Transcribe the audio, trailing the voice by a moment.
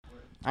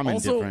I'm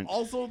indifferent.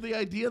 Also, the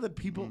idea that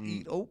people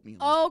eat oatmeal.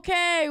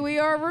 Okay, we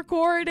are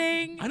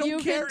recording. I don't you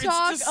care. can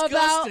talk It's about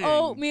disgusting.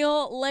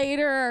 oatmeal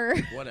later.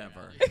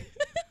 Whatever.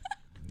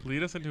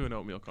 Lead us into an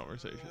oatmeal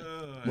conversation.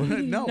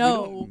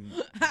 No,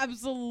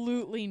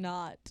 Absolutely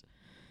not.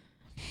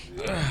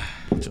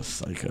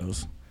 just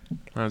psychos.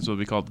 Might as well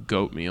be called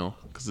goat meal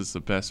because it's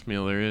the best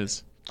meal there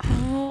is.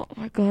 Oh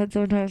my God,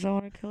 sometimes I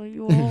want to kill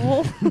you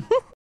all.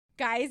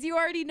 Guys, you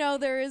already know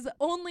there is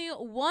only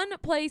one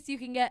place you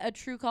can get a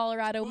true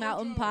Colorado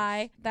mountain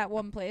pie. That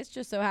one place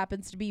just so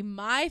happens to be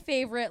my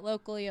favorite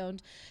locally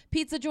owned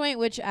pizza joint,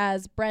 which,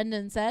 as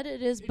Brendan said,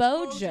 it is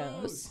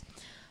Bojo's.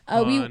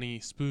 Honey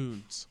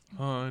spoons.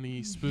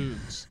 Honey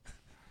spoons.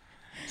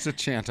 It's a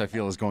chant I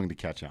feel is going to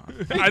catch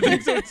on. I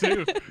think so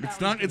too.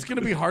 It's going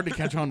to be hard to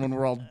catch on when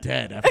we're all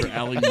dead after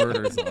Allie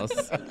murders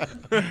us.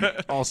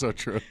 Also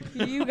true.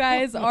 You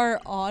guys are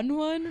on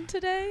one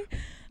today.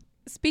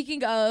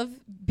 Speaking of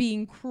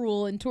being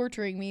cruel and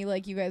torturing me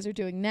like you guys are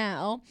doing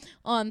now,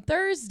 on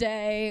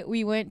Thursday,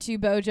 we went to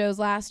Bojo's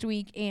last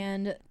week,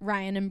 and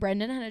Ryan and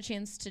Brendan had a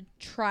chance to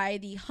try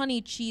the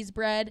honey cheese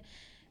bread.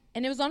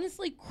 And it was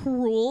honestly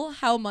cruel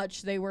how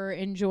much they were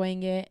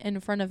enjoying it in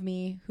front of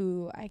me,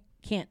 who I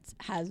can't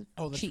have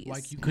cheese.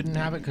 Like you couldn't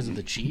have it because of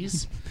the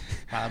cheese?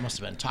 Wow, that must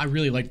have been. I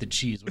really like the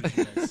cheese. What did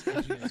you guys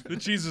The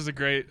cheese is a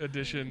great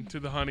addition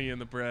to the honey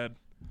and the bread.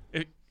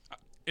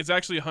 It's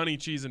actually honey,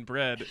 cheese, and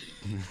bread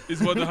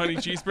is what the honey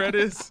cheese bread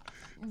is,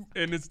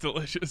 and it's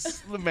delicious. It's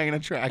the main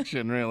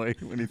attraction, really,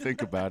 when you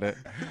think about it.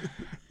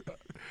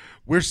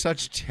 We're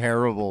such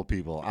terrible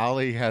people.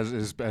 Allie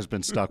has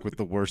been stuck with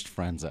the worst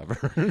friends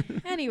ever.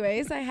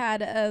 Anyways, I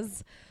had,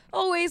 as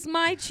always,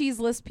 my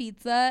cheeseless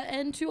pizza.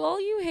 And to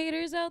all you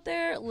haters out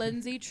there,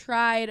 Lindsay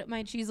tried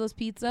my cheeseless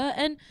pizza,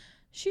 and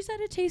she said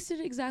it tasted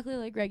exactly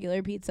like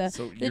regular pizza.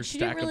 So that your she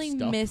stack didn't really of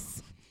stuff?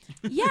 miss.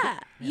 Yeah,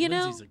 you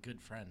know. Lindsay's a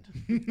good friend.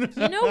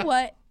 You know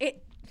what?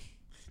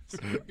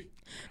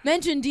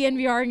 Mention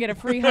DNVR and get a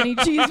free honey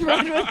cheese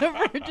bread with the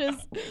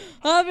purchase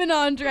of an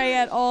entree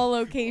at all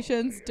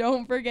locations.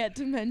 Don't forget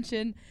to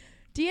mention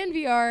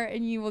DNVR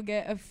and you will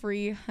get a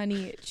free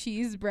honey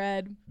cheese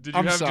bread. Did you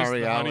I'm have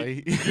sorry, just the honey?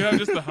 Allie. Did you have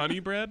just the honey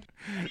bread?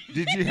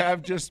 Did you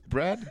have just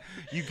bread?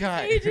 You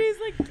got. AJ's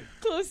like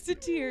close to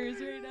tears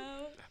right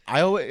now.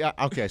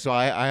 Okay, so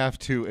I have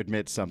to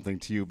admit something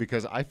to you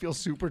because I feel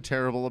super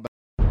terrible about.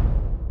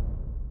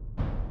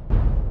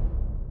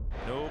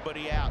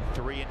 Nobody out.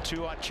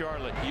 3-2 on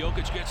Charlotte.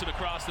 Jokic gets it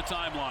across the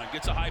timeline.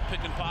 Gets a high pick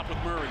and pop with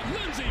Murray.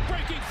 Lindsay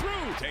breaking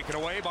through. Taken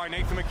away by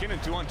Nathan McKinnon.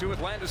 2-on-2 with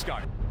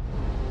Landeskog.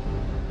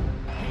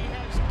 He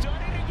has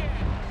done it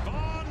again.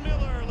 Von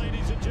Miller,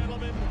 ladies and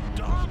gentlemen.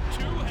 Dom,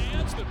 two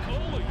hands,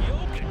 Nikola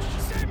Jokic.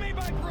 Save me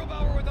by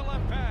Grubauer with the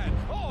left pad.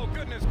 Oh,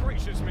 goodness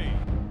gracious me.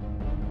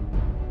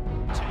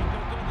 Take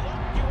a good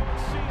look. You won't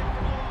see it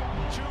for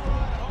long.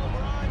 Two-run home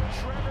run.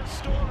 Trevor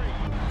Story.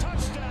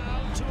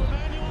 Touchdown to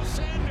Emmanuel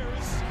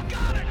Sanders.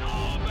 Got it!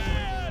 Oh,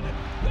 man!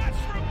 That's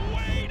from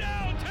way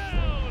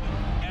downtown!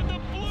 And the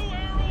blue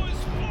arrow is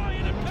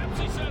flying at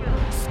Pepsi Center.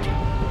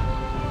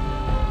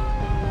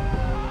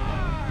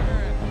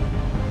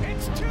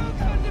 It's too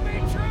good to be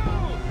true,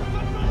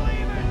 but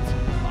believe it.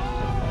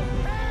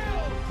 Oh,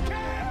 hell,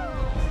 cow!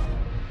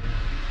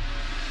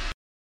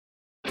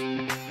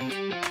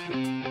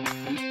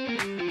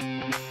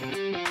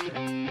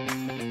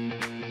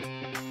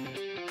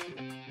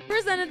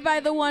 Presented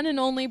by the one and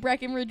only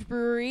Breckenridge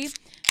Brewery.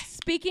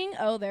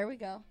 There we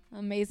go.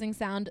 Amazing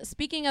sound.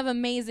 Speaking of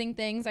amazing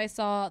things, I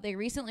saw they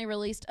recently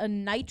released a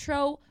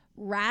Nitro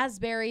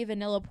Raspberry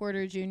Vanilla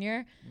Porter Jr.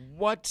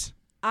 What?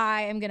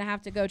 I am going to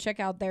have to go check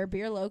out their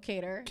beer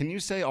locator. Can you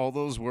say all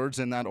those words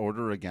in that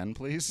order again,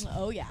 please?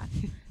 Oh, yeah.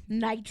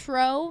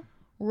 Nitro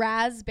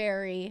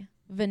Raspberry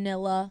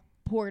Vanilla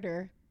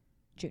Porter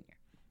Jr.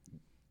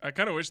 I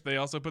kind of wish they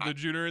also put the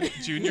junior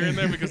in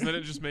there because then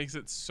it just makes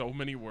it so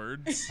many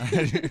words.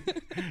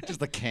 Just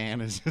the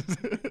can is.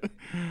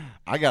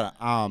 I got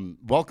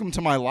welcome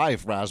to my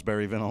life,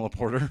 Raspberry Vanilla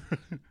Porter.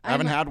 I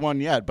haven't had one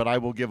yet, but I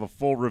will give a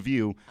full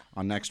review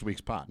on next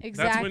week's pod.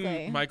 Exactly.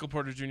 That's when Michael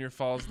Porter Jr.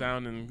 falls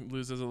down and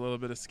loses a little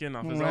bit of skin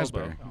off his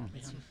raspberry. elbow.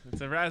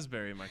 It's a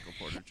raspberry, Michael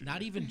Porter Jr.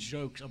 Not even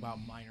jokes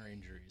about minor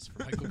injuries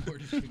for Michael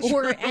Porter Jr.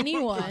 Or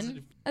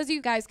anyone. As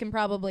you guys can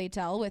probably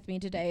tell, with me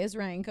today is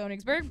Ryan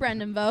Koenigsberg,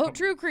 Brendan Vogt,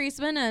 Drew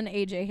Creasman, and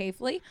AJ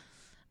Haefele.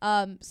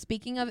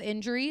 Speaking of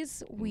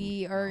injuries,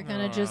 we are going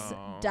to just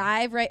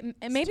dive right,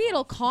 and maybe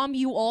it'll calm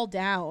you all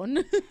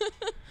down.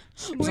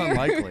 It's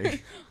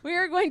unlikely. We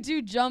are going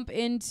to jump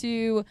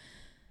into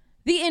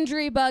the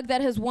injury bug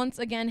that has once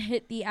again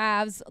hit the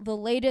Avs, the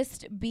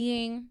latest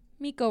being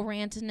Mikko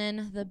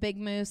Rantanen, the big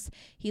moose.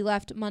 He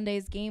left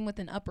Monday's game with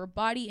an upper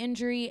body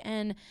injury,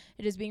 and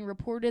it is being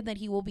reported that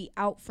he will be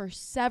out for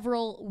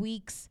several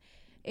weeks.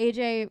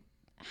 AJ,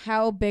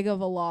 how big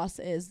of a loss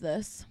is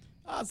this?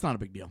 It's not a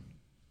big deal.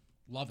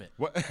 Love it.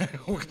 What?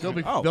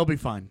 They'll be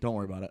fine. Don't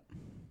worry about it.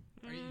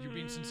 Are you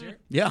being sincere?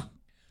 Yeah,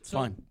 it's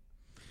fine.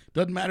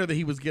 Doesn't matter that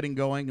he was getting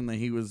going and that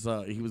he was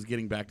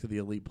getting back to the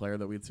elite player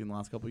that we had seen the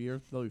last couple of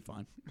years. They'll be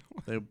fine.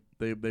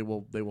 They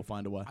will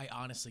find a way. I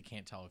honestly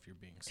can't tell if you're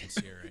being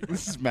sincere. Right now.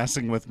 This is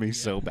messing with me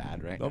so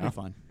bad right They'll now. be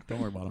fine. Don't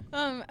worry about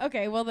them.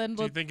 Okay, well then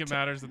Do you think it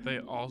matters that they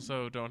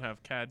also don't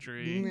have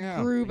Kadri, Yeah.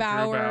 Grubauer,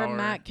 Grubauer.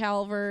 Matt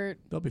Calvert.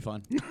 They'll be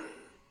fine.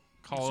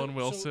 Colin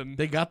Wilson?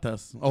 They got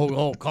this.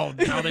 Oh,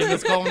 now they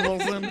miss Colin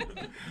Wilson.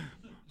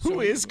 Who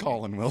is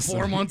Colin Wilson?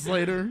 4 months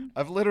later.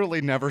 I've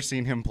literally never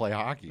seen him play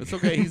hockey. It's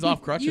okay. He's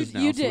off crutches now,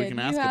 You so did. we can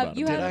ask you have, about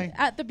you him. have I?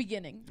 at the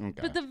beginning,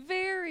 Okay. but the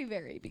very,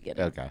 very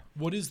beginning. Okay.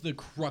 What is the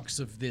crux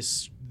of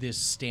this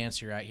stance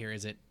you're at here?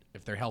 Is it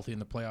if they're healthy in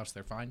the playoffs,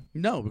 they're fine?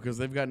 No, because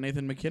they've got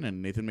Nathan McKinnon.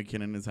 Nathan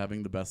McKinnon is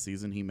having the best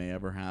season he may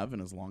ever have,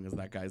 and as long as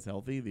that guy's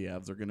healthy, the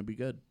Avs are going to be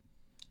good.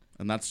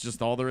 And that's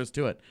just all there is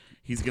to it.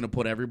 He's going to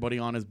put everybody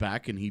on his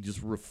back, and he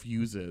just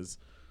refuses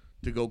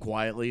to go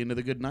quietly into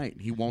the good night.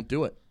 He won't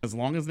do it. As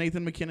long as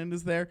Nathan McKinnon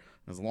is there,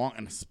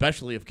 and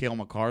especially if Cale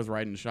Makar's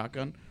riding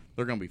shotgun,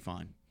 they're going to be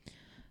fine.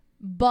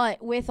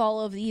 But with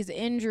all of these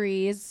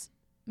injuries,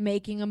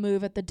 making a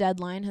move at the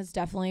deadline has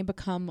definitely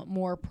become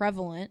more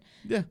prevalent.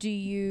 Yeah.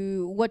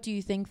 What do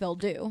you think they'll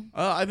do?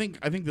 I think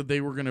that they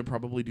were going to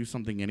probably do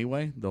something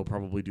anyway. They'll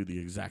probably do the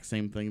exact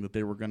same thing that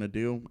they were going to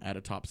do, add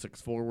a top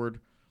 6 forward,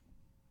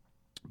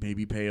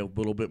 maybe pay a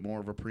little bit more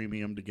of a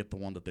premium to get the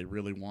one that they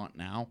really want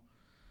now,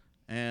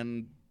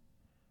 and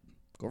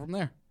go from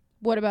there.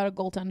 What about a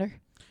goaltender?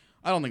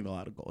 I don't think they'll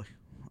add a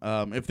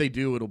goalie. If they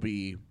do, it'll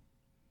be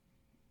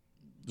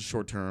the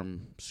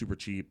short-term, super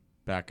cheap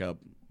backup.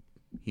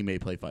 He may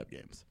play 5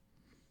 games,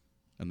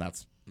 and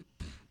that's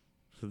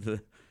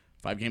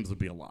 5 games would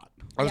be a lot.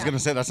 I was Yeah. going to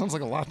say, that sounds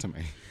like a lot to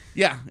me.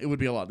 Yeah, it would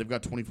be a lot. They've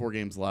got 24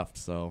 games left,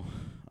 so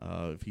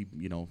if he,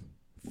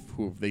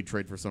 if they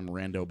trade for some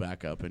rando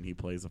backup and he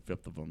plays a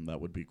fifth of them,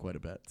 that would be quite a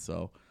bit.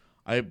 So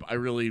I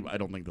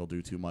don't think they'll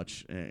do too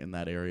much in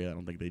that area. I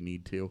don't think they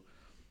need to.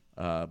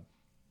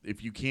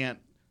 If you can't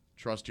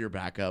trust your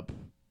backup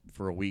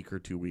for a week or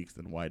 2 weeks,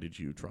 then why did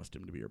you trust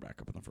him to be your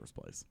backup in the first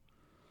place?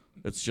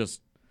 It's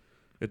just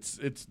it's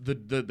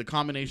the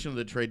combination of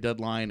the trade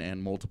deadline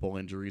and multiple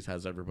injuries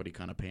has everybody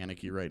kind of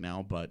panicky right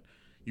now, but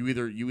you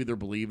either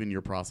believe in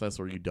your process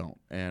or you don't.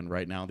 And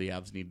right now the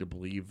Avs need to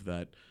believe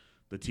that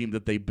the team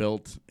that they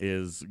built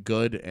is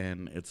good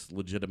and it's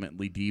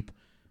legitimately deep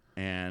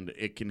and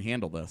it can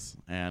handle this.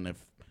 And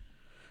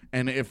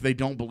if they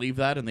don't believe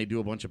that and they do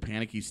a bunch of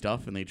panicky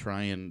stuff and they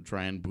try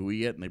and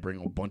buoy it and they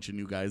bring a bunch of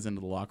new guys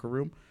into the locker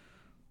room,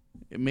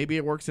 maybe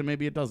it works and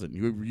maybe it doesn't.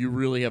 You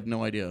really have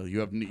no idea.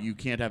 You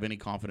can't have any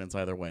confidence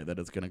either way that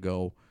it's going to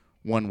go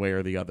one way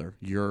or the other.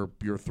 You're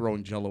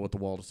throwing Jello at the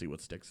wall to see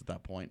what sticks at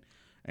that point.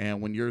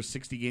 And when you're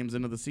 60 games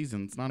into the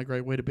season, it's not a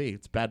great way to be.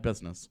 It's bad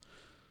business.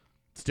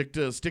 Stick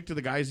to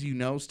the guys you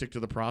know, stick to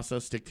the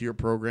process, stick to your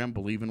program,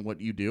 believe in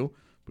what you do.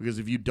 Because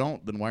if you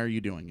don't, then why are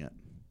you doing it?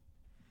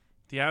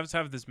 The Avs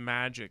have this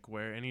magic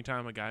where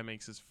anytime a guy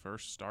makes his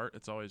first start,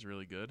 it's always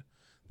really good.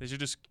 They should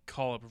just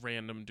call up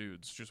random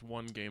dudes, just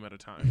one game at a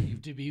time.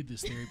 You've debuted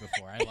this theory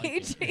before. I like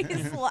it.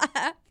 AJ's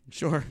laugh.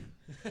 Sure.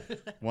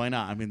 Why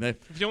not? I mean,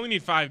 If you only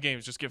need 5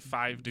 games, just get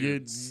 5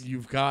 dudes.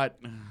 you've got,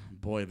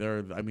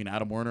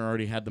 Adam Werner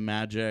already had the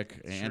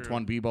magic. True.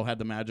 Antoine Bibeau had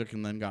the magic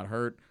and then got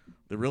hurt.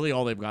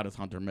 All they've got is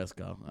Hunter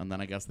Miska. And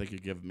then I guess they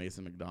could give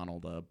Mason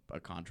McDonald a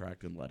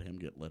contract and let him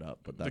get lit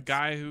up. But that's The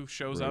guy who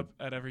shows rude. up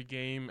at every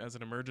game as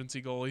an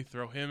emergency goalie,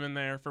 throw him in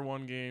there for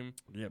 1 game.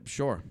 Yeah,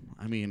 sure.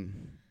 I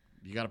mean,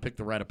 you got to pick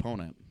the right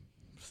opponent.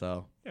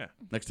 So Yeah.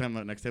 next time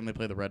they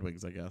play the Red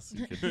Wings, I guess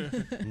you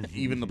could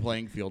even the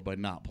playing field by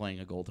not playing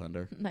a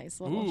goaltender.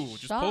 Nice little Ooh,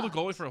 just pull the shot.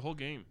 goalie for a whole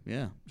game.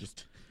 Yeah,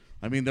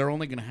 they're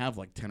only going to have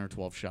like 10 or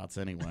 12 shots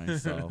anyway,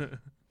 so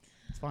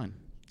it's fine.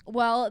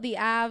 Well, the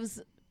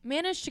Avs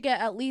managed to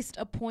get at least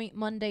a point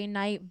Monday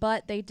night,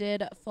 but they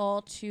did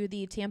fall to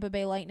the Tampa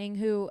Bay Lightning,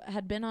 who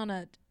had been on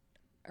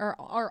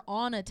are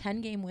on a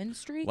 10-game win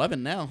streak.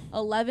 11 now.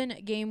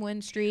 11-game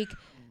win streak.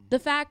 The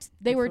fact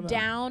they were for them.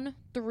 down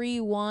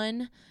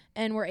 3-1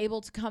 and were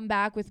able to come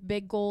back with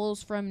big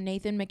goals from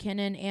Nathan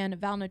McKinnon and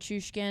Val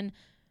Nichushkin.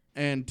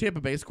 And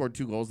Tampa Bay scored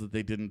 2 goals that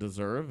they didn't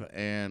deserve,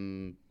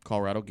 and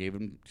Colorado gave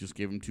him 2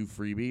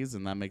 freebies,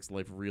 and that makes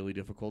life really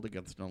difficult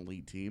against an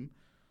elite team.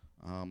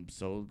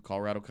 So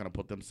Colorado kind of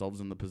put themselves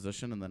in the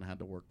position and then had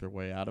to work their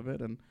way out of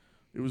it, and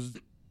it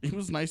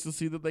was nice to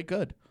see that they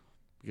could,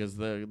 because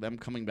them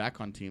coming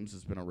back on teams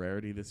has been a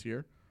rarity this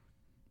year.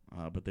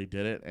 But they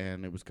did it,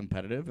 and it was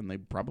competitive, and they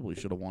probably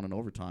should have won in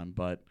overtime.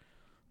 But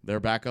their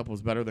backup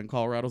was better than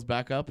Colorado's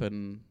backup,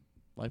 and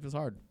life is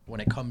hard. When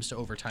it comes to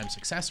overtime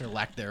success or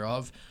lack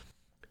thereof,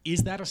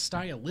 is that a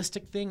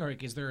stylistic thing, or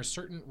is there a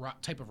certain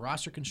type of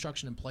roster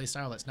construction and play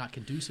style that's not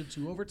conducive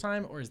to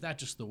overtime, or is that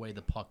just the way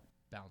the puck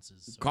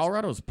bounces? So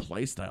Colorado's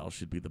play style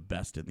should be the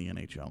best in the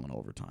NHL in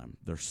overtime.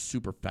 They're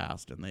super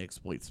fast, and they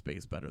exploit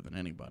space better than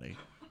anybody.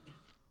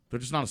 They're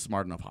just not a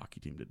smart enough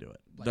hockey team to do it.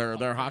 like Their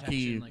puck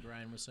hockey, protection, like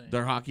Ryan was saying.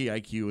 their hockey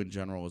IQ in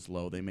general is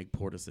low. They make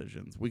poor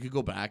decisions. We could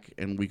go back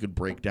and we could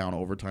break down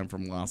overtime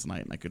from last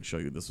night, and I could show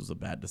you this was a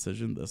bad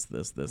decision. This,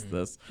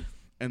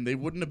 and they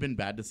wouldn't have been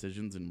bad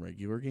decisions in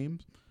regular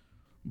games,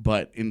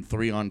 But in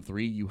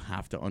 3-on-3, you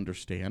have to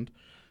understand,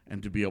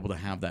 and to be able to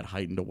have that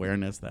heightened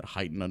awareness, that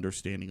heightened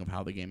understanding of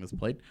how the game is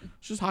played.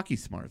 It's just hockey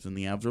smarts, and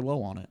the Avs are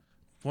low on it.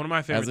 One of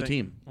my favorite as a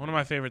team. One of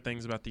my favorite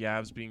things about the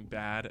Avs being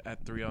bad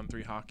at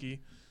 3-on-3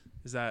 hockey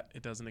is that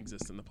it doesn't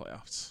exist in the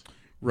playoffs.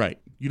 Right.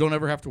 You don't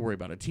ever have to worry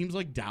about it. Teams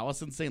like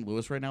Dallas and St.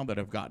 Louis right now that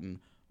have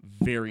gotten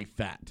very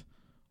fat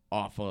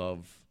off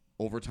of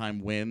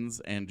overtime wins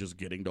and just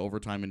getting to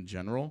overtime in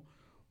general,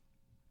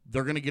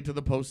 they're going to get to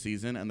the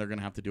postseason, and they're going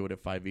to have to do it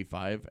at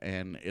 5v5,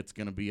 and it's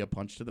going to be a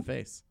punch to the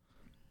face.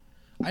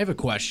 I have a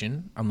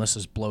question, unless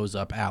this blows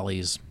up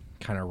Allie's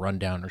kind of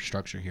rundown or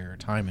structure here or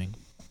timing.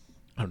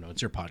 I don't know.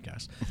 It's your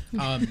podcast.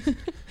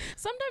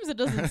 Sometimes it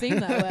doesn't seem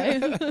that way.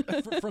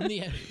 From the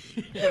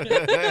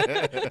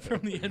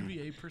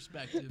NBA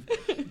perspective,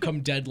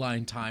 come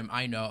deadline time,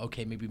 I know,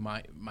 okay, maybe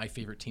my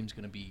favorite team's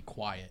going to be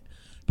quiet.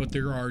 But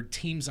there are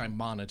teams I'm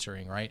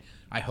monitoring, right?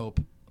 I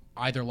hope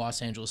either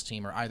Los Angeles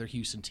team or either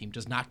Houston team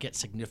does not get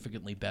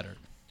significantly better,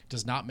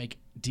 does not make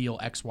deal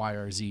X, Y,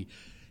 or Z.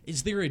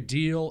 Is there a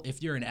deal,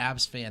 if you're an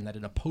Avs fan, that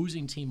an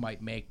opposing team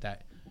might make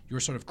that you're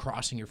sort of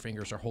crossing your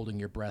fingers or holding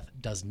your breath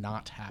does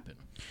not happen?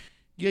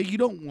 Yeah, you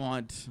don't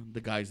want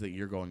the guys that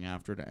you're going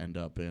after to end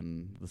up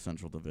in the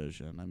Central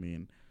Division. I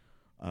mean,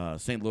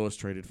 St. Louis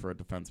traded for a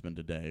defenseman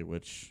today,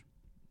 which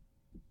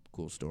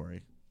cool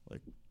story.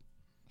 Like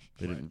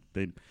they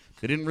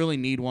didn't really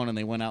need one, and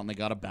they went out and they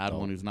got a bad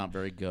one who's not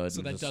very good.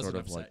 So that just doesn't sort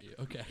of upset you.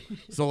 Okay.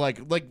 So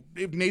like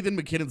if Nathan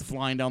McKinnon's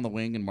flying down the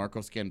wing and Marco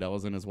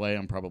Scandella's in his way,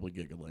 I'm probably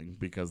giggling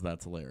because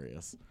that's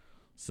hilarious.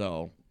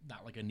 So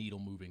not like a needle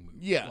moving move.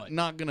 Yeah, but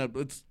not gonna.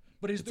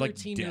 But is it's there like a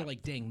team depth. you're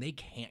like, dang, they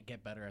can't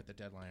get better at the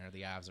deadline, or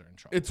the Avs are in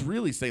trouble? It's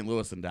really St.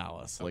 Louis and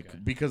Dallas, Okay.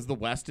 because the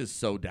West is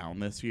so down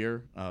this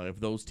year.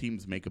 If those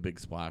teams make a big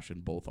splash,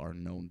 and both are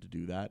known to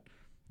do that,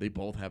 they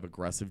both have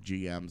aggressive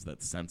GMs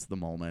that sense the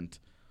moment.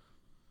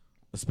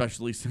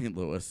 Especially St.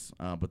 Louis,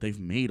 but they've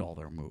made all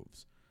their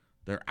moves.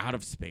 They're out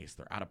of space.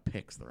 They're out of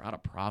picks. They're out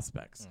of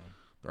prospects.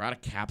 They're out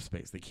of cap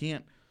space. They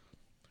can't.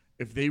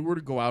 If they were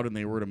to go out and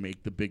they were to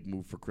make the big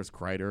move for Chris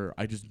Kreider,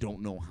 I just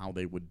don't know how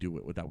they would do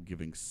it without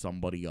giving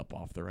somebody up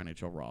off their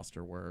NHL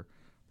roster where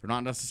they're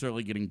not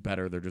necessarily getting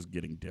better, they're just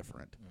getting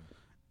different.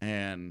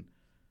 And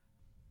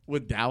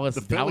with Dallas,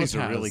 The Phillies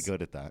Dallas are really has-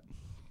 good at that.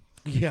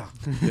 Yeah,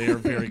 they are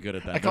very good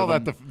at that. I call They're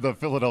that the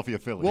Philadelphia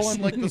Phillies. Well,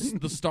 and like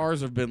the Stars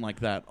have been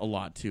like that a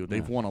lot too.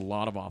 They've won a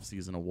lot of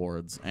off-season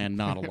awards and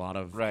not a lot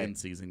of Right.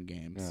 in-season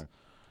games.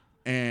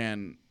 Yeah.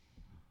 And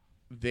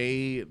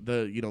the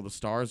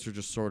Stars are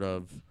just sort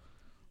of,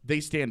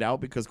 they stand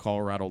out because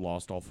Colorado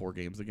lost all 4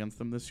 games against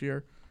them this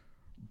year,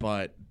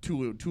 but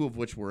two of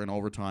which were in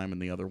overtime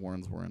and the other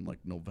ones were in like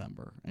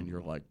November. And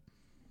you're like,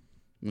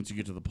 once you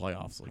get to the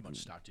playoffs, like How much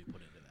stock do you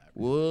put into that?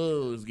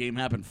 whoa, this game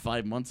happened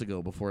 5 months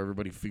ago before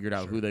everybody figured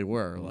out who they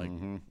were. Like,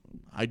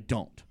 I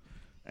don't.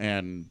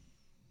 And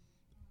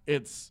I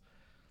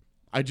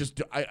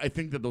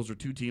think that those are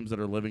two teams that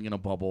are living in a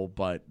bubble,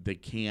 but they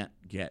can't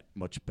get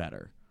much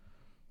better.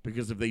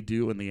 Because if they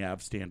do and the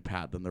Avs stand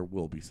pat, then there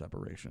will be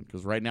separation.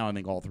 Because right now I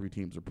think all 3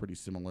 teams are pretty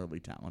similarly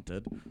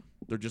talented.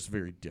 They're just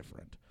very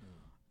different.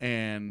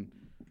 And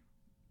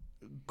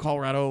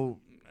Colorado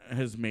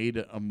has made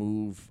a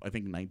move, I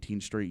think,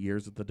 19 straight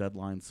years at the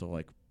deadline. So,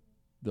 like,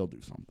 they'll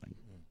do something.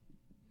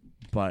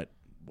 But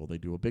will they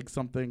do a big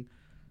something?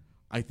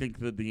 I think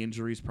that the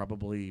injuries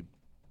probably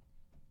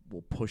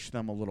will push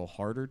them a little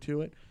harder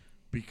to it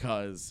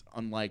because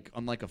unlike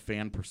a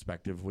fan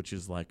perspective, which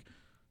is like,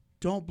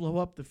 don't blow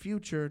up the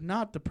future,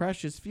 not the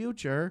precious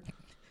future.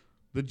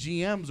 The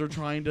GMs are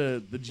trying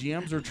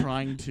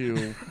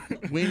to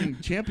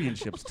win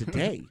championships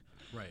today.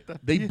 Right.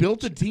 They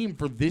built a team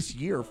for this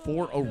year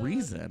for a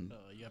reason.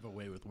 You have a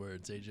way with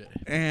words, AJ.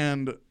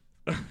 And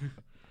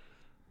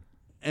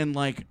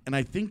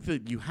I think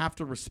that you have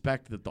to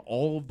respect that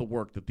all of the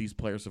work that these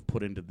players have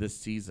put into this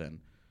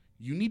season,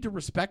 you need to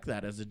respect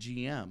that as a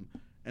GM,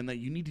 and that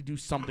you need to do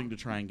something to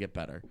try and get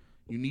better.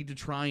 You need to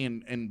try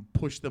and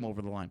push them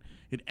over the line.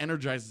 It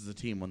energizes a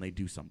team when they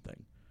do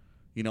something.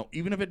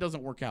 Even if it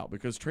doesn't work out,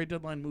 because trade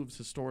deadline moves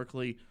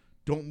historically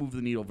don't move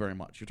the needle very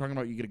much. You're talking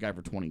about you get a guy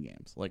for 20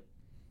 games. Like,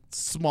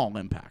 small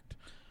impact.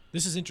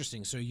 This is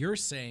interesting. So you're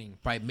saying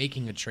by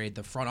making a trade,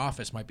 the front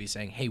office might be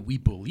saying, hey, we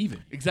believe in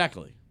you.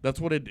 Exactly. That's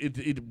what it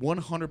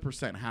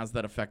 100% has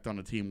that effect on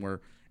a team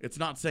where it's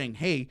not saying,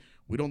 hey,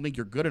 we don't think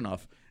you're good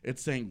enough.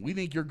 It's saying, we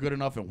think you're good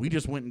enough and we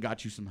just went and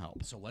got you some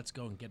help. So let's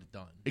go and get it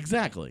done.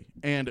 Exactly.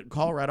 And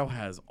Colorado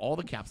has all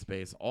the cap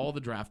space, all the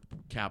draft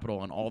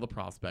capital, and all the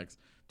prospects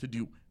to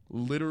do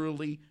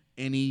literally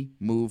any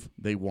move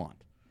they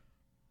want.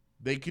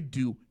 They could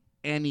do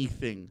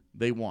anything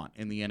they want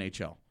in the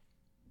NHL.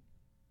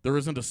 There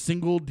isn't a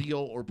single deal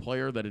or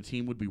player that a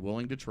team would be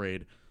willing to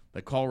trade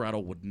that Colorado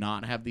would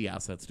not have the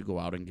assets to go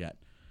out and get.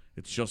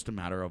 It's just a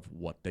matter of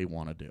what they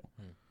want to do.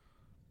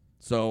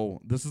 So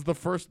this is the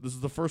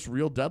first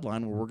real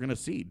deadline where we're going to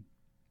see.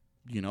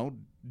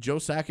 Joe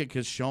Sakic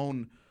has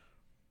shown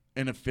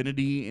an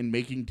affinity in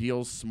making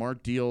deals,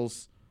 smart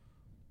deals,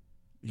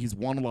 He's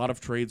won a lot of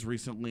trades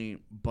recently,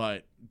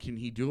 but can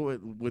he do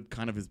it with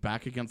kind of his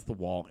back against the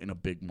wall in a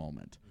big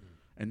moment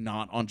and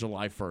not on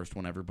July 1st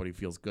when everybody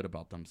feels good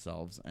about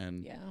themselves?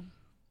 And,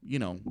 you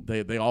know,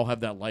 they all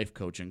have that life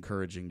coach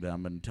encouraging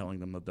them and telling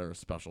them that they're a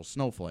special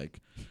snowflake.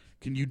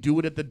 Can you do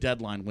it at the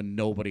deadline when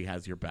nobody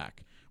has your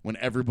back, when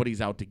everybody's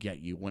out to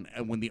get you,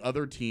 when the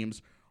other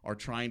teams are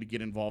trying to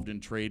get involved in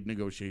trade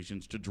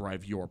negotiations to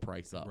drive your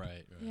price up?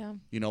 Right. Yeah.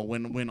 You know,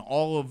 when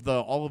all of the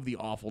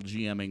awful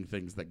GMing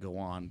things that go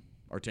on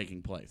are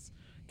taking place.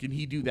 Can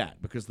he do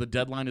that? Because the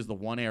deadline is the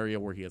one area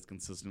where he has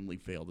consistently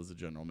failed as a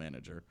general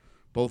manager,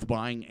 both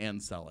buying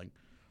and selling.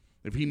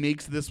 If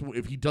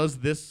he does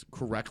this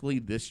correctly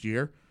this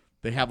year,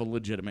 they have a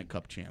legitimate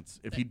cup chance.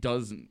 If he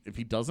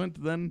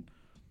doesn't, then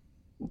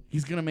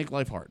he's going to make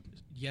life hard.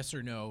 Yes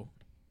or no,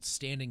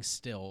 standing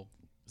still,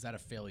 is that a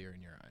failure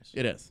in your eyes?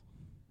 It is.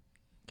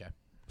 Okay.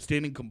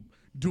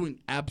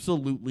 Doing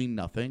absolutely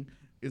nothing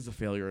is a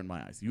failure in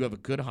my eyes. You have a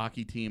good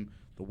hockey team.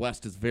 The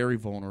West is very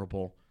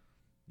vulnerable.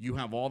 You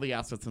have all the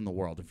assets in the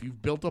world. If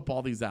you've built up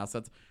all these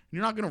assets, and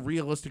you're not going to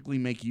realistically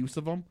make use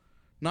of them,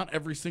 not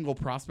every single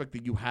prospect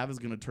that you have is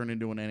going to turn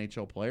into an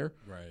NHL player.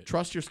 Right.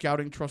 Trust your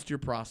scouting. Trust your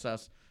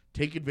process.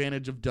 Take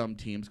advantage of dumb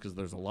teams because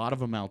there's a lot of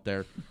them out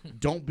there.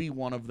 Don't be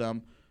one of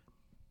them.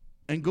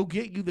 And go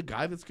get you the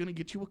guy that's going to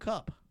get you a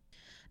cup.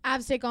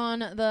 Avs take on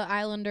the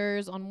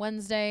Islanders on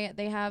Wednesday.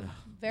 They have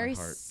very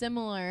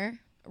similar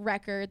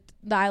record.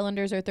 The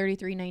Islanders are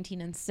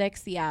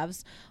 33-19-6. The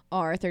Avs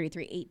are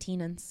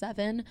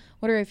 33-18-7.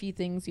 What are a few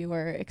things you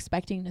are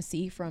expecting to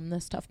see from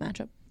this tough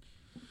matchup?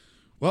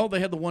 Well,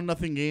 they had the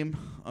 1-0 game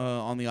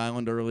on the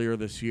Island earlier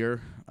this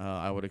year.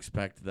 I would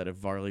expect that if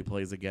Varley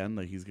plays again,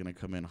 that he's going to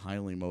come in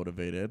highly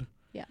motivated.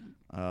 Yeah.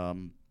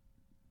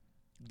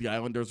 The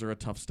Islanders are a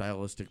tough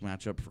stylistic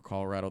matchup for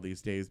Colorado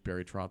these days.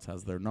 Barry Trotz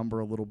has their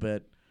number a little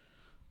bit.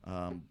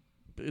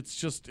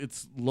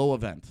 It's low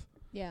event.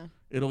 Yeah.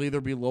 It'll either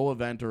be low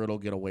event or it'll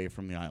get away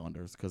from the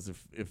Islanders because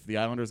if the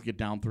Islanders get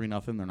down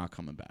 3-0, they're not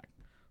coming back.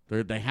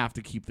 They have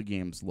to keep the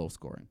games low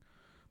scoring.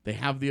 They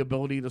have the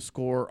ability to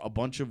score a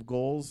bunch of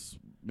goals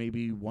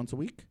maybe once a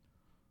week,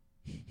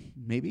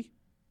 maybe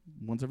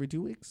once every 2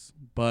 weeks.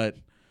 But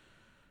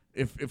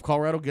if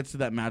Colorado gets to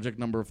that magic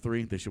number of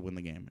 3, they should win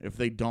the game. If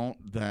they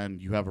don't, then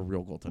you have a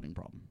real goaltending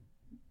problem.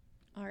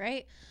 All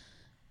right.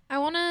 I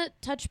want to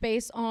touch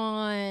base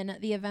on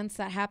the events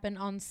that happened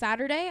on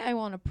Saturday. I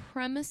want to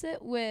premise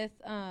it with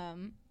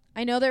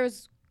I know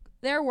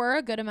there were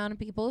a good amount of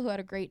people who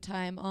had a great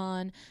time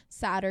on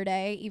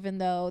Saturday, even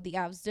though the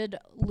Avs did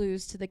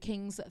lose to the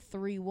Kings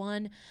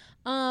 3-1.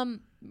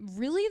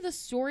 Really, the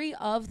story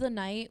of the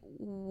night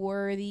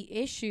were the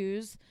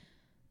issues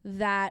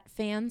that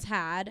fans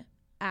had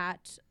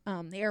at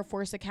the Air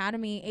Force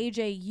Academy.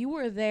 AJ, you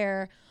were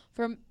there.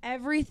 From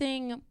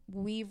everything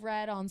we've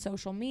read on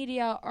social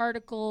media,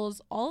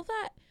 articles, all of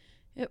that,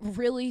 it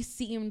really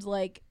seemed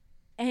like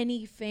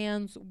any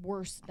fan's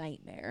worst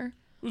nightmare.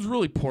 It was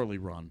really poorly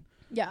run.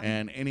 Yeah.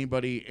 And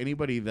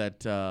anybody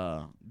that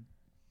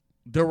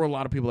there were a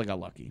lot of people that got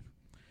lucky,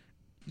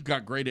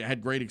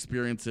 had great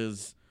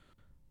experiences,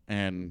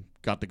 and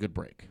got the good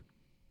break.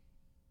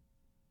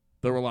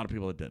 There were a lot of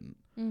people that didn't.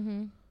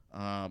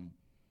 Mm-hmm.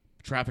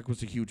 Traffic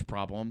was a huge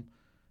problem.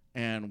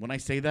 And when I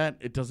say that,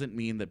 it doesn't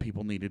mean that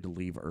people needed to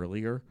leave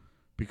earlier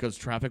because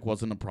traffic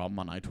wasn't a problem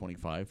on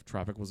I-25.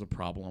 Traffic was a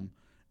problem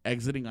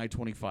exiting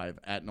I-25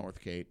 at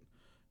Northgate,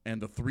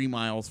 and the 3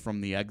 miles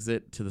from the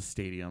exit to the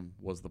stadium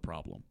was the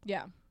problem.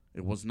 Yeah.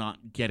 It was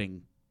not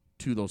getting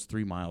to those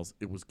 3 miles.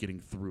 It was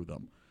getting through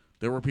them.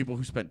 There were people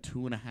who spent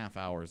 2.5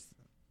 hours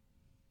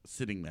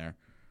sitting there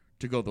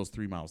to go those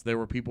 3 miles. There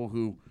were people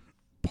who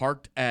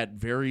parked at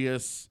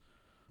various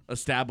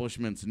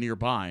establishments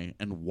nearby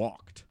and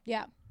walked.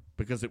 Yeah.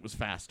 Because it was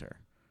faster.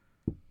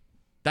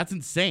 That's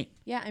insane.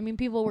 Yeah, I mean,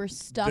 people were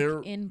stuck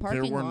in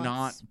parking lots. There were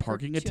not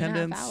parking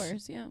attendants 2.5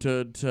 hours, yeah.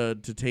 to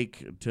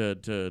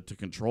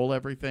control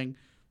everything.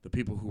 The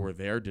people who were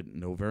there didn't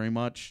know very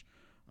much.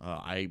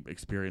 I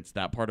experienced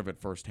that part of it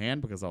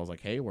firsthand because I was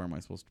like, hey, where am I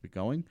supposed to be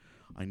going?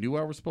 I knew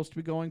I was supposed to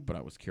be going, but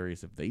I was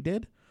curious if they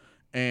did.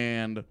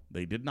 And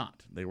they did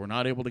not. They were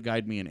not able to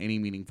guide me in any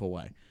meaningful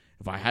way.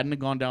 If I hadn't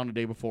gone down the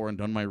day before and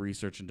done my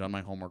research and done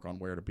my homework on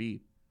where to be,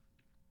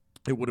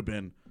 it would have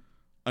been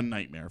a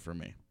nightmare for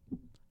me.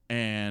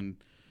 And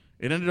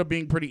it ended up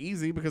being pretty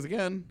easy because,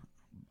 again,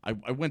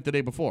 I went the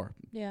day before.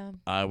 Yeah.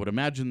 I would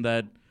imagine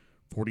that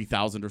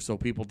 40,000 or so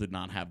people did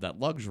not have that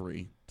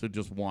luxury to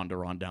just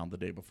wander on down the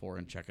day before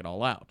and check it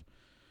all out.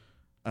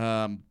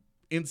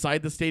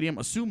 Inside the stadium,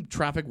 assume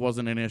traffic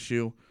wasn't an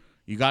issue.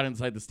 You got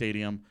inside the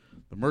stadium.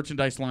 The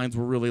merchandise lines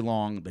were really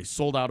long. They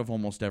sold out of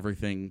almost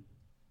everything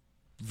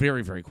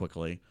very, very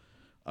quickly.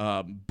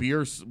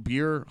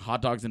 Beer,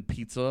 hot dogs, and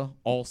pizza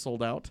all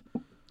sold out.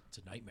 It's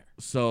a nightmare.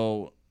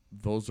 So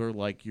those are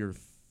like your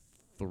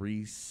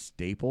 3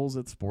 staples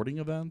at sporting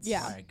events.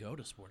 Yeah. I go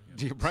to sporting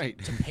events. Right.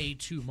 To pay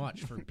too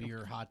much for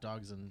beer, hot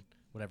dogs, and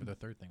whatever the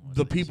third thing was.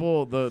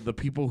 The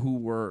people who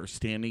were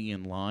standing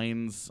in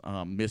lines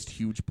missed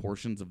huge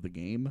portions of the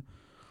game.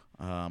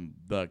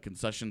 The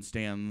concession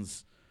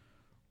stands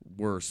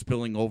were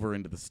spilling over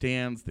into the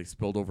stands. They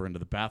spilled over into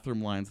the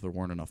bathroom lines. There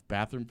weren't enough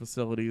bathroom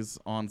facilities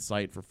on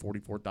site for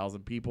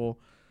 44,000 people.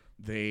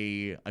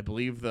 I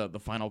believe the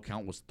final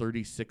count was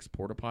 36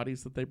 porta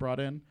potties that they brought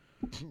in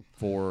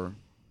for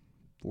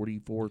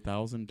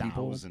 44,000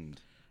 people.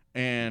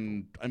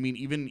 And I mean,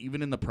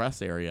 even in the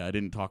press area, I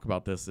didn't talk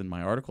about this in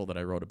my article that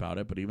I wrote about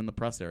it, but even the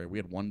press area, we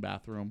had one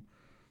bathroom.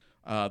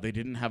 They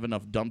didn't have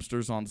enough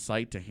dumpsters on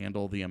site to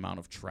handle the amount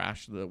of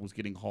trash that was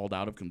getting hauled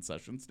out of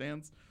concession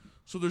stands.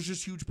 So there's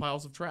just huge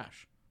piles of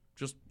trash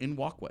just in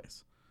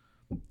walkways.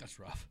 That's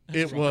rough.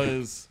 It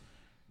was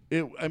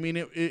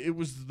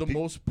the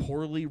most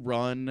poorly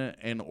run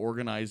and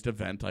organized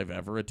event I've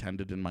ever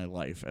attended in my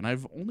life. And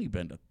I've only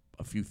been to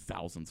a few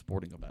thousand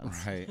sporting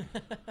events. Right.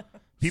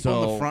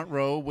 People in the front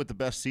row with the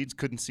best seats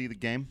couldn't see the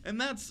game. And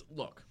that's,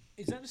 look.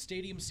 Is that a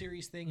Stadium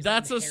Series thing?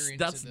 That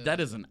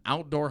is an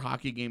outdoor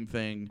hockey game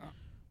thing.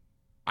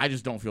 I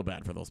just don't feel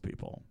bad for those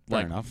people.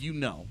 Fair enough.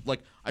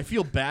 I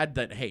feel bad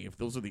that, hey, if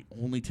those are the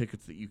only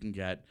tickets that you can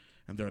get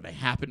and they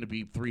happen to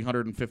be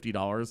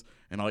 $350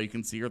 and all you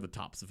can see are the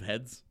tops of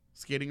heads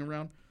skating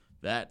around,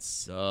 that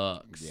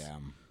sucks. Yeah.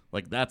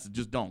 That's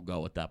just don't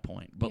go at that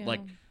point. But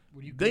when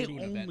you go to an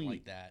event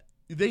like that,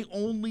 they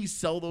only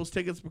sell those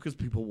tickets because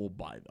people will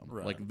buy them.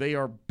 Right. They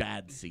are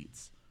bad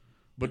seats.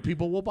 But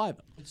people will buy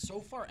them. But so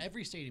far,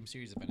 every Stadium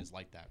Series event is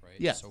like that, right?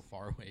 Yeah. So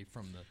far away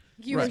from the...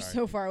 You are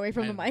so far away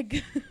from the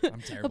mic.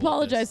 I'm terrible.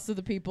 Apologize to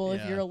the people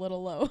if you're a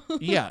little low.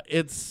 Yeah,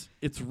 it's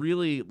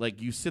really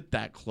you sit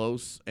that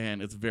close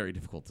and it's very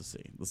difficult to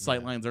see. The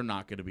sight lines are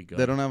not going to be good.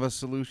 They don't have a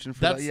solution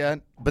for that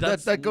yet.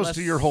 But that goes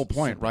to your whole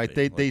point, right?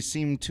 They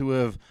seem to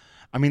have.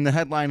 I mean, the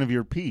headline of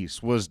your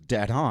piece was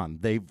dead on.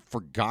 They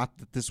forgot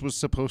that this was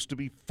supposed to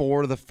be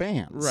for the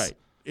fans. Right.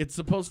 It's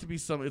supposed to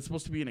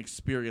be an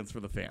experience for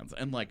the fans,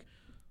 and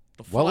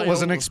well, it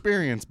was an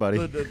experience, buddy.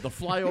 The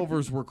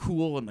flyovers were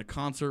cool, and the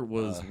concert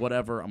was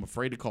whatever. I'm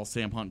afraid to call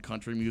Sam Hunt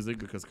country music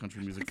because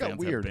country music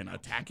fans have been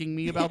attacking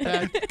me about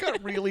that. It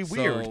got really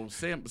weird.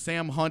 So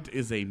Sam Hunt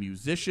is a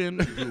musician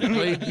who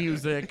played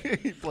music.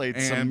 He played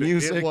some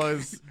music.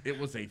 It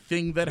was a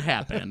thing that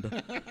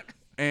happened.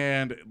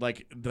 And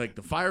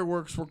the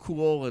fireworks were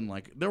cool, and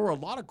there were a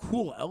lot of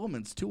cool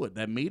elements to it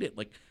that made it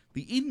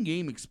the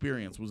in-game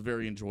experience was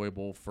very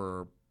enjoyable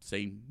for,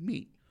 say,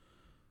 me.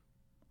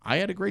 I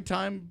had a great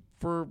time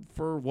for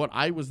what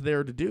I was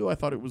there to do. I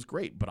thought it was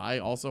great, but I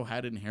also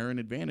had inherent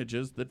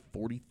advantages that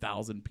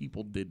 40,000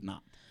 people did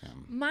not.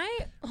 My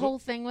whole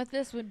thing with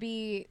this would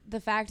be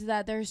the fact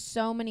that there's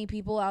so many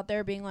people out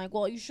there being like,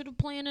 well, you should have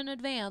planned in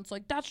advance.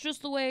 That's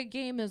just the way a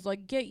game is.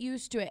 Get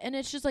used to it. And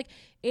it's just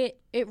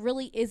it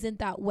really isn't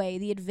that way.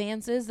 The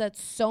advances that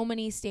so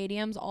many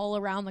stadiums all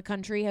around the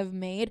country have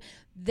made,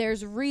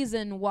 there's a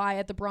reason why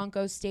at the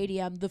Broncos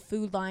Stadium the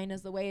food line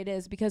is the way it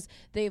is, because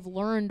they've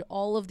learned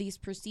all of these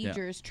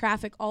procedures,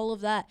 traffic, all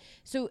of that.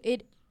 So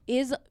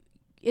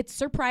it's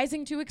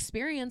surprising to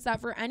experience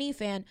that for any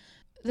fan.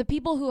 The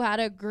people who had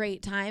a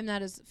great time,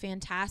 that is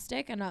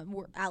fantastic, and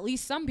at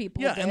least some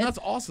people did. And that's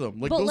awesome.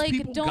 But those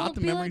people got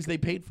the memories they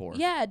paid for.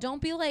 Yeah,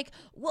 don't be like,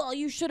 well,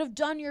 you should have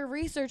done your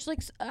research.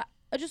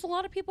 Just a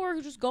lot of people are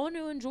just going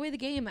to enjoy the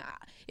game.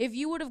 If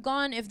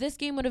this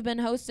game would have been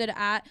hosted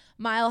at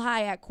Mile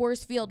High at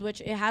Coors Field, which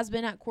it has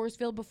been at Coors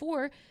Field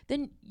before,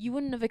 then you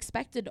wouldn't have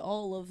expected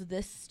all of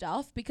this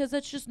stuff, because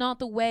that's just not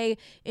the way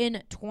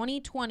in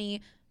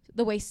 2020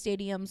 the way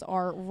stadiums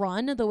are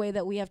run, the way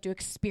that we have to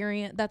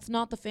experience. That's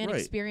not the fan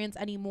experience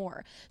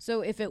anymore.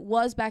 So if it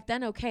was back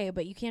then, okay,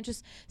 but you can't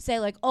just say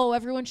oh,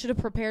 everyone should have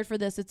prepared for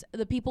this. It's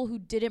the people who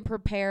didn't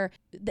prepare.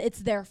 It's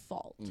their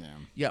fault.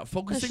 Yeah.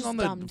 Focusing on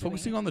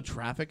the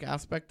traffic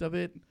aspect of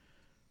it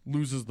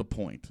loses the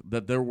point.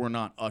 That there were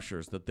not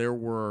ushers. That there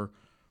were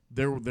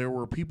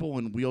people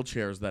in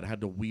wheelchairs that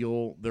had to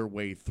wheel their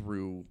way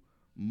through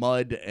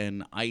mud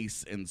and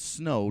ice and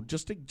snow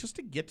just to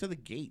get to the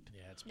gate.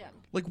 Yeah, it's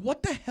brutal.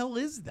 What the hell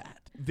is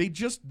that?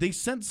 They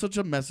sent such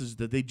a message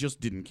that they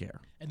just didn't care.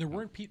 And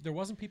there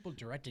wasn't people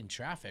directing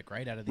traffic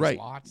out of these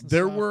lots. And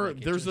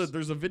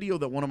there's a video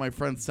that one of my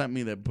friends sent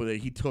me that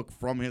he took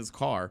from his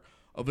car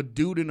of a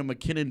dude in a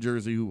McKinnon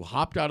jersey who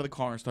hopped out of the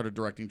car and started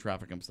directing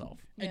traffic himself.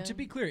 And to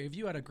be clear, if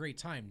you had a great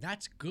time,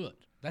 that's good.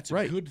 That's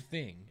a good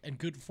thing and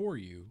good for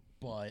you,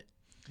 but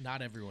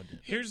not everyone did.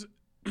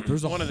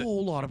 There's a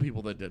whole lot of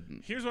people that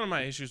didn't. Here's one of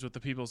my issues with the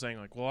people saying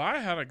well, I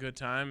had a good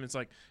time. It's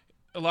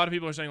a lot of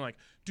people are saying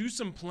do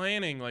some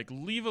planning,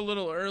 leave a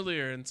little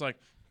earlier. And it's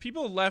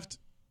people left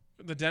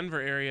the Denver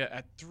area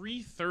at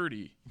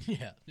 3:30.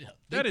 Yeah.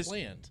 That is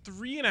planned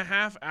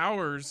 3.5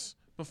 hours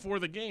before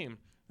the game.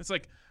 It's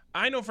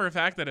I know for a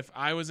fact that if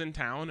I was in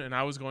town and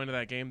I was going to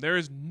that game, there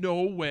is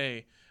no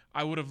way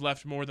I would have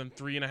left more than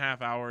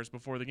 3.5 hours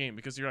before the game,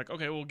 because you're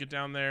okay, we'll get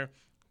down there,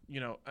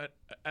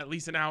 at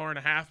least an hour and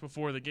a half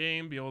before the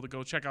game, be able to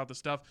go check out the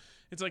stuff.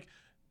 It's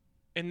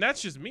and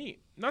that's just me.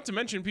 Not to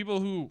mention people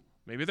who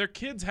maybe their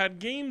kids had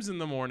games in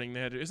the morning.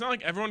 It's not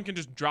like everyone can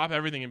just drop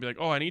everything and be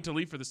I need to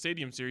leave for the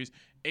Stadium Series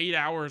 8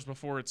 hours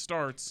before it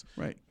starts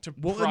to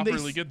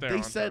properly get there.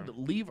 They said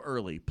leave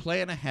early,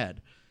 plan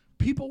ahead.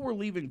 people were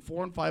leaving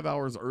 4 and 5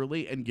 hours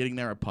early and getting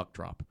there at puck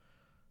drop.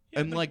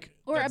 And like,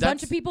 Or a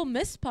bunch of people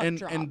miss puck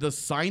drop. And the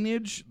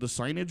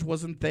signage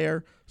wasn't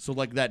there. So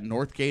like that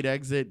North Gate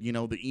exit, the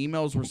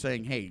emails were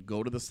saying, hey,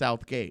 go to the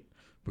South Gate,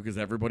 because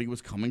everybody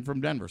was coming from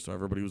Denver. So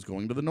everybody was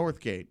going to the North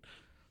Gate.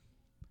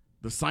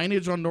 The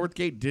signage on North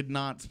Gate did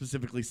not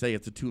specifically say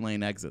it's a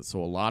 2-lane exit.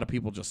 So a lot of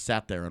people just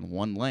sat there in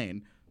one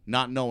lane,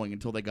 not knowing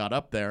until they got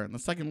up there. And the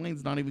second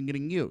lane's not even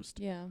getting used.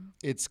 Yeah.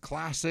 It's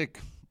classic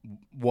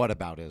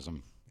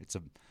whataboutism. It's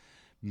a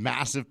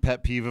massive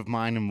pet peeve of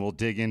mine, and we'll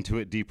dig into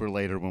it deeper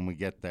later when we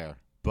get there.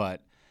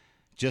 But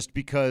just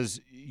because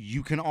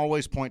you can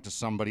always point to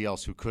somebody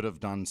else who could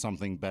have done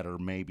something better,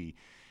 maybe,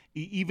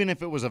 even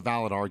if it was a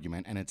valid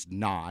argument, and it's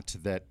not,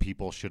 that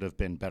people should have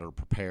been better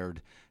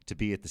prepared to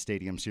be at the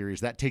Stadium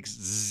Series, that takes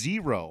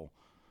zero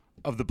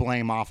of the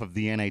blame off of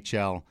the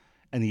NHL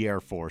and the Air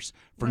Force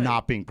for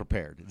not being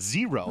prepared.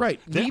 Zero. Right.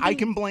 I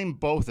can blame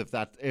both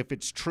if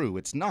it's true.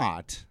 It's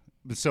not.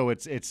 So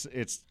it's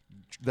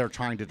they're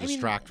trying to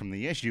distract from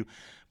the issue,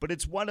 but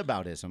it's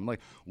whataboutism. Like,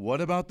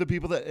 what about the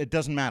people that it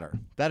doesn't matter?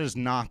 That is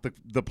not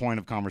the point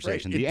of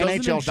conversation. Right. The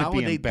It NHL should be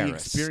invalidate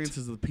embarrassed. the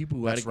experiences of the people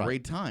who had a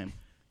great time.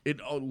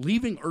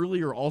 Leaving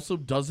earlier also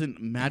doesn't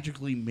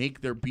magically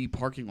make there be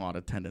parking lot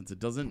attendance. It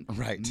doesn't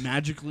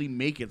magically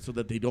make it so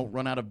that they don't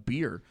run out of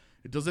beer.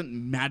 It doesn't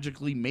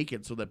magically make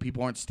it so that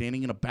people aren't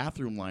standing in a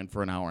bathroom line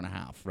for an hour and a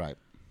half. Right.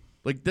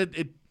 Like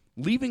that.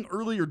 Leaving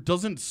earlier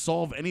doesn't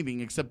solve anything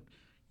except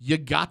you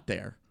got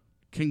there.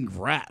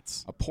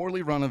 Congrats. A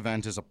poorly run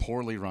event is a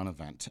poorly run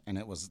event,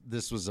 and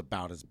this was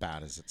about as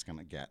bad as it's going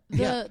to get.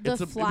 The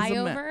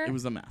flyover. It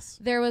was a mess.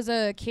 There was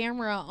a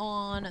camera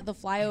on the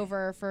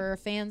flyover for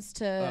fans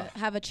to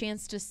have a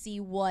chance to see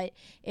what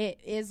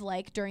it is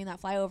like during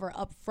that flyover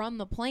up from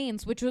the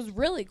planes, which was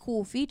really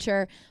cool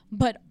feature.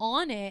 But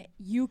on it,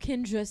 you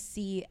can just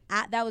see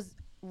that was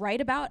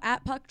right about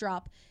at puck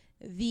drop,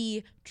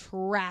 the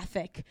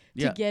traffic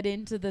to get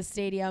into the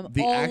stadium.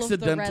 The all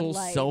accidental of the red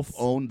lights.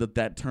 self-own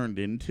that turned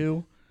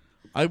into.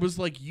 I was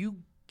like, you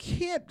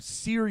can't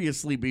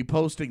seriously be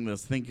posting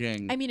this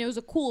thinking. I mean, it was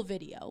a cool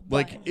video.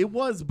 Like, it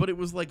was, but it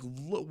was like,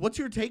 look, what's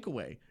your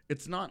takeaway?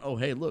 It's not, oh,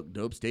 hey, look,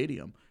 dope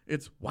stadium.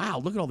 It's, wow,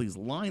 look at all these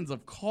lines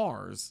of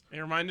cars. It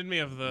reminded me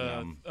of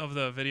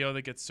the video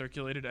that gets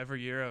circulated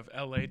every year of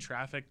LA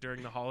traffic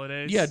during the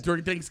holidays. Yeah,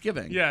 during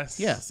Thanksgiving. Yes.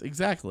 Yes,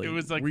 exactly. It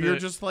was like where you're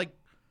just like,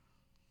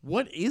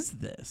 what is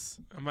this?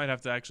 I might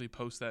have to actually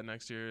post that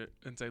next year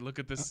and say, look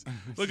at this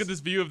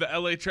view of the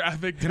LA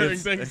traffic during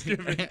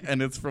Thanksgiving.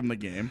 And it's from the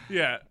game.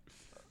 Yeah.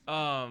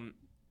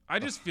 I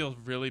just feel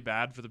really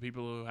bad for the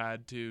people who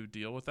had to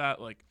deal with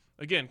that. Like,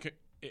 again,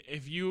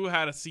 if you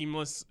had a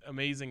seamless,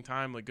 amazing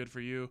time, like, good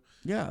for you.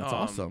 Yeah, that's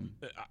awesome.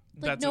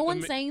 Like, no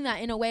one's saying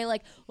that in a way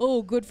like,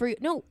 oh, good for you.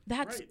 No,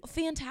 that's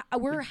fantastic.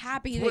 We're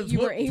happy that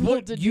you were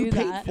able to do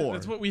that.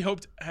 That's what we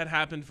hoped had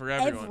happened for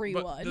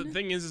everyone. But the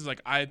thing is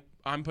like,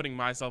 I'm putting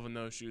myself in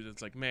those shoes.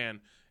 It's like, man,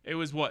 it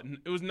was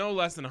no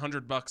less than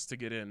 $100 to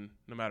get in,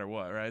 no matter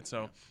what, right?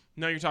 So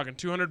now you're talking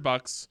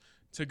 $200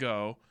 to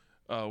go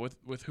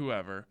with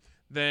whoever.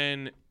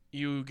 Then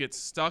you get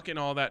stuck in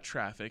all that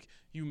traffic.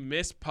 You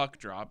miss puck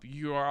drop.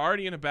 You are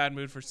already in a bad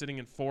mood for sitting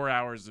in 4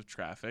 hours of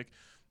traffic.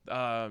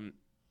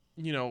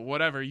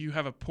 Whatever. You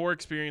have a poor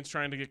experience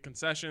trying to get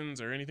concessions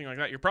or anything like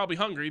that. You're probably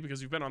hungry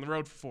because you've been on the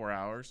road for 4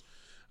 hours.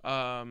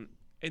 And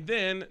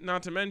then,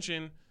 not to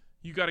mention,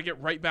 you got to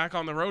get right back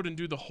on the road and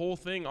do the whole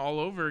thing all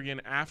over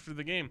again after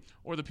the game.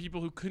 Or the people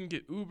who couldn't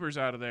get Ubers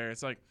out of there.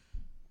 It's like,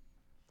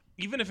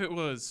 even if it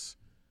was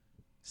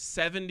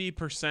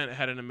 70%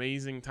 had an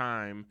amazing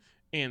time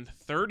and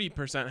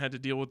 30% had to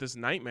deal with this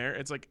nightmare,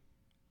 it's like,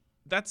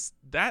 that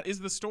is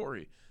the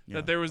story. Yeah,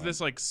 that there was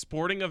this like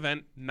sporting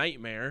event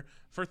nightmare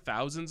for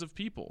thousands of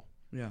people.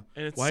 Yeah.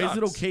 And why is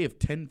it okay if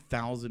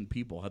 10,000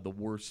 people had the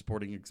worst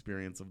sporting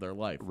experience of their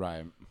life?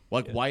 Right.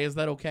 Like, why is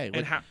that okay?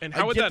 Like, and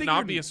how would that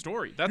not be a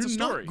story? That's a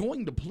story. You're not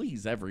going to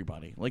please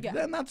everybody. Like,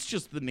 then that's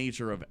just the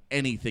nature of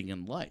anything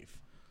in life.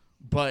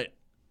 But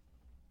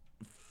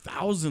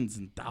thousands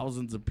and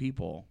thousands of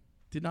people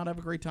did not have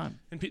a great time.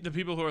 And the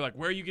people who are like,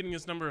 where are you getting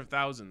this number of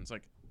thousands?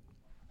 Like,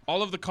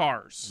 all of the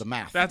cars. The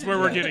math. That's where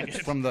we're getting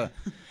it. From the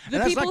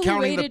people who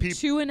waited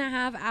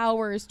 2.5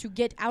 hours to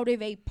get out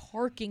of a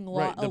parking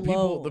lot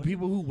alone. The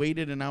people who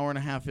waited an hour and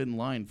a half in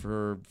line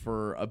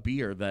for a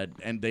beer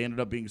and they ended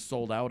up being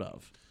sold out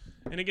of.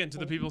 And again, to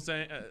the people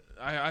saying,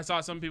 I saw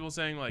some people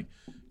saying, like,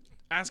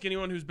 ask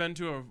anyone who's been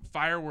to a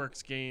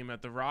fireworks game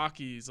at the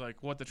Rockies,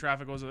 like, what the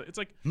traffic was. It's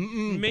like,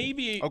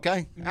 maybe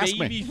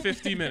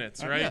 50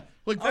 minutes, right? Yeah.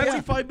 Like,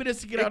 45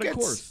 minutes to get out of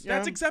course.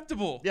 That's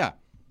acceptable. Yeah.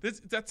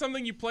 That's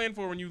something you plan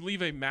for when you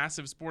leave a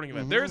massive sporting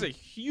event. There is a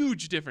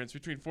huge difference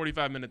between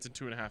 45 minutes and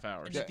 2.5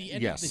 hours. And at the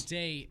end of the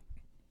day,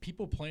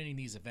 people planning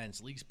these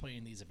events, leagues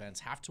planning these events,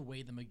 have to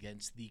weigh them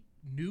against the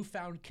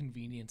newfound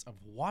convenience of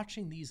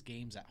watching these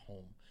games at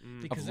home.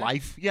 Of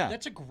life, yeah.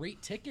 That's a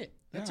great ticket.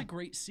 That's a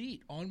great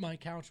seat on my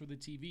couch with a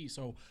TV.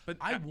 So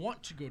I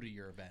want to go to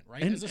your event,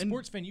 right? As a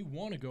sports fan, you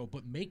want to go,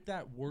 but make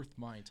that worth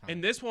my time.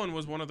 And this one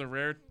was one of the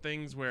rare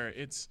things where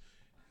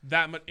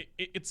that much.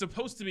 It's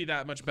supposed to be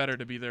that much better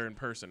to be there in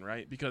person,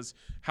 right? Because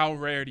how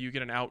rare do you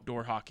get an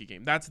outdoor hockey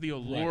game? That's the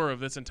allure of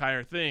this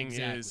entire thing.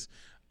 Exactly. Is,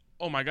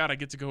 oh my God, I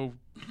get to go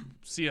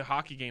see a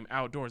hockey game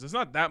outdoors. It's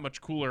not that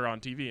much cooler on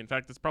TV. In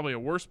fact, it's probably a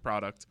worse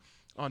product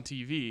on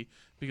TV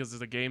because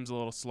the game's a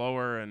little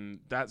slower and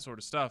that sort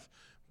of stuff.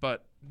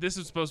 But this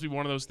is supposed to be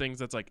one of those things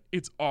that's like,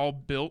 it's all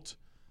built.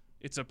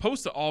 It's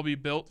supposed to all be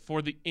built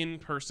for the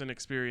in-person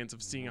experience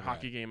of seeing a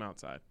hockey game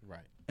outside. Right.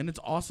 And it's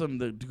awesome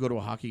to go to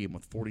a hockey game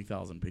with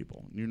 40,000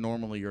 people.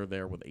 You're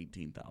there with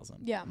 18,000.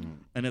 Yeah.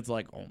 And it's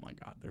like, oh my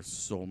God, there's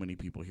so many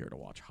people here to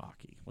watch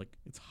hockey. Like,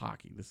 it's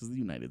hockey. This is the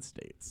United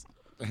States.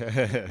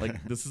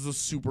 Like, this is a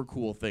super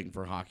cool thing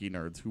for hockey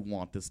nerds who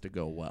want this to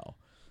go well.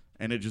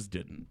 And it just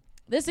didn't.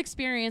 This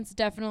experience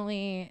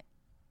definitely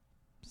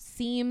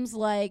seems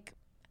like,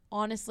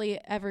 honestly,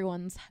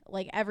 everyone's,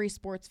 like, every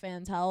sports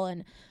fan's hell.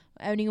 And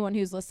anyone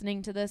who's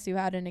listening to this who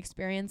had an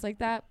experience like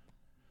that,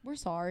 we're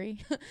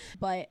sorry.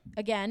 But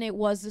again, it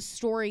was the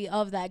story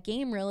of that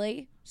game,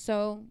 really.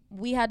 So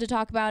we had to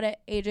talk about it.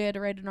 AJ had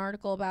to write an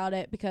article about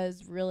it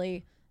because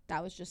really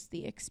that was just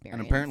the experience.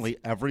 And apparently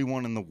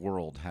everyone in the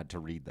world had to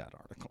read that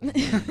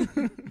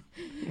article,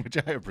 which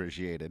I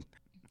appreciated.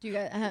 Do you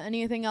guys have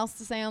anything else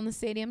to say on the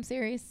Stadium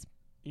Series?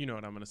 You know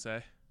what I'm going to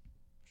say.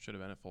 Should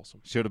have been at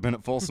Folsom. Should have been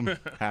at Folsom.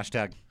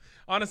 Hashtag.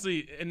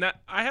 Honestly, and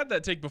that I had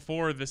that take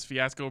before this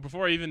fiasco,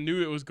 before I even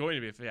knew it was going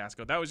to be a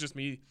fiasco. That was just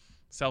me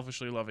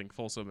selfishly loving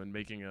Folsom and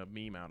making a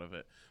meme out of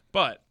it.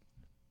 But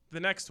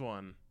the next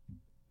one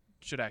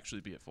should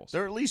actually be at Folsom.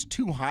 There are at least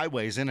 2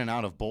 highways in and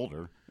out of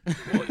Boulder.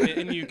 Well,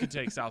 and you could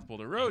take South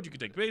Boulder Road, you could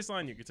take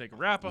Baseline, you could take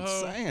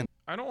Arapahoe. I'm saying.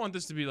 I don't want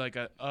this to be like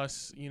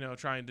us,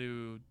 trying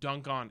to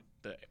dunk on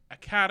the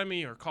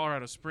Academy or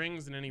Colorado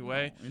Springs in any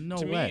way. No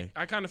to way. me,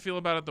 I kind of feel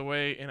about it the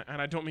way,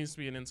 and I don't mean this to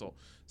be an insult.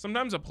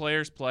 Sometimes a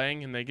player's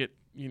playing and they get,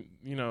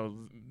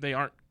 they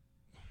aren't.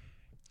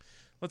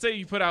 Let's say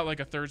you put out like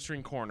a third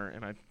string corner,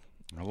 and I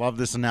love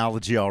this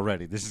analogy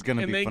already. This is going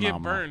to be phenomenal. And they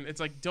get burned. It's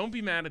like, don't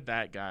be mad at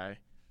that guy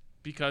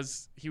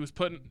because he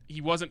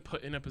wasn't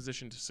put in a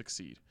position to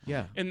succeed.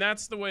 Yeah. And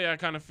that's the way I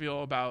kind of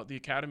feel about the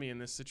Academy in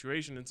this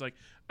situation. It's like,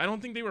 I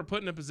don't think they were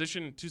put in a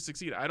position to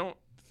succeed. I don't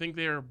think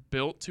they are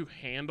built to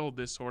handle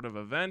this sort of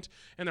event,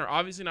 and they're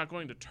obviously not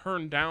going to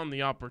turn down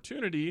the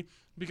opportunity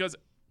because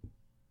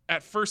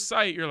at first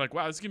sight, you're like,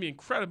 wow, this is going to be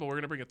incredible. We're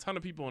going to bring a ton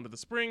of people into the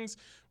Springs.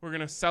 We're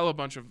going to sell a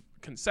bunch of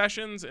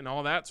concessions and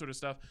all that sort of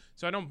stuff.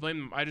 So I don't blame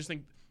them. I just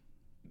think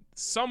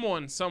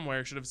someone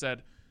somewhere should have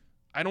said,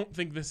 I don't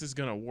think this is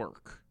going to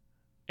work.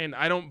 And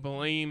I don't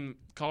blame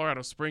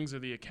Colorado Springs or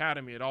the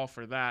Academy at all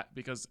for that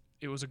because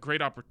it was a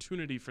great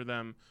opportunity for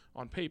them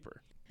on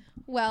paper.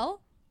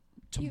 Well,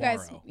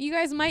 Tomorrow. You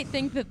guys might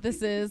think that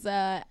this is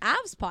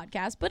Avs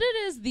podcast, but it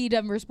is the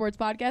Denver Sports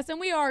Podcast, and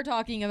we are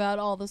talking about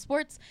all the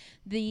sports.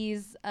 The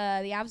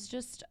Avs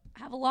just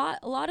have a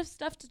lot of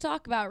stuff to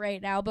talk about right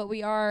now, but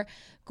we are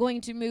going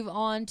to move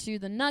on to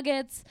the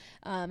Nuggets,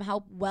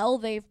 how well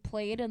they've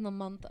played in the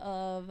month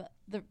of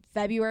the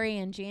February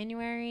and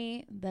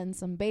January, then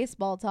some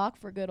baseball talk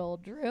for good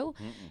old Drew.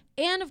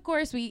 And of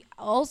course, we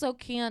also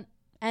can't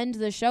end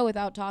the show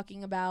without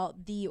talking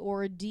about the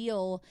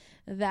ordeal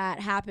that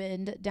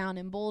happened down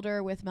in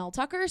Boulder with Mel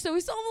Tucker. So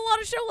we still have a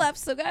lot of show left.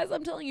 So guys,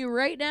 I'm telling you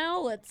right now,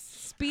 let's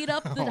speed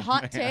up the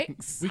hot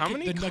takes. How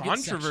many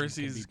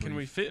controversies can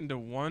we fit into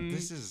one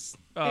This is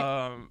It's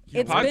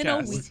podcast? been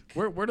a week.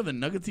 Where do the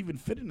Nuggets even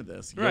fit into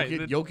this? Right,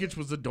 Jokic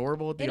was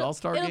adorable at the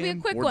All-Star game. It'll be a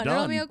quick We're one. done.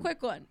 It'll be a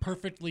quick one.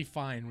 Perfectly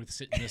fine with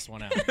sitting this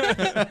one out.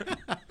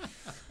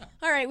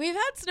 All right, we've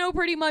had snow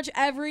pretty much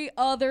every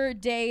other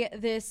day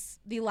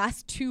the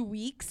last 2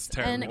 weeks.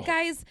 terrible. And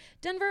guys,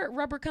 Denver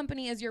Rubber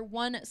Company is your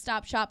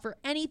one-stop shop for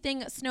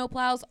anything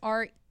snowplows.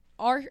 Our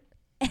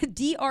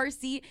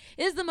DRC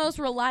is the most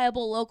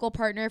reliable local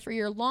partner for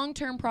your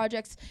long-term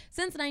projects.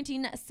 Since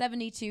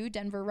 1972,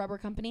 Denver Rubber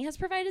Company has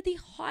provided the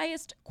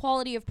highest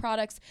quality of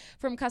products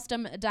from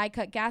custom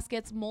die-cut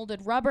gaskets,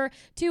 molded rubber,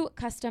 to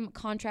custom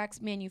contracts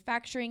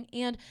manufacturing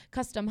and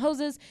custom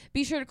hoses.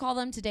 Be sure to call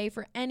them today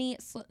for any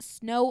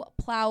snow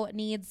plow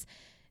needs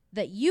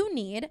that you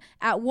need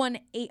at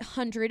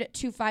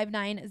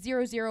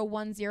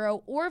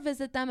 1-800-259-0010 or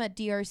visit them at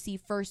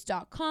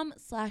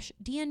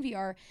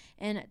drcfirst.com/DNVR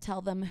and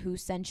tell them who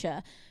sent you.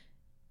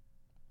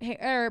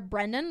 Hey,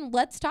 Brendan,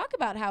 let's talk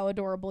about how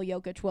adorable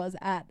Jokic was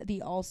at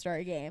the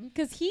All-Star game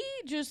because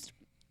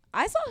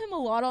I saw him a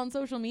lot on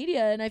social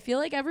media, and I feel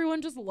like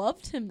everyone just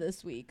loved him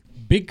this week.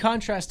 Big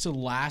contrast to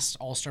last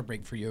All-Star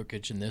break for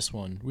Jokic in this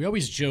one. We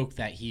always joke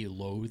that he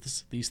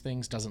loathes these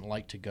things, doesn't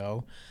like to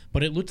go,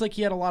 but it looked like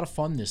he had a lot of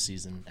fun this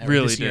season.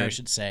 Really this year, did. I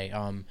should say.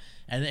 And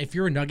if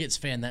you're a Nuggets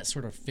fan, that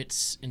sort of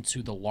fits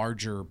into the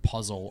larger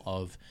puzzle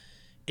of,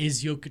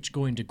 is Jokic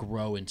going to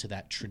grow into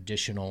that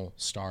traditional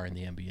star in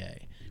the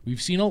NBA?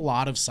 We've seen a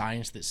lot of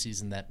signs this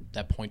season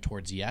that point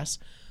towards yes.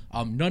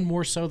 None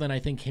more so than I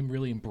think him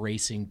really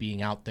embracing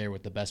being out there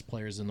with the best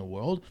players in the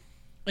world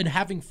and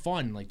having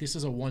fun. Like, this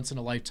is a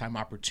once-in-a-lifetime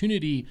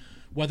opportunity,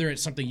 whether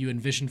it's something you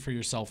envisioned for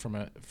yourself from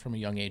a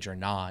young age or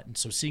not. And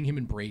so seeing him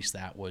embrace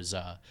that was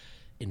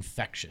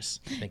infectious,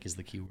 I think is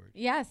the key word.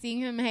 Yeah, seeing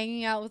him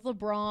hanging out with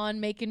LeBron,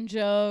 making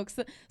jokes,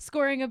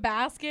 scoring a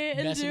basket,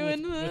 and Messing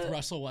doing with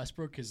Russell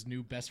Westbrook, his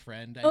new best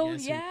friend, I Oh,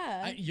 guess.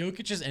 yeah.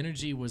 Jokic's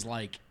energy was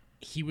like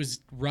he was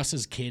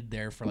Russ's kid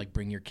there for like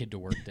bring your kid to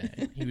work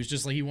day. He was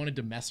just like he wanted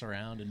to mess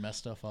around and mess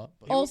stuff up.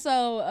 But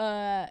Also,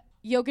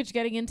 Jokic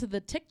getting into the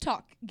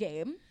TikTok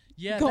game.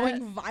 yeah,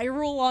 Going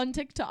viral on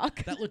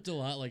TikTok. that looked a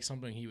lot like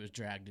something he was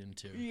dragged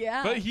into.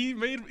 Yeah. But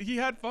he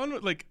had fun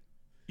with like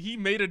he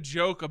made a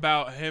joke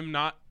about him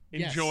not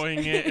Yes.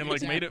 enjoying it and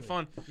like made it Exactly.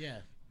 fun. Yeah.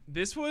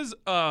 This was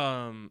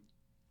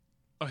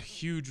a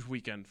huge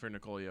weekend for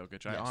Nikola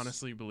Jokic. I Yes.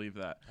 honestly believe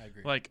that. I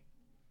agree. Like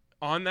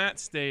on that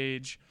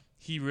stage,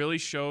 he really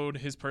showed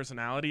his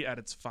personality at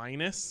its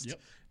finest.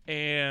 Yep.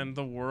 And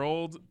the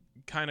world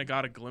kind of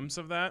got a glimpse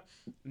of that.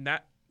 And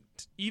that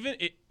even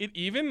it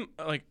even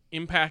like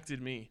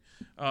impacted me.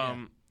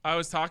 I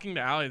was talking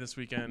to Allie this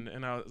weekend,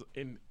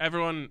 and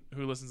everyone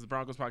who listens to the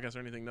Broncos podcast or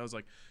anything knows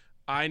like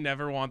I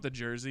never want the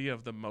jersey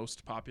of the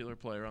most popular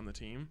player on the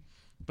team.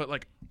 But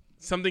like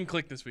something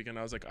clicked this weekend.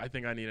 I was like, I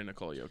think I need a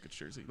Nikola Jokic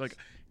jersey. Like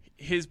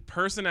his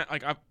person,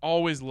 like I've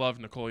always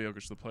loved Nikola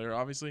Jokic, the player,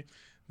 obviously.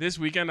 This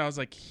weekend I was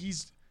like,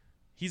 he's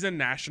a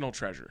national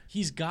treasure.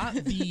 He's got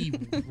the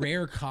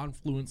rare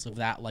confluence of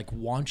that, like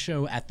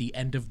Wancho at the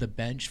end of the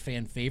bench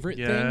fan favorite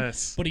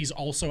Yes. thing, but he's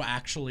also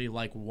actually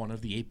like one of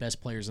the 8 best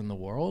players in the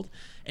world,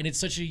 and it's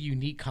such a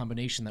unique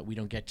combination that we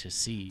don't get to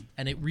see.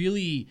 And it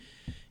really,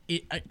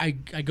 I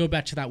go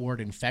back to that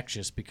word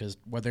infectious because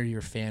whether you're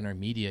a fan or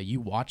media, you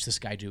watch this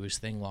guy do his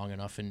thing long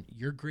enough, and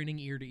you're grinning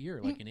ear to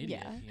ear like an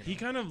idiot. Yeah. You know? He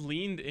kind of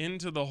leaned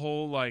into the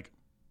whole like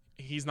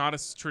he's not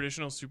a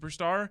traditional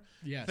superstar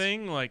Yes.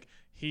 thing. Like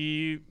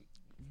he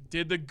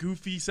did the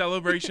goofy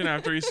celebration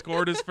after he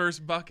scored his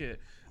first bucket.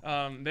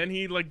 Then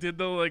he like did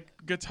the like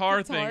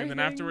guitar thing, and then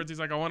thing. afterwards he's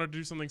like, I want to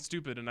do something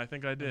stupid, and I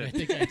think I did. I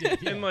think I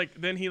did. Yeah. And like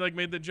then he like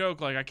made the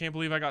joke like, I can't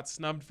believe I got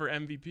snubbed for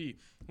MVP.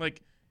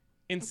 Like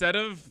instead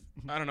of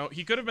I don't know,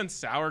 he could have been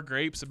sour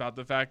grapes about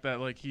the fact that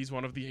like he's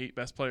one of the 8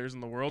 best players in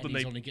the world, and and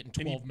he's they only getting and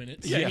he- 12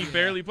 minutes. Yeah, he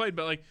barely played,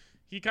 but like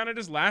he kind of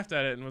just laughed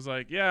at it and was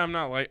like, "Yeah, I'm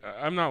not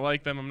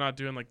like them. I'm not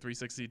doing like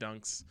 360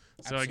 dunks,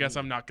 so I guess Absolutely.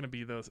 I'm not going to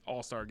be the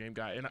All-Star game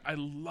guy." And I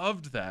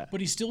loved that.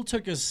 But he still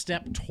took a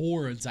step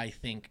towards, I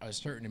think, a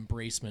certain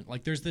embracement.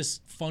 Like, there's this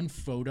fun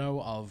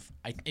photo of,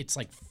 it's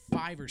like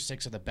 5 or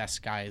 6 of the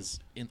best guys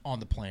on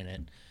the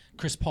planet.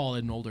 Chris Paul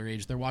at an older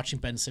age, they're watching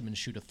Ben Simmons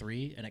shoot a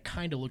 3, and it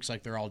kind of looks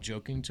like they're all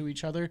joking to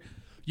each other.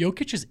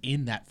 Jokic is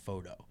in that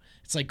photo.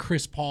 It's like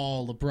Chris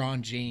Paul,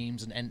 LeBron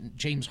James, and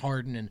James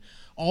Harden, and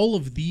all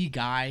of the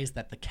guys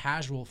that the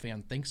casual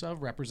fan thinks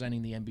of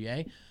representing the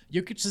NBA.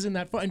 Jokic is in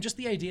that photo. And just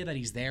the idea that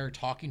he's there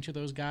talking to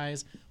those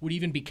guys would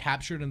even be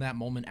captured in that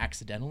moment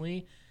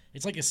accidentally.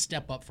 It's like a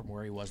step up from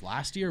where he was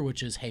last year,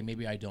 which is, hey,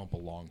 maybe I don't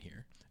belong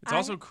here. It's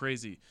also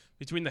crazy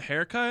between the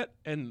haircut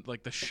and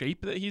like the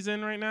shape that he's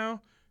in right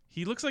now.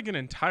 He looks like an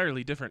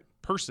entirely different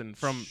person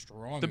from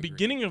Strong the agree.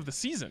 beginning of the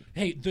season.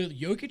 Hey, the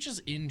Jokic's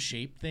in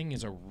shape thing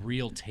is a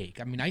real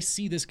take. I mean, I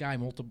see this guy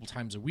multiple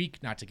times a week.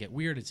 Not to get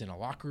weird, it's in a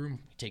locker room.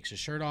 He takes his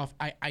shirt off.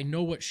 I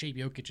know what shape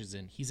Jokic is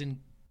in. He's in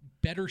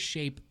better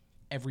shape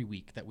every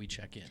week that we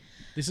check in.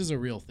 This is a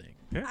real thing.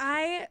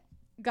 I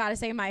gotta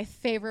say my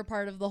favorite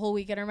part of the whole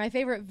weekend, or my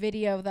favorite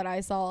video that I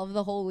saw of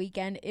the whole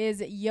weekend,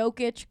 is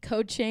Jokic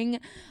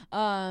coaching.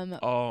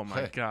 Oh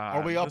my God!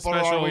 Are we The up or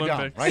Special are we down?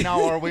 Olympics. Right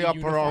now, are we up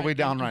or are we Unified,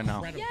 down right now?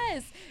 incredible.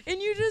 Yes,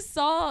 and you just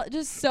saw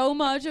just so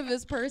much of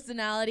his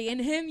personality and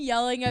him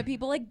yelling at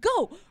people like,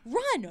 "Go,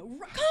 run,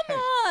 come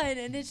on!"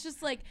 And it's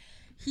just like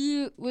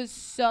he was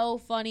so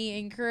funny,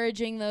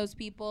 encouraging those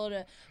people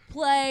to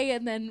play,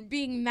 and then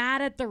being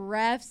mad at the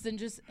refs, and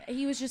just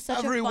he was just such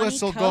Every a funny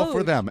whistle coach. go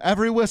for them.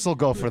 Every whistle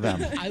go for them.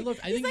 I He's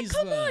think like, he's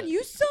 "Come the, on,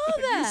 you saw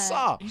that." You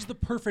saw. He's the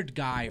perfect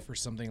guy for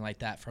something like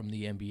that from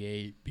the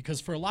NBA, because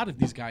for a lot of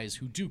these guys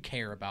who do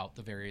care about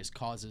the various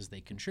causes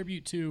they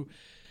contribute to,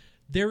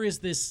 there is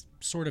this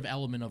sort of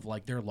element of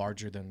like they're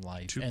larger than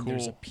life. Too and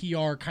there's a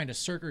cool. PR kind of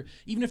circle.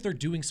 Even if they're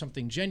doing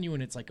something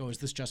genuine, it's like, oh, is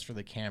this just for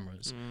the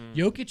cameras?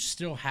 Jokic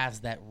still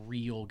has that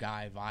real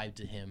guy vibe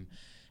to him.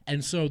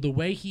 And so the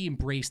way he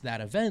embraced that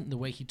event, the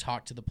way he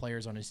talked to the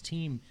players on his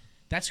team,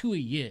 that's who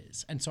he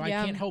is. And so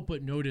Yeah. I can't help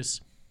but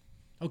notice,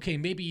 okay,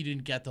 maybe you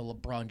didn't get the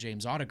LeBron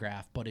James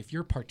autograph, but if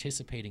you're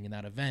participating in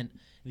that event,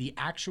 the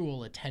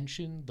actual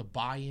attention, the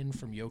buy-in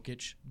from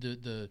Jokic,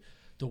 the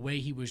way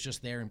he was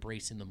just there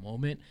embracing the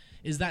moment,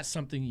 is that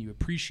something you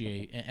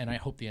appreciate? And I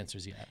hope the answer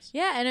is yes.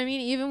 Yeah, and I mean,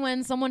 even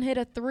when someone hit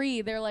a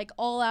 3, they're like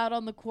all out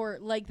on the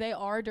court like they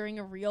are during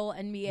a real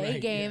NBA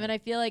Right, game. yeah. And I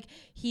feel like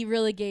he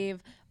really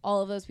gave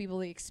all of those people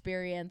the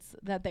experience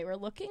that they were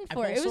looking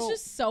for. It was also-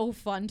 just so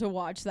fun to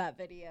watch that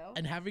video.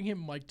 And having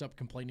him mic'd up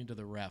complaining to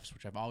the refs,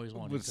 which I've always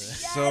wanted was to,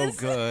 so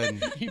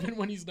good. even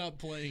when he's not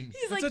playing.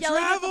 He's like a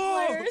yelling at travel!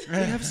 the players. We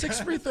have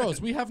 6 free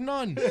throws. We have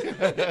none.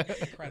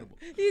 Incredible.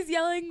 He's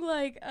yelling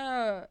like,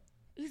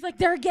 he's like,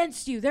 they're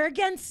against you. They're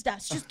against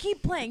us. Just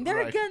keep playing. They're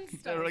Right.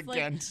 against They're us. Like,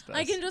 against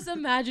I us. can just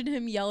imagine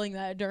him yelling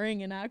that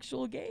during an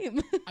actual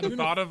game. The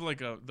thought of like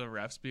the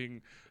refs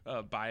being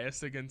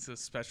bias against a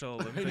Special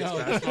I Olympics know.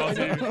 basketball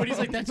team. But he's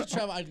like, that's a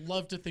travel. I'd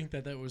love to think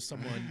that was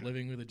someone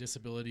living with a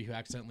disability who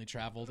accidentally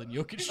traveled, and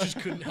Jokic just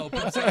couldn't help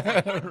himself.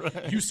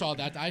 Right. You saw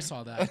that. I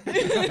saw that.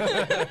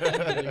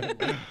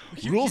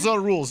 Rules are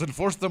rules.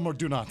 Enforce them or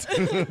do not.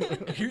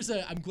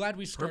 I'm glad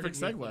we started.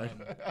 Perfect with,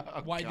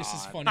 segue. why this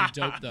is funny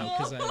dope though,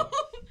 because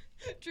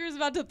Drew's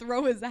about to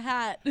throw his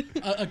hat.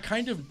 a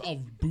kind of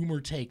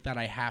boomer take that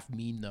I half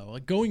mean though.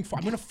 Like I'm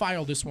gonna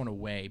file this one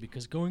away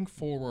because going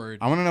forward,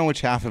 I want to know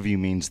which half of you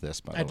means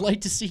this. By the I'd way,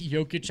 like to see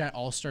Jokic at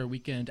All-Star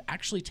Weekend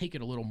actually take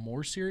it a little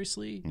more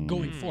seriously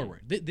going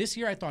forward. This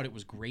year I thought it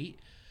was great,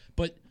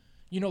 but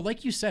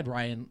like you said,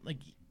 Ryan, like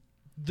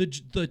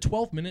the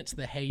 12 minutes,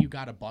 hey, you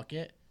got a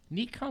bucket,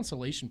 neat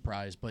consolation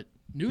prize, but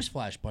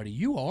newsflash, buddy,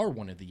 you are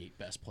one of the 8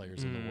 best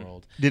players in the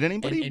world. Did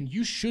anybody? And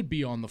you should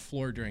be on the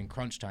floor during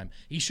crunch time.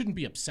 He shouldn't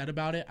be upset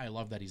about it. I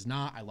love that he's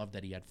not. I love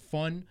that he had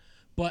fun.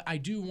 But I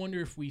do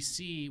wonder if we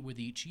see with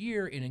each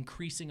year an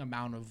increasing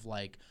amount of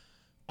a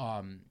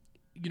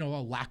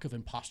lack of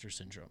imposter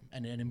syndrome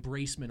and an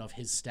embracement of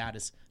his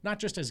status, not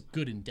just as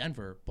good in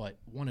Denver, but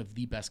one of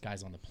the best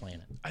guys on the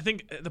planet. I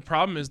think the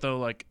problem is though,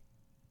 like,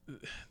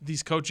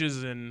 these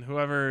coaches and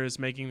whoever is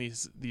making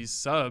these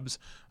subs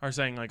are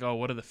saying like, oh,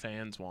 what do the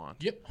fans want?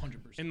 Yep,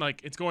 100%. And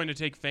like, it's going to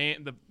take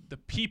the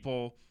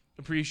people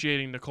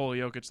appreciating Nikola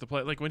Jokic, the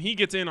play. Like when he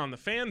gets in on the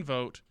fan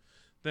vote,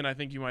 then I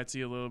think you might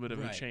see a little bit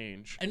of a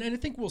change. And I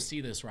think we'll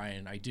see this,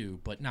 Ryan. I do,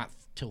 but not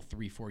till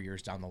 3-4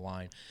 years down the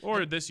line.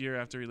 Or this year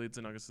after he leads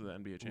the Nuggets to the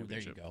NBA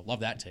championship. There you go. Love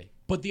that take.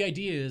 But the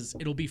idea is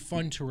it'll be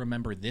fun to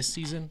remember this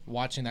season,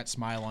 watching that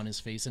smile on his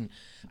face. And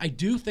I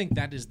do think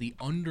that is the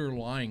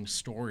underlying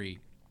story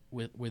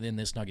within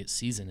this Nuggets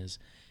season is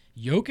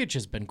Jokic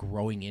has been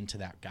growing into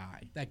that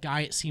guy. That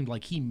guy it seemed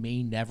like he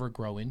may never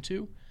grow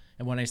into.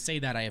 And when I say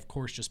that, I of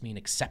course just mean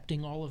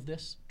accepting all of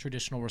this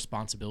traditional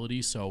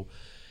responsibility. So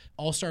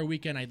All-Star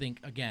Weekend, I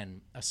think,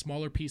 again, a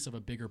smaller piece of a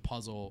bigger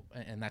puzzle,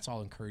 and that's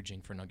all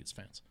encouraging for Nuggets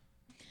fans.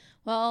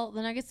 Well,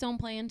 the Nuggets don't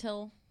play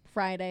until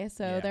Friday,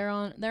 so they're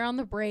on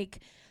the break.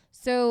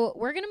 So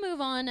we're gonna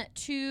move on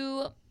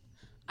to.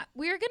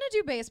 We're gonna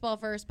do baseball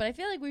first, but I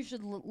feel like we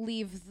should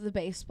leave the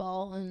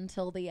baseball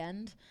until the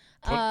end.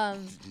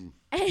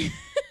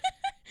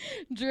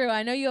 Drew,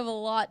 I know you have a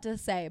lot to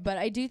say, but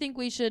I do think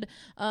we should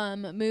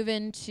move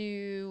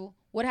into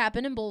what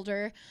happened in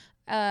Boulder.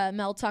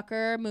 Mel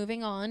Tucker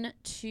moving on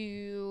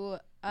to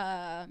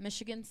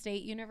Michigan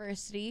State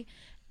University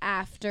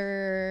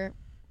after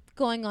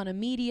going on a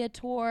media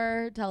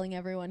tour, telling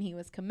everyone he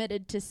was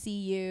committed to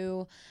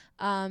CU.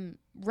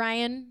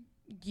 Ryan,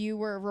 you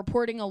were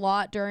reporting a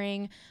lot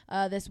during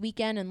this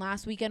weekend and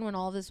last weekend when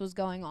all this was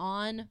going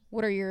on.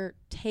 What are your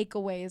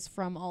takeaways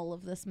from all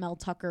of this Mel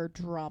Tucker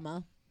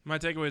drama? My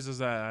takeaways is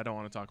that I don't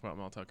want to talk about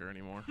Mel Tucker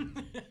anymore.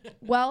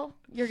 Well,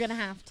 you're going to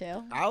have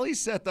to. Allie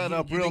set that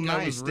up real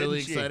nice. I was really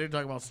excited to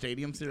talk about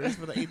Stadium Series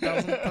for the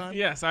 8,000th time.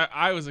 Yes,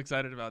 I was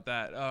excited about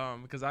that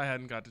because I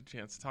hadn't got the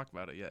chance to talk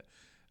about it yet.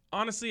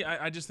 Honestly,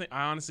 I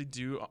honestly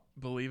do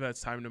believe that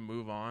it's time to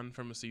move on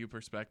from a CU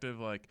perspective.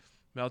 Like,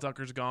 Mel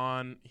Tucker's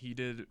gone. He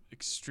did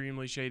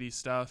extremely shady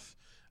stuff.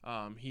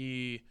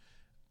 He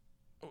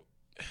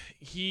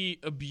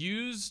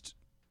abused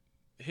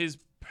his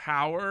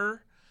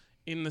power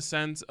in the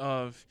sense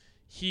of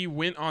he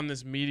went on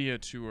this media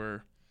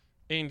tour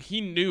and he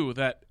knew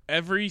that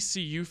every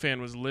CU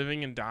fan was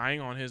living and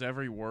dying on his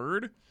every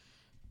word,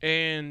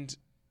 and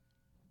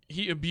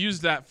he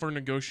abused that for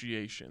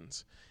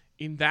negotiations.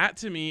 And that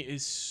to me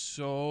is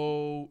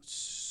so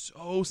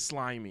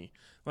slimy.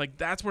 Like,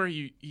 that's where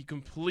he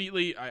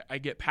completely, I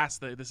get past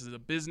this is a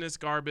business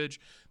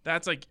garbage.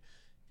 That's like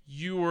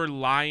you were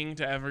lying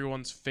to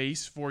everyone's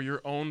face for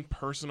your own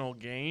personal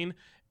gain,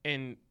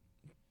 and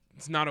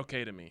it's not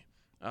okay to me.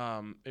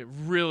 It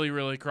really,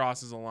 really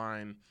crosses a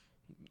line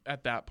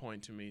at that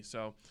point to me.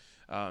 So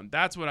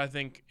that's what I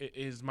think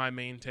is my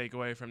main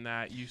takeaway from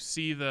that. You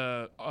see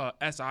the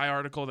SI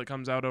article that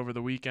comes out over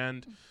the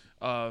weekend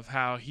of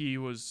how he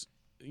was,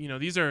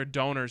 these are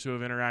donors who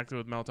have interacted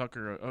with Mel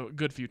Tucker a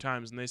good few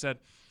times, and they said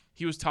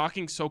he was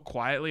talking so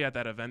quietly at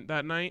that event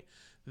that night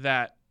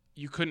that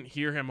you couldn't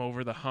hear him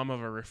over the hum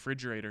of a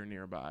refrigerator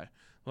nearby.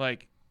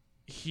 Like,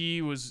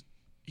 he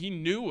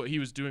knew what he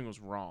was doing was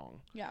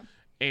wrong. Yeah.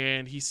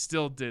 And he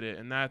still did it,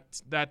 and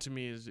that to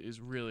me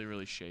is really,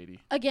 really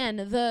shady. Again,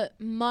 the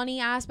money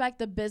aspect,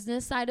 the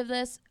business side of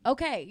this,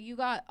 okay, you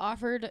got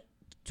offered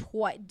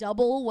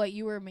double what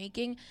you were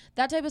making.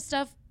 That type of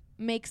stuff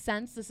makes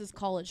sense. This is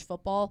college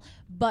football.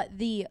 But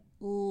the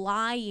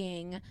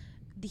lying,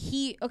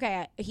 he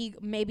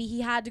maybe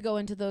he had to go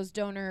into those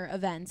donor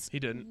events. He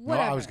didn't.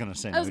 Whatever. No, I was going to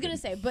say. I was going to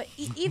say, but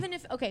even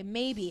if,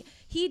 maybe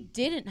he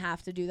didn't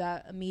have to do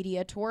that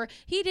media tour.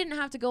 He didn't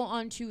have to go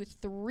on to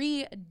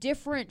 3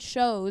 different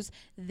shows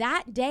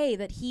that day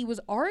that he was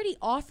already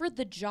offered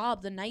the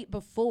job the night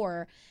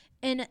before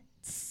and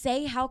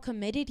say how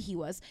committed he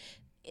was.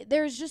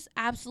 There's just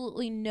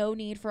absolutely no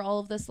need for all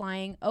of this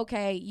lying.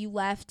 Okay, you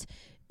left.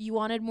 You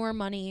wanted more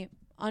money.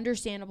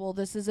 Understandable.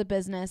 This is a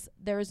business.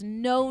 There's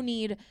no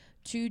need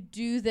to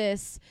do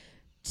this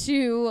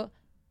to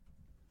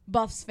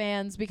Buffs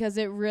fans because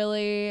it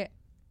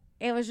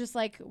was just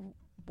like,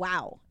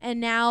 wow. And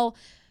now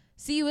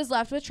CU is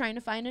left with trying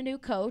to find a new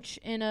coach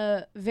in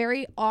a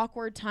very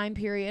awkward time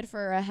period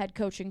for a head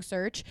coaching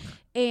search.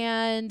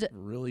 And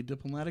Really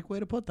diplomatic way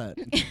to put that.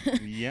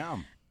 Yeah.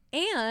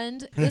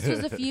 And this was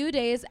a few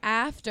days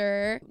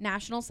after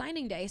National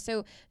Signing Day.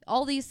 So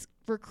all these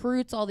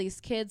recruits, all these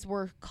kids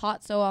were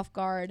caught so off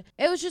guard.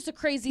 It was just a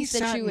crazy He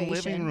situation. sat in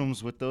living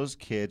rooms with those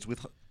kids,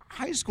 with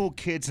high school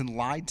kids, and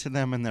lied to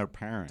them and their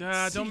parents.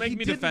 Don't make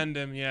me defend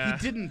him. Yeah,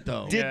 He didn't,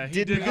 though. Yeah, he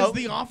didn't. Because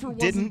the offer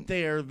wasn't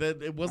there.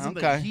 That it wasn't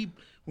that Okay.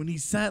 when he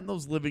sat in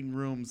those living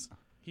rooms,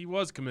 he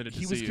was committed to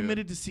he was CU.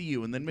 committed to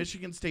CU. And then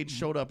Michigan State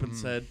showed up and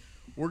said,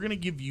 we're going to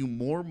give you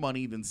more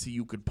money than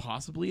CU could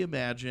possibly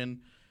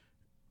imagine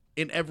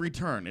in every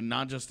turn, and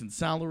not just in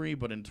salary,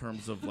 but in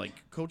terms of like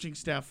coaching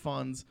staff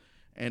funds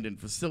and in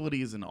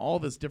facilities and all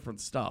this different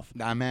stuff.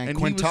 Nah, man, And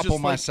he was quintuple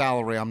just my like-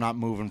 salary. I'm not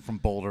moving from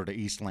Boulder to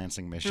East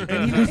Lansing, Michigan.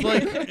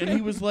 And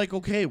he was like,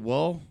 okay,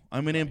 well,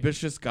 I'm an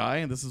ambitious guy,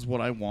 and this is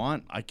what I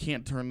want. I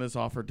can't turn this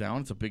offer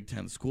down. It's a Big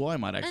Ten school. I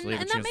might actually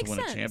have a and that chance to makes win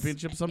a sense.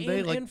 championship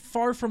someday. And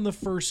far from the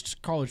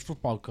first college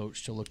football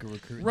coach to look a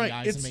recruit in the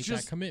eyes it's and make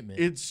just that commitment.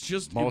 It's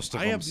just Most of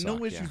I them have no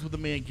suck, issues yeah. with the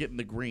man getting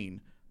the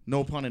green.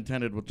 No pun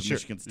intended with the Sure.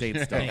 Michigan State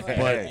stuff, Yeah.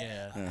 but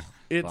Yeah.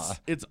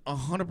 it's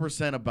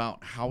 100%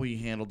 about how he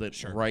handled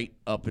it right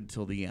up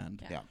until the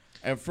end. Yeah.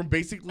 And from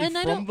basically And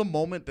I from don't- the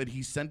moment that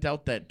he sent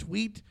out that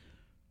tweet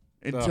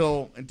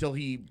until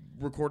he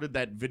recorded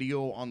that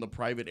video on the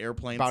private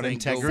airplane About saying,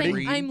 "Go integrity?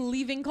 green." I'm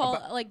leaving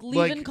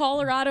leaving like,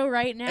 Colorado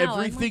right now. I'm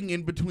like, Everything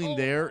in between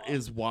there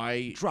is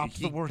why Dropped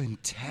he- the word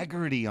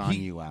integrity on he-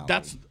 you, Allie.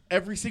 That's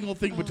every single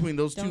thing between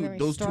those don't two get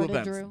me started,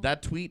 events. Drew.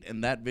 That tweet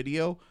and that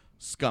video,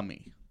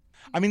 scummy.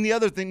 I mean, the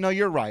other thing. No,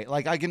 you're right.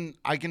 Like, I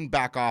can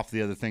back off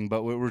the other thing,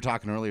 but we were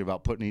talking earlier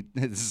about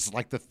this is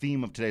like the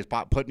theme of today's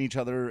pot, putting each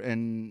other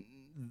in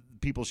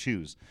people's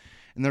shoes,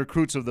 and the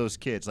recruits of those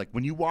kids. Like,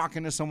 when you walk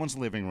into someone's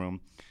living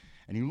room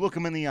and you look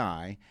them in the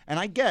eye, and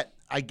I get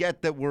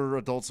that we're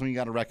adults and you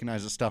got to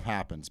recognize that stuff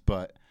happens,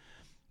 but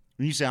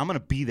when you say, I'm going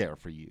to be there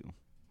for you,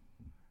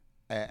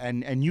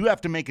 and you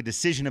have to make a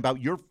decision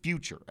about your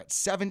future at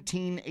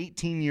 17,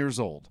 18 years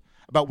old,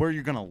 about where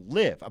you're going to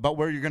live, about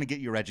where you're going to get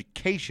your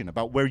education,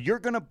 about where you're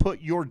going to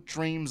put your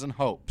dreams and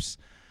hopes.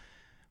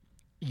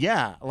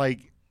 Yeah,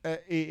 like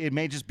it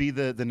may just be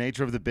the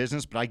nature of the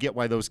business, but I get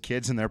why those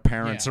kids and their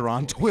parents Yeah, are of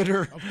on course.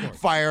 Twitter Of course.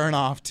 firing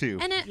off too.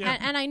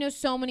 And I know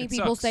so many It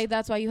people sucks. say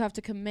that's why you have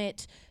to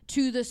commit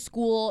to the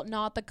school,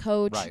 not the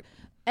coach. Right.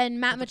 And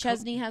Matt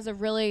McChesney has a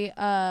really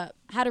had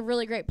a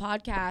really great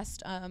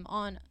podcast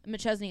on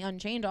McChesney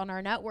Unchained on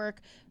our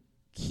network.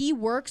 He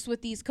works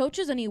with these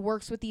coaches and he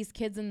works with these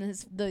kids and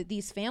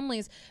these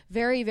families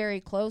very, very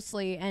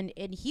closely. And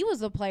he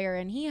was a player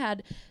and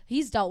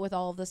he's dealt with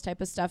all of this type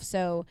of stuff.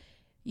 So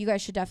you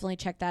guys should definitely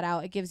check that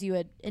out. It gives you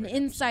an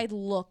inside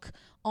look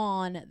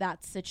on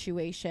that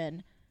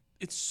situation.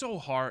 It's so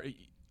hard.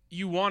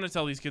 You want to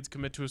tell these kids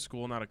commit to a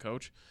school, not a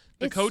coach.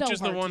 The It's coach so is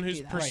the hard one to who's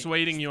do that.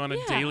 persuading you on a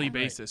Yeah. daily Right.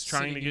 basis,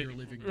 trying Sitting to in get your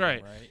living room,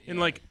 right. right? And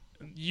Yeah. like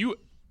you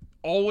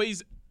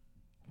always,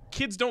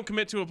 kids don't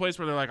commit to a place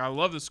where they're like, I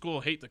love the school,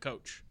 hate the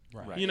coach.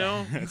 Right. You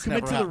know, It's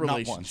Commit never to the happened, not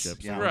relationship,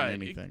 once. Yeah. more than right?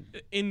 anything.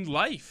 In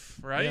life,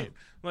 right? Yeah.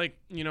 Like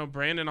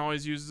Brandon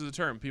always uses the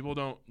term: people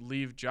don't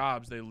leave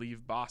jobs, they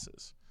leave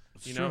bosses.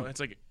 You know, true. it's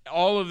like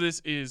all of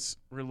this is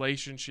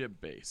relationship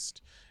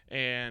based,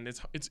 and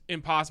it's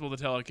impossible to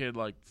tell a kid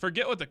like,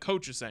 forget what the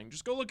coach is saying,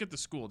 just go look at the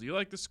school. Do you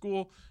like the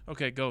school?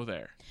 Okay, go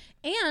there.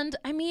 And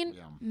I mean,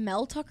 Yeah.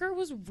 Mel Tucker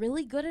was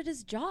really good at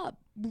his job.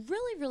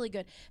 Really, really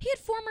good. He had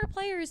former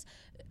players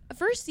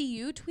for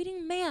CU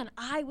tweeting, man,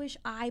 I wish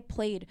I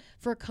played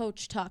for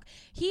Coach Tuck.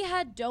 He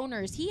had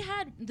donors. He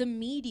had the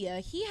media.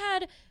 He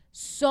had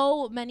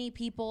so many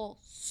people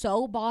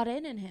so bought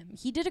in him.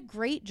 He did a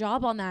great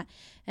job on that.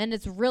 And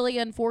it's really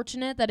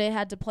unfortunate that it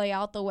had to play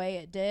out the way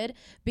it did,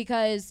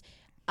 because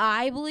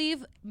I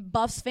believe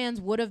Buffs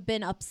fans would have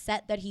been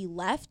upset that he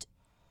left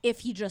if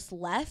he just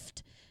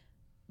left.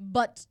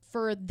 But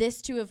for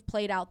this to have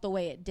played out the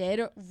way it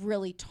did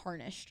really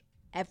tarnished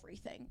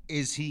everything.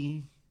 Is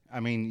he? I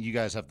mean, you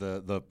guys have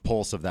the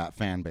pulse of that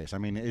fan base. I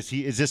mean, is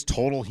this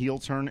total heel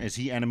turn? Is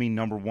he enemy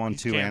number 1,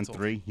 He's 2, canceled.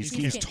 and 3? He's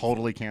He's canceled.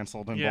 totally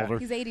canceled in Yeah. Boulder.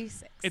 He's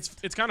 86.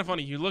 It's kind of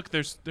funny. You look,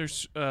 there's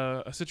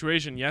a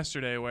situation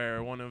yesterday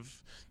where one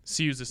of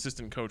CU's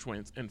assistant coach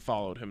went and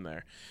followed him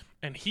there,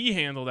 and he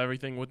handled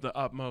everything with the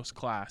utmost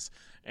class.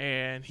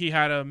 And he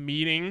had a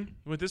meeting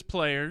with his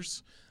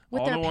players, With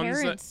all their the ones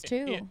parents,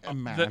 too.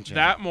 Imagine.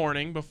 that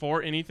morning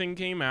before anything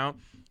came out,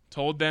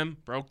 told them,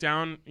 broke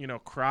down,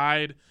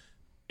 cried,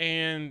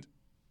 and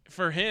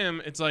for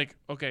him, it's like,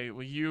 okay,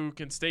 well, you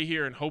can stay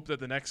here and hope that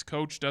the next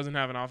coach doesn't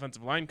have an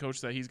offensive line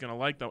coach that he's going to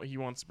like, that he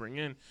wants to bring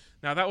in.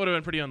 Now, that would have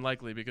been pretty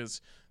unlikely because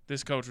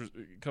this Coach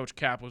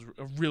Cap was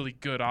a really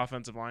good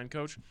offensive line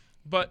coach.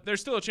 But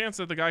there's still a chance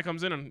that the guy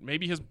comes in and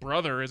maybe his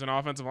brother is an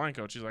offensive line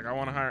coach. He's like, I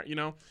want to hire,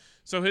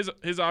 So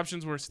his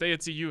options were stay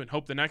at CU and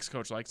hope the next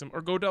coach likes him,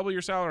 or go double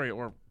your salary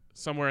or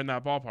somewhere in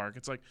that ballpark.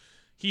 It's like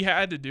he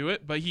had to do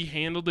it, but he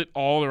handled it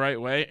all the right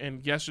way.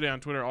 And yesterday on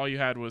Twitter, all you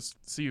had was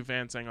CU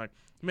fans saying, like,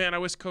 man, I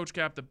wish Coach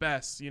Cap the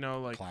best,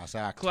 like Class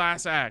act.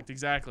 Class act,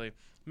 exactly.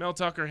 Mel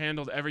Tucker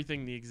handled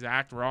everything the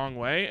exact wrong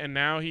way, and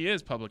now he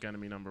is public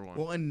enemy number one.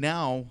 Well, and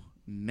now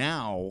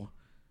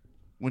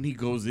when he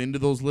goes into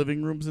those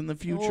living rooms in the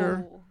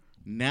future,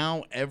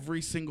 now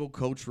every single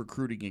coach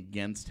recruiting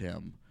against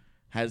him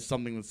has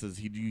something that says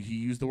he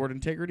used the word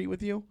integrity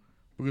with you.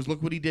 Because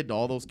look what he did to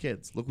all those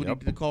kids. Look what he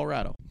did to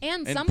Colorado.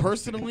 And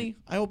personally,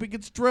 I hope he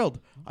gets drilled.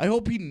 I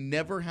hope he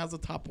never has a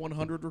top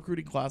 100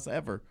 recruiting class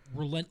ever.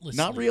 Relentlessly.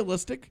 Not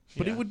realistic,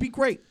 but it would be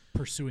great.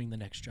 Pursuing the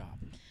next job.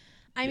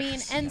 I mean,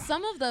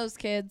 some of those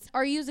kids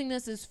are using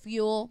this as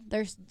fuel.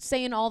 They're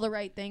saying all the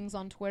right things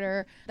on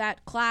Twitter.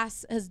 That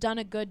class has done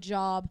a good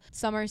job.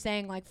 Some are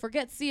saying, like,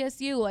 forget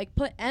CSU, like,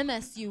 put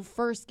MSU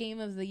first game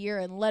of the year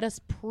and let us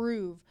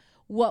prove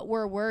what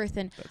we're worth.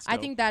 And I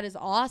think that is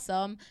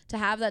awesome to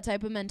have that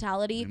type of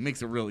mentality. It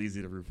makes it real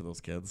eady to root for those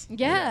kids.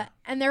 Yeah.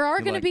 And there are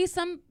going to be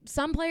some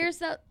players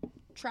that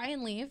try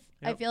and leave.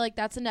 Yep. I feel like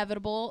that's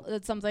inevitable.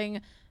 It's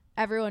something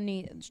everyone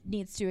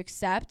needs to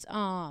accept.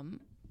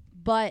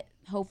 But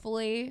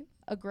hopefully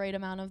a great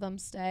amount of them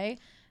stay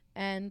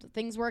and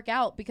things work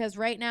out, because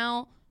right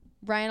now,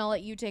 Brian, I'll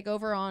let you take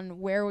over on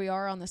where we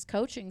are on this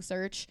coaching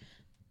search.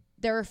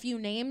 There are a few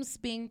names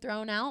being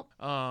thrown out.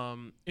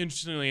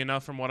 Interestingly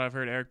enough, from what I've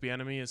heard, Eric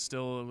Bieniemy is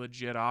still a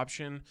legit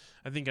option.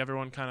 I think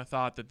everyone kind of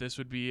thought that this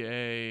would be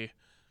a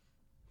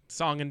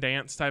song and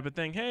dance type of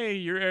thing. Hey,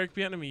 you're Eric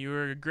Bieniemy. You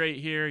were great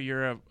here.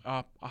 You're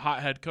a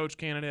hot head coach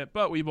candidate,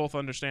 but we both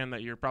understand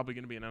that you're probably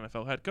going to be an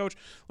NFL head coach.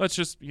 Let's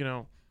just,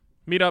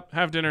 meet up,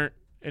 have dinner,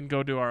 and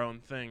go do our own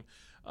thing.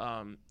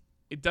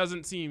 It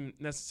doesn't seem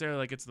necessarily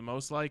like it's the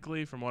most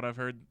likely. From what I've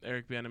heard,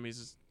 Eric Bieniemy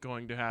is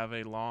going to have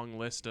a long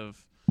list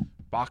of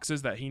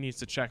boxes that he needs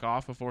to check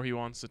off before he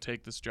wants to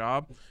take this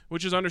job,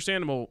 which is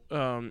understandable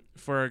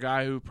for a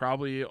guy who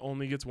probably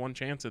only gets one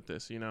chance at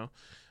this,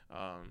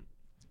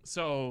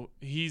 So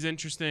he's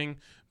interesting.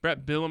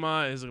 Brett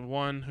Bielema is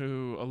one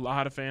who a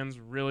lot of fans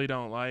really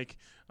don't like.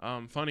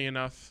 Funny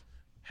enough,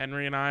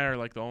 Henry and I are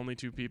like the only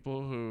two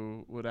people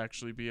who would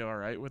actually be all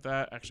right with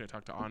that. Actually, I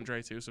talked to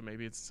Andre too, so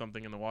maybe it's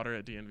something in the water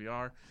at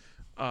DNVR.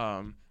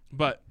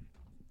 But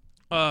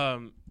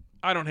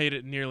I don't hate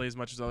it nearly as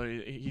much as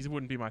others. He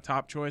wouldn't be my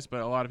top choice,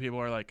 but a lot of people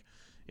are like,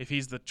 if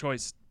he's the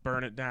choice,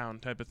 burn it down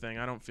type of thing.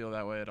 I don't feel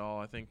that way at all.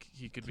 I think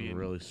he could be a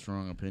really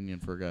strong opinion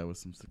for a guy with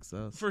some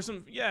success.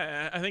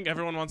 I think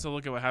everyone wants to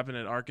look at what happened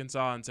at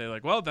Arkansas and say,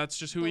 like, well, that's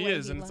just who he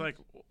is. And it's like,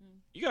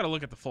 you got to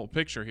look at the full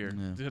picture here.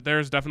 Yeah.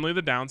 There's definitely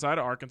the downside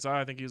of Arkansas.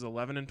 I think he was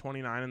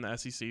 11-29 in the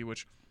SEC,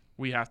 which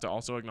we have to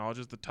also acknowledge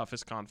is the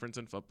toughest conference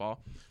in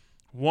football.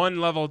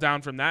 One level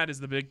down from that is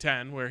the Big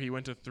Ten, where he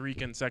went to 3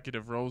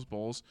 consecutive Rose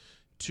Bowls.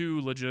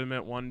 2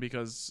 legitimate, one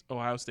because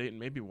Ohio State and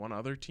maybe one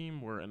other team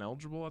were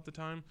ineligible at the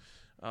time.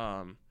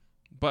 Penn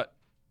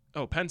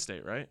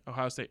State, right?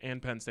 Ohio State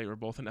and Penn State were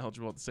both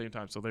ineligible at the same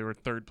time, so they were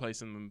 3rd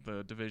place in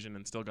the division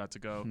and still got to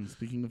go.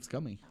 Speaking of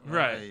scummy.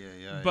 Right.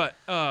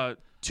 But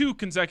 2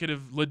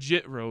 consecutive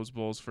legit Rose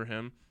Bowls for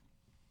him.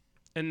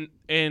 And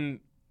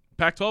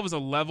Pac-12 is a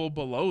level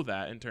below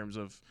that in terms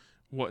of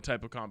what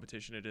type of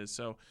competition it is.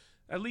 So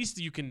at least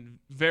you can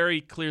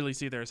very clearly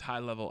see there's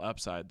high-level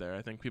upside there.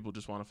 I think people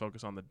just want to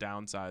focus on the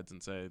downsides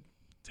and say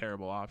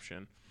terrible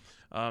option.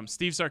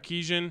 Steve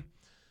Sarkisian,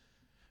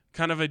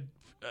 kind of a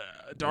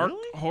dark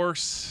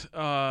horse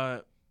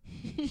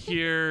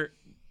here.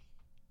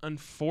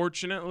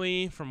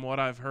 Unfortunately, from what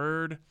I've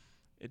heard,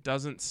 it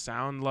doesn't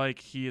sound like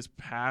he is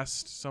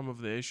past some of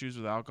the issues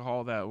with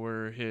alcohol that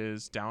were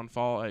his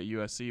downfall at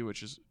USC,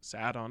 which is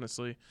sad,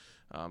 honestly.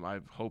 I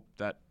hope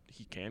that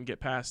he can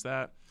get past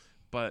that.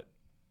 But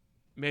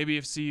maybe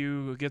if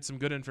CU gets some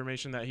good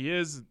information that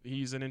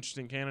he's an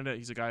interesting candidate.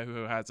 He's a guy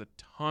who has a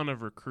ton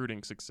of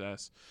recruiting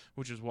success,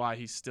 which is why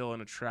he's still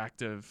an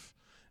attractive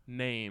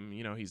name.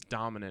 He's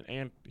dominant,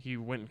 and he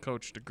went and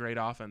coached a great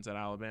offense at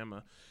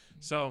Alabama.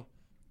 So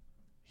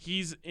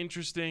he's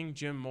interesting.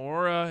 Jim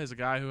Mora is a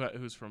guy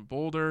who's from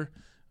Boulder,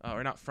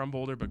 or not from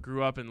Boulder, but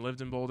grew up and lived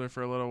in Boulder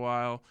for a little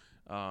while.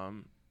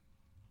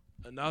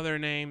 Another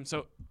name.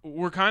 So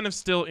we're kind of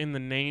still in the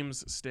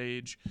names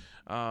stage.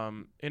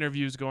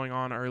 Interviews going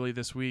on early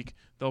this week.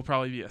 There'll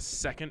probably be a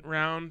second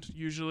round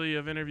usually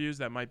of interviews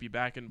that might be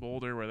back in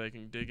Boulder where they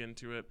can dig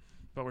into it.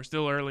 But we're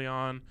still early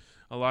on.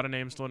 A lot of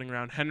names floating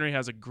around. Henry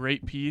has a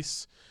great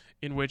piece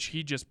in which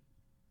he just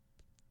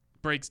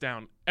breaks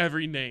down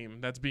every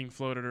name that's being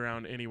floated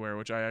around anywhere,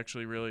 which I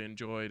actually really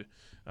enjoyed.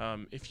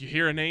 If you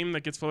hear a name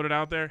that gets floated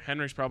out there,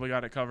 Henry's probably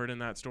got it covered in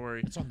that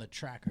story. It's on the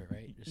tracker,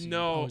 right?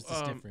 No, is this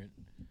different?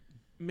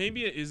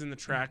 Maybe it is in the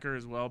tracker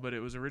as well, but it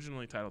was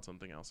originally titled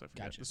something else. I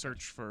forget. Gotcha. The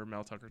search for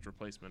Mel Tucker's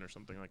replacement or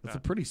something like that. It's a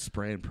pretty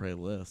spray and pray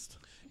list.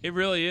 It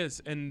really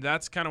is, and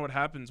that's kind of what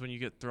happens when you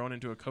get thrown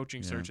into a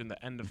coaching search in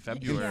the end of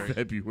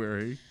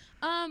February.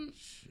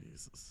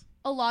 Jesus.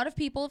 A lot of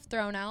people have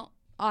thrown out,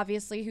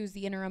 obviously, who's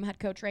the interim head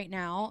coach right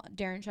now,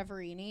 Darren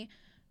Chiaverini.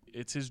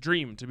 It's his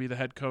dream to be the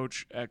head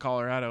coach at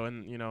Colorado,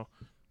 and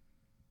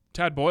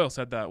Tad Boyle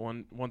said that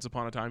once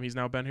upon a time. He's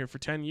now been here for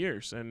 10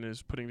 years and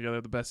is putting together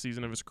the best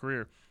season of his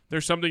career.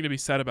 There's something to be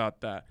said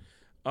about that.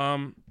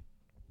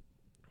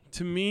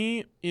 To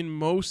me, in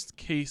most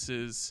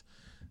cases,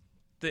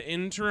 the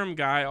interim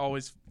guy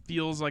always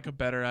feels like a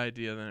better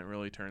idea than it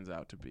really turns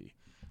out to be.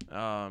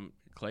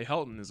 Clay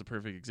Helton is a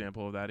perfect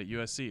example of that at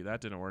USC.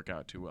 That didn't work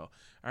out too well.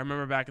 I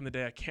remember back in the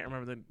day, I can't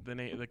remember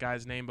the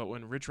guy's name, but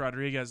when Rich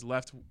Rodriguez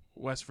left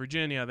West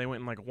Virginia, they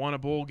went and won a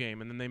bowl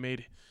game, and then they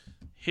made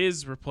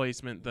his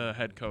replacement the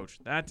head coach.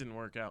 That didn't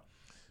work out.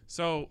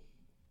 So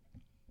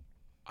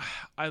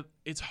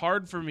it's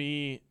hard for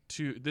me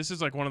to – this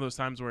is one of those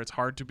times where it's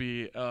hard to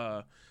be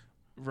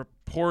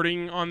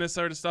reporting on this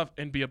sort of stuff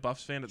and be a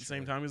Buffs fan at the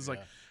same time. It's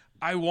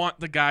I want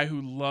the guy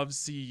who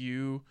loves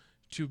CU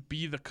to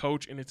be the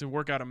coach and it to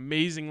work out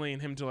amazingly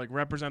and him to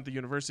represent the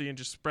university and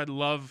just spread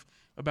love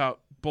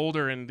about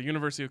Boulder and the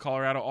University of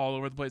Colorado all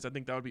over the place. I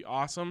think that would be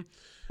awesome.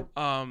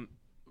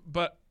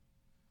 But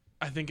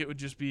I think it would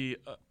just be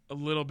a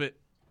little bit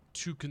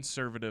too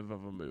conservative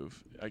of a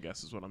move, I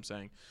guess is what I'm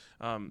saying.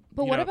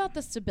 But what about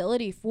the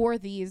stability for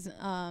these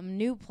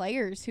new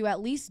players who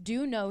at least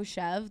do know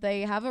Chev?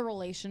 They have a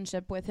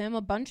relationship with him.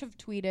 A bunch have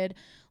tweeted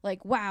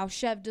wow,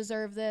 Chev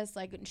deserved this.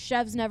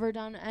 Chev's never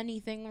done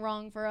anything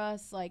wrong for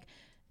us.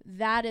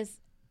 That is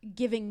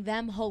giving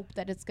them hope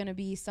that it's going to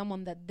be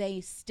someone that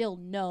they still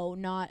know,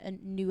 not a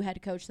new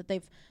head coach that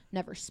they've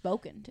never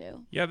spoken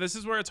to. Yeah, this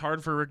is where it's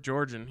hard for Rick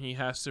Georgian. He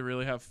has to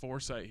really have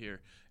foresight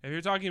here. If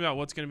you're talking about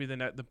what's going to be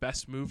the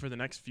best move for the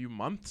next few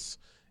months,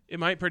 it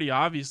might pretty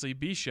obviously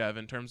be Chev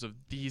in terms of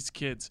these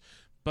kids.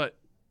 But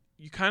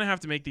you kind of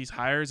have to make these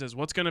hires as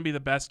what's going to be the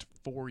best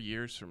 4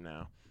 years from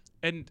now.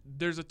 And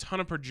there's a ton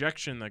of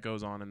projection that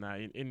goes on in that.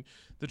 And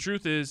the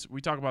truth is,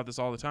 we talk about this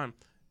all the time.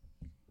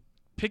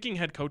 Picking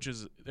head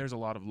coaches, there's a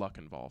lot of luck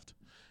involved.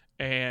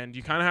 And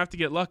you kind of have to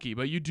get lucky,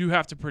 but you do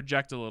have to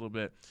project a little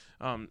bit.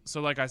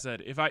 So like I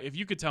said, if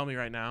you could tell me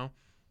right now,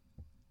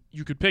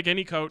 you could pick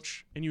any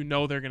coach and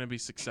they're going to be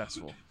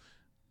successful,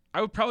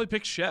 I would probably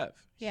pick Chev.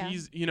 Yeah.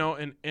 He's,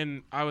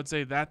 and I would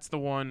say that's the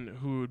one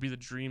who would be the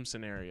dream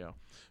scenario.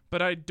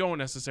 But I don't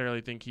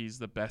necessarily think he's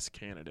the best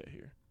candidate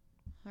here.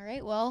 All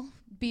right, well,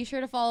 be sure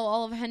to follow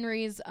all of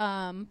Henry's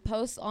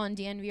posts on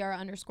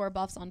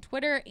DNVR_Buffs on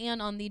Twitter and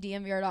on the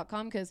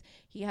DNVR.com because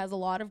he has a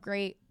lot of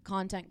great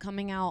content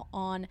coming out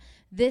on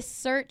this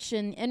search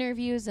and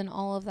interviews and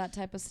all of that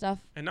type of stuff.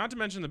 And not to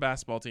mention the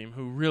basketball team,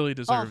 who really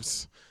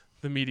deserves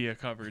the media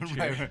coverage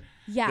here.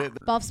 Yeah,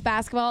 Buffs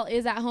basketball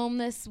is at home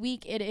this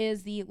week. It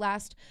is the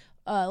last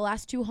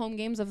 2 home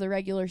games of the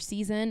regular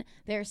season.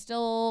 They're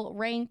still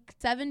ranked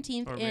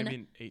 17th or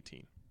maybe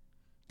 18.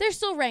 They're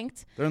still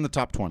ranked. They're in the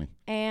top 20.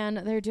 And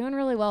they're doing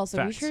really well, so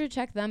Facts. be sure to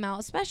check them out,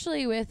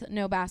 especially with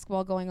no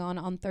basketball going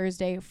on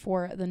Thursday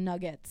for the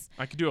Nuggets.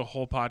 I could do a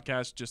whole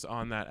podcast just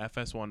on that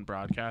FS1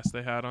 broadcast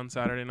they had on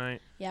Saturday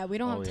night. Yeah, we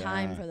don't have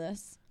time for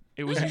this.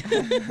 It was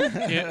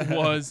it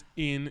was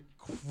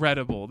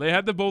incredible. They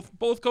had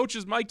both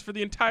coaches mic'd for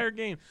the entire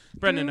game.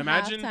 Brendan,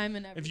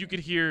 imagine if you could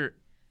hear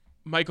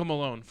Michael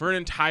Malone for an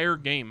entire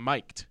game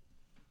mic'd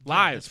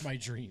live. That's my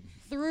dream.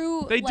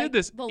 They did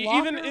this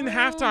even in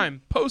halftime,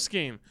 post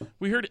game.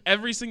 We heard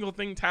every single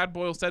thing Tad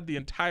Boyle said the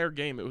entire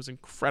game. It was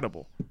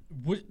incredible.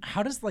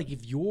 How does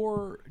if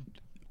you're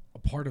a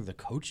part of the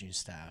coaching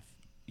staff,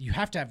 you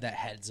have to have that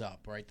heads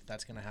up, right?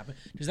 That's going to happen.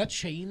 Does that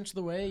change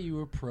the way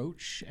you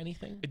approach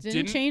anything? It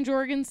didn't change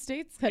Oregon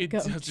State's head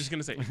coach. I was just going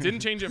to say, it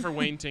didn't change it for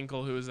Wayne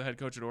Tinkle, who is the head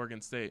coach at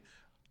Oregon State.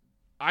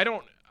 I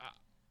don't.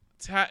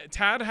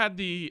 Tad had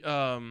the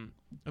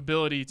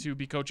ability to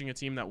be coaching a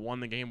team that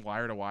won the game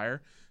wire to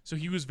wire. So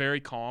he was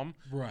very calm.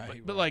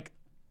 Right. But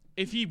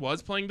if he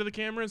was playing to the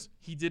cameras,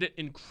 he did it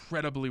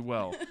incredibly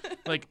well.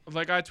 like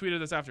I tweeted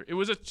this after. It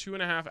was a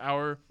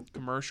 2.5-hour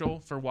commercial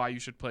for why you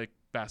should play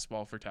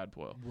basketball for Tad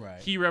Boyle. Right.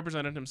 He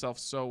represented himself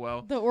so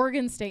well. The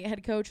Oregon State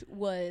head coach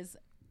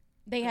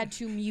they had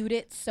to mute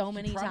it so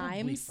many probably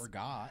times.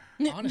 Forgot,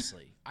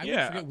 honestly. I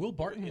would forget. Will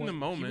Barton in the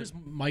moment. He was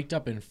mic'd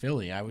up in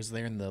Philly. I was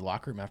there in the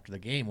locker room after the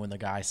game when the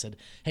guy said,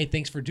 "Hey,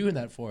 thanks for doing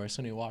that for us,"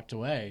 and he walked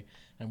away.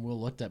 And Will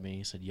looked at me.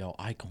 He said, "Yo,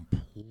 I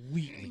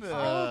completely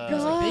forgot." He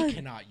was like, "They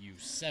cannot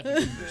use 7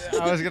 years."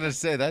 I was gonna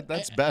say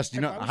that's best.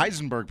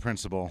 Heisenberg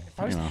principle. If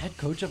I was the head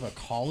coach of a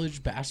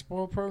college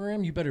basketball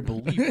program, you better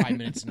believe 5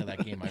 minutes into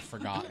that game, I've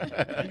forgotten.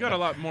 You got a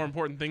lot more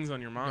important things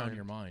on your mind. On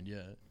your mind,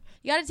 yeah.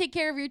 You got to take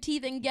care of your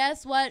teeth, and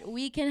guess what?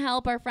 We can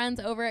help. Our friends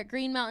over at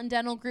Green Mountain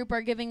Dental Group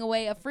are giving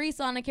away a free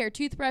Sonicare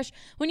toothbrush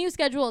when you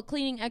schedule a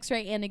cleaning,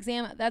 x-ray, and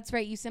exam. That's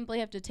right. You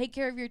simply have to take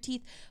care of your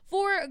teeth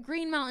for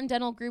Green Mountain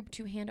Dental Group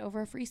to hand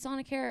over a free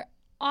Sonicare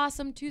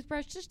awesome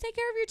toothbrush. Just take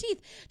care of your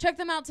teeth. Check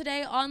them out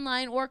today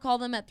online or call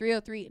them at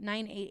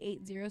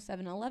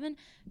 303-988-0711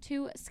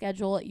 to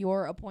schedule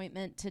your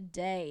appointment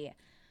today.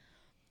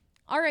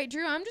 All right,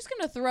 Drew, I'm just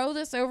going to throw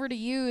this over to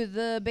you.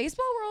 The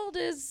baseball world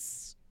is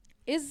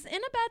in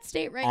a bad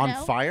state right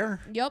now. On fire?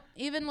 Yep.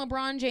 Even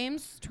LeBron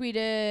James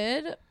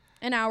tweeted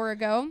an hour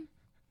ago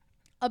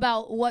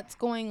about what's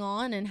going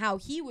on and how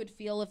he would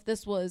feel if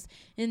this was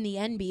in the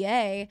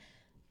NBA.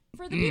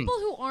 For the people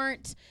who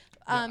aren't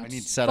I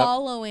need setup.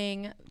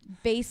 following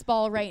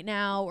baseball right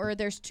now, or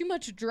there's too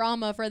much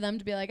drama for them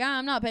to be like,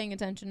 I'm not paying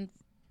attention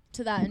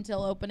to that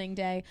until opening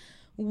day.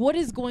 What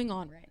is going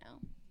on right now?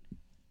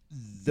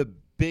 The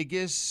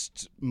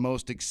biggest,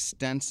 most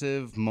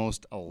extensive,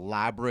 most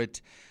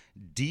elaborate,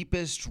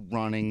 deepest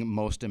running,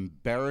 most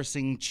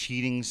embarrassing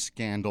cheating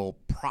scandal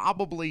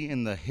probably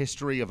in the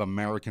history of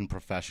American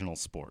professional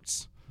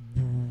sports.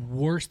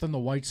 Worse than the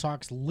White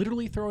Sox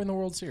literally throwing the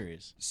World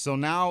Series. So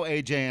now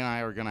AJ and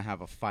I are going to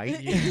have a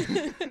fight.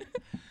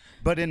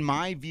 But in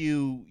my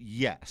view,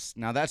 yes.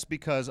 Now that's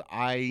because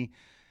I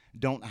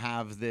don't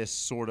have this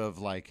sort of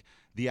like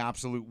the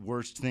absolute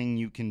worst thing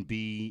you can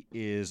be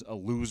is a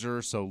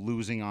loser. So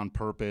losing on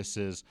purpose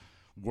is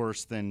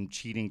worse than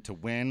cheating to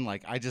win.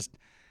 Like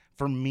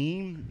for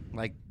me,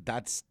 like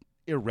that's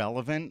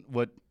irrelevant.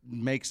 What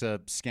makes a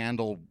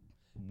scandal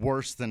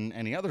worse than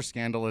any other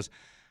scandal is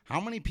how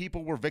many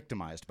people were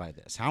victimized by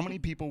this? How many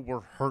people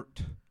were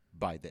hurt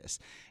by this?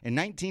 In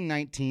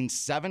 1919,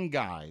 7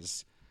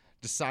 guys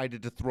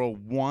decided to throw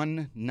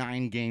one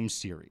 9-game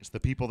series. The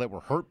people that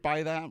were hurt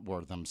by that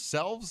were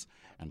themselves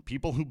and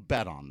people who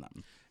bet on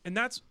them. And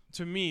that's,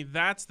 to me,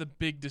 that's the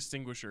big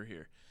distinguisher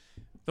here.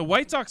 The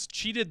White Sox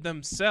cheated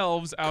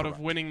themselves out of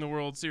winning the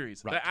World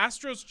Series. Right. The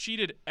Astros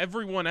cheated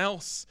everyone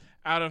else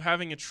out of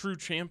having a true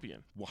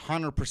champion.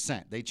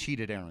 100%. They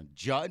cheated Aaron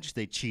Judge.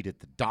 They cheated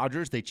the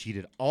Dodgers. They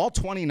cheated all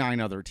 29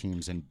 other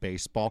teams in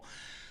baseball.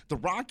 The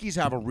Rockies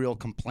have a real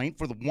complaint.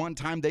 For the one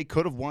time they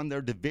could have won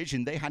their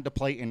division, they had to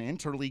play an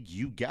interleague,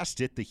 you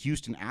guessed it, the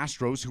Houston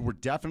Astros, who were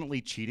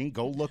definitely cheating.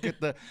 Go look at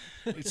the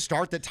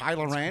start that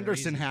Tyler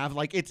Anderson have.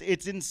 Like, it's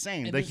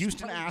insane. And the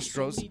Houston So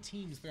Astros, many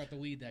teams throughout the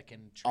league that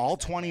can trace all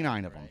that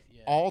 29 back, of them. right?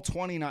 Yeah. All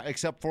 29,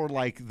 except for,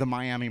 like, the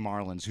Miami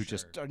Marlins, who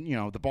just,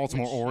 the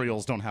Baltimore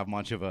Orioles don't have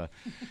much of a,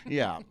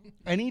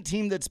 Any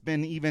team that's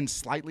been even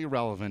slightly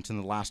relevant in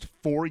the last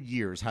 4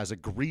 years has a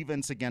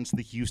grievance against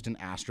the Houston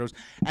Astros,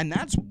 and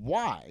that's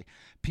why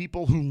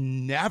people who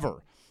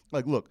never,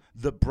 like, look,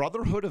 the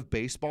brotherhood of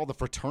baseball, the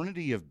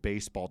fraternity of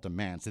baseball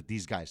demands that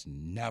these guys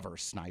never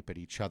snipe at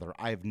each other.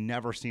 I have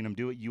never seen them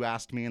do it. You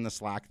asked me in the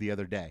Slack the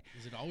other day.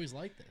 Is it always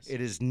like this?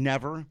 It is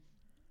never,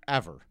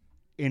 ever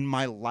in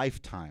my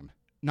lifetime.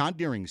 Not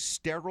during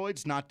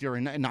steroids,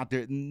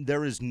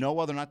 there is no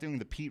other, not during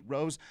the Pete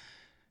Rose.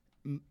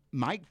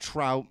 Mike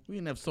Trout. We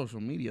didn't have social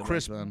media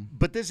Chris, back then.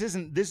 but this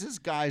is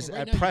guys Right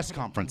at now you press put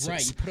conferences.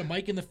 Right, you put a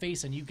mic in the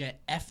face and you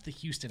get F the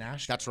Houston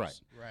Astros. That's right.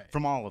 Right.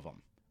 From all of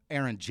them.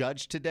 Aaron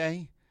Judge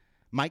today,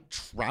 Mike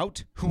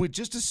Trout, who would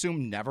just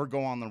assume never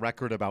go on the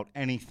record about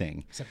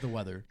anything. Except the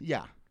weather.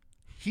 Yeah.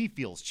 He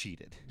feels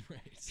cheated. Right.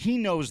 He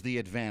knows the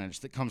advantage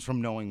that comes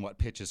from knowing what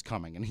pitch is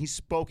coming, and he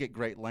spoke at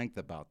great length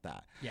about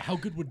that. Yeah, how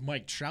good would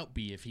Mike Trout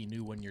be if he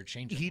knew when you're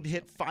changing? He'd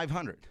hit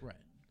 500. Right.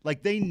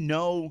 Like, they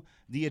know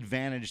the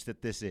advantage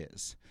that this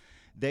is.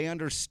 They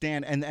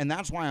understand, and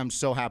that's why I'm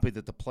so happy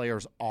that the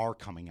players are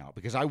coming out,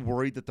 because I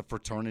worried that the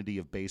fraternity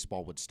of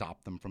baseball would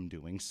stop them from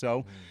doing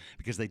so,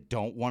 because they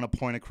don't want to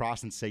point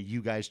across and say,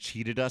 you guys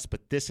cheated us,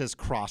 but this has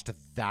crossed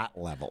that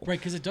level. Right,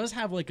 because it does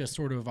have like a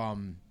sort of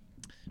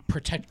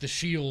protect the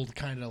shield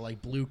kind of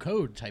like blue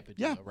code type of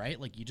deal, right?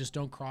 Like you just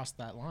don't cross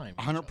that line.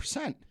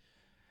 100%.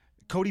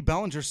 Cody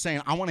Bellinger's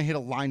saying, I want to hit a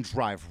line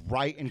drive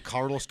right in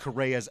Carlos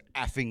Correa's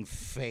effing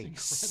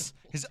face.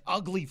 His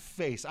ugly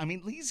face. I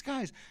mean, these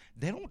guys,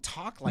 they don't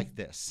talk like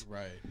this.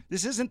 Right.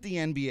 This isn't the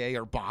NBA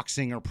or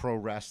boxing or pro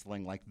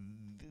wrestling. Like,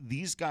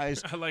 these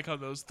guys. I like how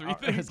those three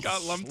things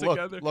got lumped look,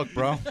 together. Look,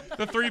 bro.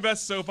 The 3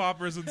 best soap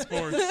operas in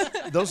sports.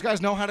 Those guys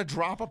know how to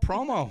drop a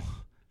promo.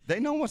 They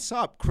know what's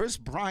up. Chris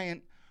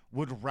Bryant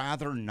would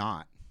rather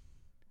not.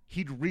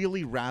 He'd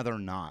really rather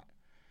not.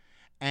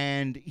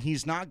 And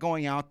he's not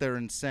going out there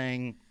and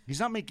saying, he's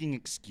not making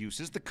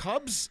excuses. The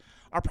Cubs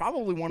are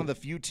probably one of the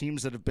few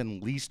teams that have been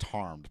least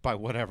harmed by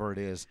whatever it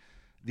is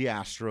the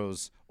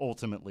Astros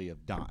ultimately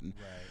have done.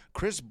 Right.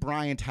 Chris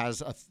Bryant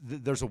has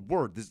there's a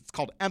word, it's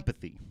called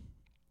empathy.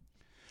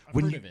 I've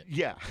heard of it.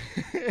 Yeah.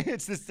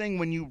 It's this thing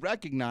when you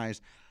recognize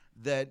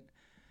that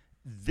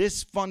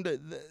this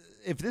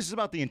if this is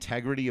about the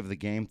integrity of the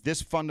game,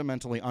 this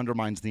fundamentally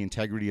undermines the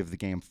integrity of the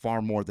game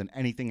far more than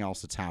anything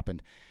else that's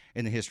happened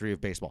in the history of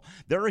baseball.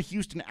 There are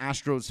Houston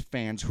Astros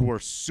fans who are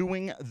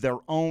suing their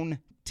own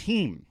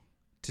team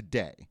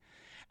today.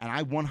 And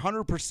I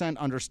 100%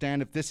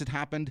 understand if this had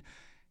happened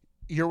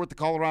here with the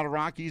Colorado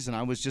Rockies and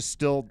I was just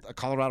still a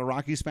Colorado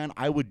Rockies fan,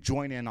 I would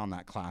join in on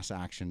that class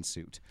action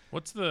suit.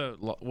 What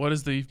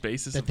is the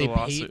basis that of the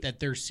lawsuit? That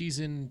their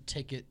season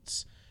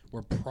tickets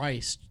were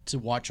priced to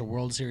watch a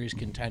World Series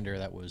contender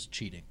that was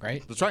cheating,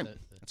 right? That's right.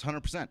 That's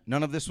 100%.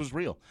 None of this was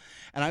real.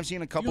 And I've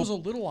seen a couple. Feels a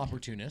little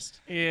opportunist.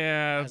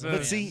 Yeah.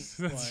 But see,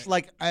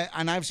 like,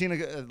 and I've seen,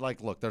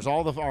 look, there's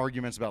all the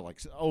arguments about,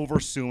 like,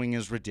 oversuing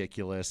is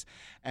ridiculous.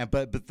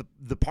 But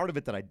the part of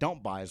it that I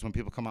don't buy is when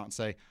people come out and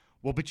say,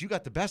 well, but you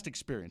got the best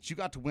experience. You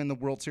got to win the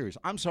World Series.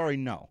 I'm sorry,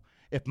 no.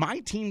 If my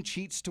team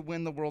cheats to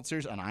win the World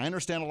Series, and I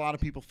understand a lot of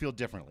people feel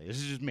differently. This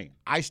is just me.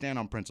 I stand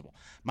on principle.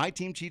 My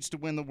team cheats to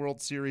win the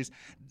World Series.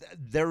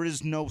 There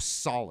is no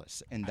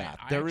solace in that.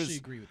 I actually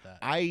agree with that.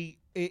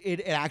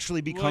 it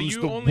actually becomes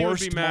you the only would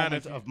worst be mad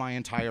moment if- of my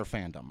entire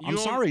fandom. You I'm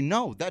on- sorry.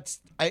 No, that's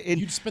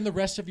You'd spend the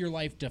rest of your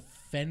life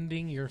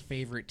defending your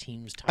favorite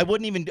team's I title.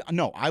 wouldn't even.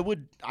 No, I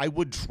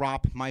would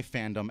drop my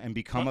fandom and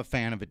become a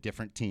fan of a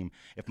different team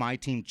if my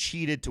team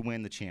cheated to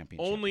win the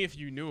championship. Only if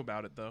you knew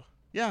about it, though.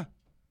 Yeah.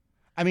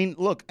 I mean,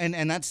 look,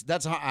 and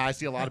that's how I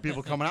see a lot of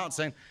people coming out and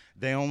saying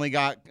they only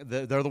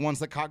they're the ones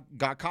that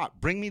got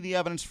caught. Bring me the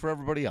evidence for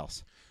everybody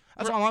else.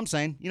 That's all I'm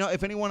saying.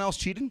 If anyone else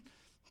cheated,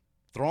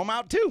 throw them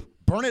out too.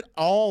 Burn it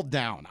all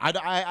down.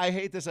 I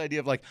hate this idea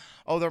of like,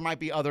 oh, there might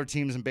be other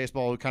teams in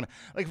baseball who kind of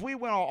like if we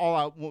went all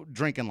out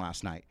drinking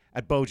last night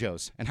at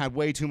Bojo's and had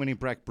way too many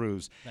Breck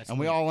brews, and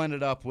we all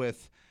ended up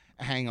with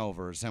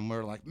hangovers, and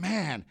we're like,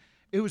 man,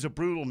 it was a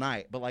brutal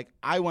night. But like,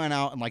 I went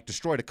out and like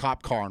destroyed a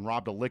cop car and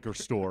robbed a liquor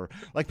store.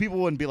 Like, people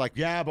wouldn't be like,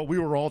 yeah, but we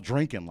were all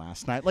drinking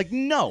last night. Like,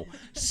 no,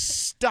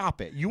 stop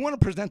it. You want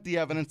to present the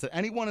evidence that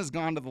anyone has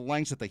gone to the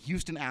lengths that the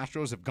Houston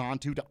Astros have gone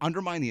to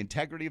undermine the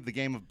integrity of the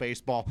game of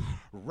baseball.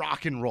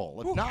 Rock and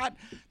roll. If not,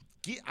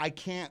 I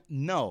can't.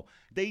 No,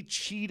 they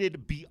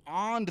cheated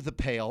beyond the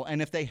pale,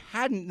 and if they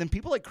hadn't, then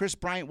people like Chris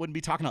Bryant wouldn't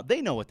be talking about.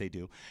 They know what they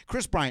do.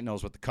 Chris Bryant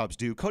knows what the Cubs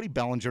do. Cody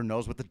Bellinger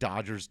knows what the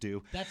Dodgers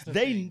do. That's the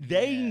they thing.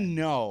 they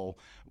know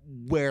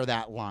where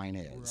that line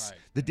is. Right.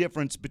 The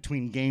difference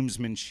between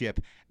gamesmanship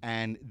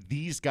and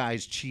these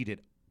guys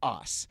cheated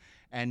us.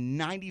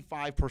 And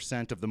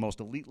 95% of the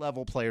most elite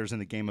level players in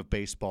the game of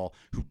baseball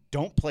who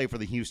don't play for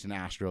the Houston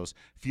Astros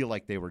feel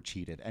like they were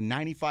cheated. And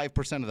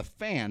 95% of the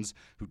fans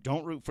who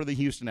don't root for the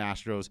Houston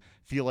Astros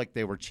feel like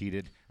they were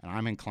cheated. And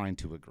I'm inclined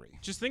to agree.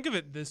 Just think of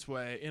it this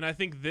way, and I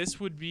think this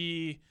would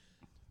be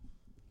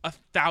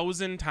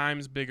 1,000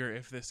 times bigger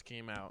if this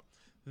came out,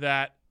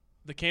 that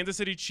the Kansas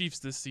City Chiefs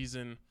this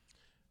season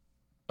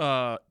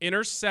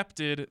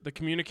intercepted the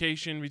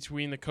communication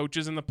between the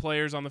coaches and the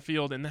players on the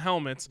field in the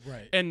helmets,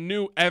 Right. and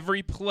knew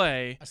every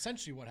play.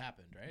 Essentially what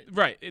happened, right?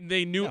 Right.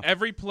 They knew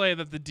every play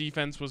that the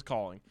defense was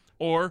calling.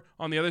 Or,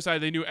 on the other side,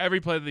 they knew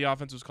every play that the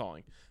offense was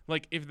calling.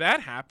 Like, if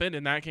that happened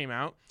and that came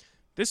out,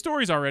 this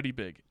story's already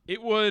big.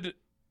 It would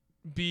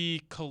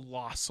be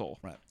colossal.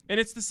 Right. And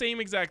it's the same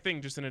exact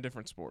thing, just in a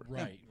different sport.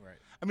 Right.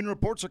 I mean,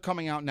 reports are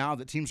coming out now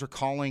that teams are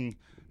calling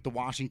the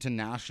Washington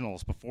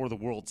Nationals before the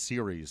World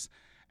Series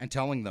and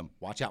telling them,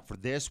 watch out for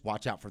this,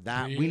 watch out for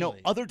that. We know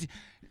Really? other do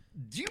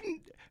you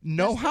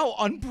know how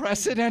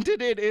unprecedented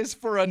it is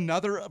for a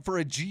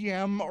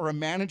GM or a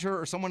manager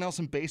or someone else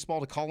in baseball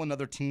to call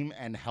another team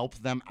and help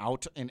them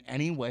out in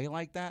any way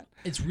like that?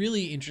 It's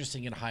really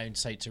interesting in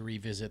hindsight to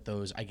revisit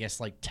those, I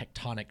guess, like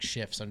tectonic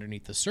shifts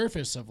underneath the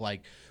surface of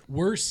like,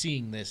 we're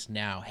seeing this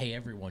now. Hey,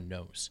 everyone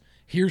knows.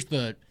 Here's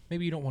the,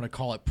 maybe you don't want to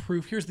call it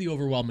proof. Here's the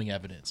overwhelming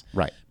evidence.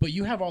 Right. But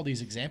you have all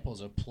these examples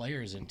of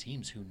players and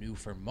teams who knew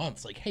for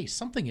months, like, hey,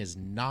 something is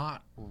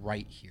not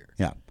right here.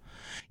 Yeah.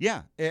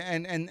 Yeah,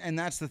 and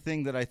that's the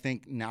thing that I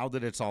think now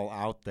that it's all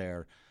out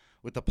there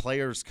with the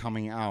players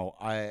coming out,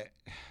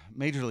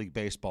 Major League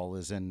Baseball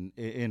is in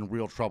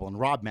real trouble, and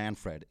Rob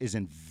Manfred is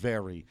in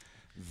very,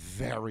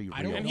 very real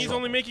trouble. And he's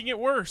only making it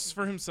worse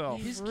for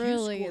himself. His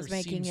Really Q is score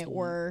making seems it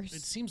worse.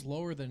 It seems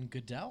lower than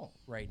Goodell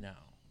right now.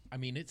 I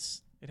mean,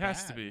 It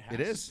has to be. It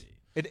is.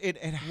 It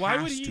Why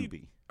has would he? to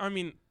be. I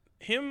mean,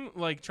 him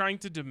like trying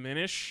to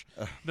diminish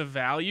the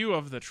value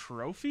of the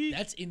trophy.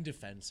 That's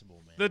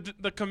indefensible, man.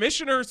 The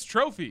commissioner's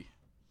trophy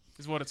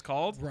is what it's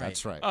called. Right.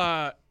 That's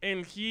right.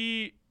 And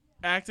he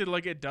acted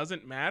like it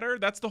doesn't matter.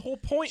 That's the whole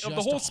point of the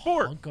Just whole a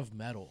sport. hunk of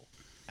metal.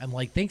 I'm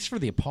like, thanks for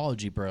the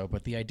apology, bro,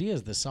 but the idea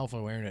is the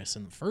self-awareness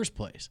in the first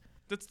place.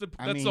 That's the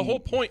mean- whole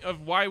point of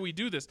why we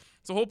do this.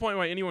 It's the whole point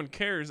why anyone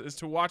cares is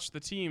to watch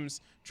the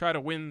teams try to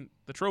win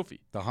the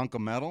trophy. The hunk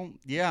of metal?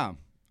 Yeah.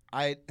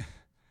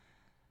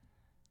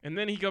 And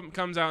then he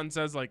comes out and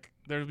says like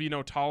there'll be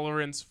no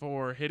tolerance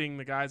for hitting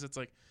the guys. It's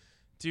like,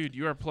 dude,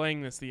 you are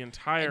playing this the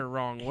entire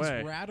wrong way.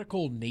 His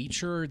radical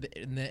nature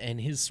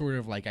and his sort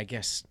of like, I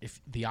guess,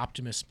 if the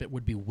optimist bit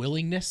would be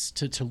willingness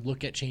to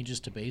look at changes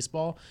to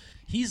baseball,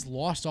 he's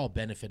lost all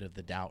benefit of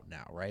the doubt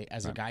now, right?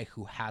 As a guy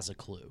who has a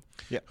clue.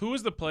 Yeah. Who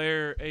was the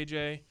player,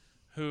 AJ,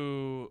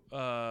 who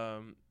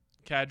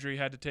Kadri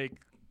had to take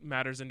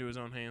matters into his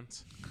own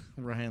hands?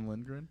 Ryan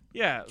Lindgren.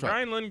 Yeah, right.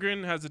 Ryan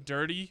Lindgren has a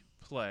dirty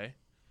play.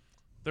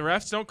 The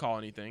refs don't call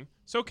anything,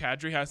 so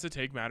Kadri has to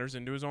take matters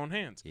into his own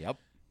hands. Yep.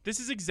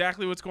 This is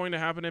exactly what's going to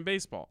happen in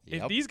baseball.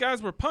 If Yep. these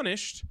guys were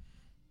punished,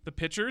 the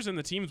pitchers and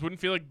the teams wouldn't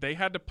feel like they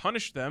had to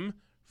punish them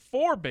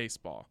for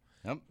baseball.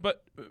 Yep.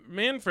 But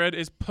Manfred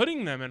is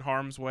putting them in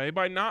harm's way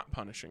by not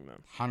punishing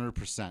them.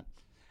 100%.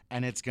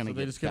 And it's going to So get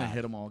they're just going to bad.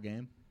 hit them all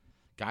game.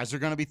 Guys are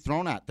going to be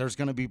thrown at. There's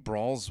going to be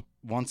brawls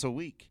once a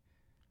week.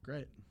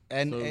 Great.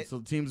 And So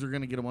teams are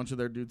going to get a bunch of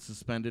their dudes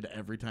suspended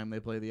every time they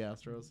play the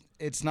Astros.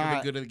 it's For the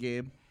not good of the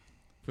game,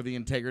 for the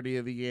integrity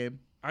of the game.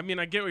 I mean,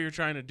 I get what you're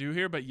trying to do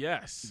here, but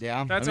yes.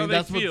 Yeah. That's I mean,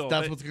 how they feel.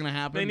 That's what's going to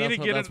happen. They need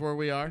to get that's where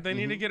we are. They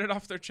need to get it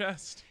off their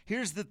chest.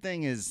 Here's the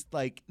thing is,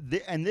 like,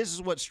 and this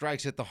is what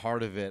strikes at the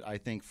heart of it, I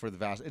think, for the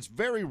vast. It's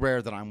very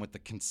rare that I'm with the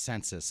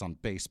consensus on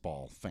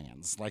baseball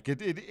fans. Like,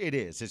 it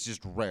is. It's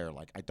just rare.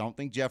 Like, I don't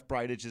think Jeff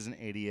Bridich is an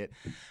idiot.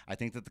 I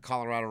think that the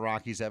Colorado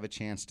Rockies have a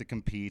chance to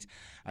compete.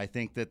 I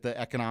think that the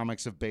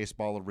economics of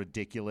baseball are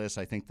ridiculous.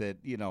 I think that,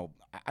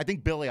 I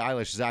think Billie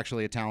Eilish is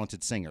actually a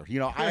talented singer.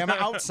 I am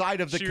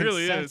outside of the She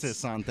really consensus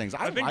is. on things.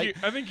 I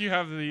think you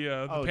have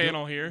the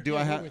panel here. Do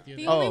I have?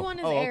 The only one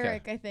is okay.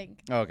 Eric, I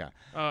think. Okay.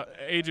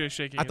 AJ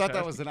shaking. I his thought head.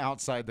 that was an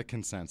outside the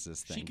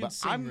consensus thing. She can but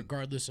sing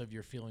regardless of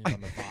your feelings on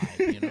the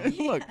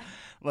vibe.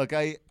 Look,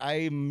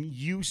 I'm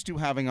used to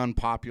having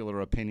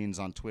unpopular opinions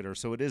on Twitter,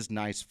 so it is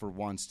nice for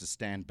once to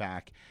stand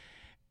back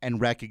and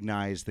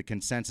recognize the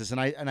consensus. And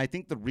I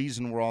think the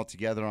reason we're all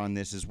together on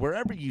this is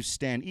wherever you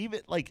stand,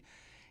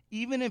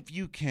 even if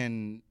you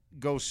can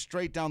go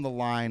straight down the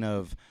line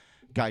of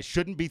guys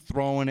shouldn't be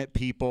throwing at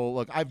people.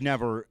 Look,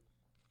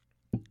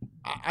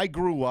 I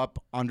grew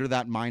up under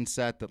that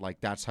mindset that, like,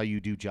 that's how you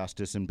do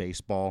justice in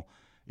baseball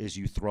is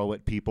you throw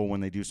at people when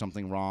they do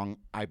something wrong.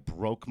 I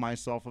broke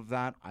myself of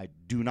that. I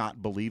do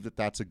not believe that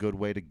that's a good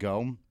way to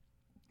go.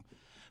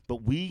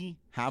 But we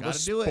have a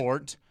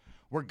sport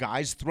where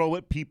guys throw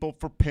at people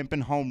for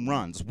pimping home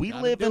runs. We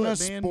live in a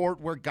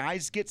sport where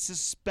guys get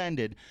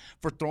suspended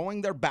for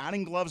throwing their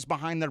batting gloves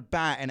behind their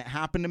bat, and it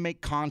happened to make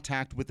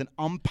contact with an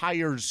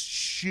umpire's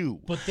shoe.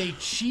 But they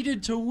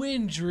cheated to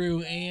win,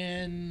 Drew,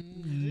 and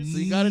So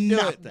you got to do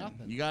it.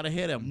 Nothing. You got to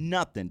hit him.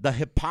 Nothing. The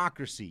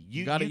hypocrisy.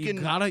 You gotta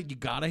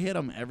hit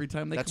them every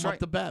time they That's come right. up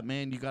to bat,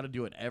 man. You got to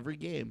do it every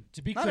game.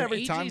 To be Not clear,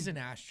 every time. AJ's an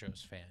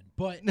Astros fan,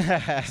 but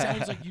it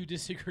sounds like you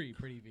disagree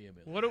pretty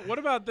vehemently. What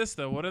about this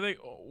though?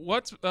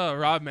 What's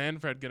Rob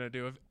Manfred gonna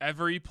do if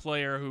every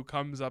player who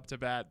comes up to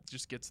bat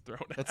just gets thrown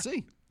at? Let's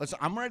see.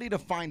 I'm ready to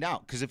find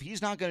out, because if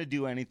he's not going to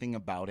do anything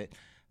about it,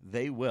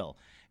 they will.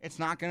 It's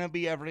not going to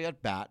be every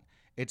at bat.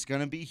 It's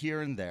going to be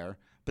here and there.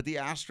 But the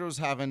Astros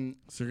haven't.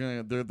 So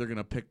they're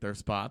gonna pick their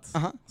spots.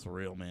 It's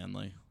real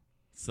manly.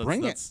 So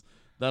Bring it.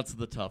 That's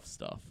the tough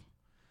stuff.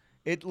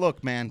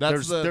 Look, man.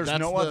 There's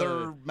no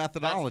other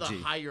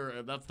methodology.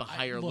 That's the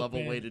higher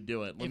level way to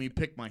do it. Let me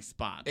pick my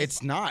spots.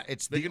 It's not.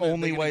 It's the They're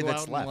only gonna way go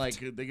that's out and, left.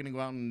 they're gonna go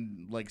out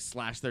and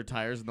slash their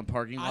tires in the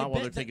parking I lot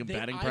while bet they're taking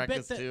batting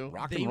practice too.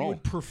 Rock They and roll.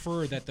 would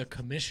prefer that the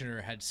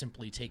commissioner had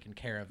simply taken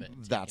care of it.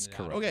 and That's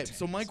taken it out. correct. Okay,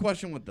 so my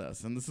question with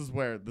this, and this is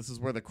where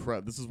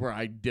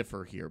I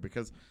differ here,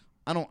 because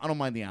I don't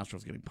mind the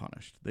Astros getting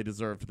punished. They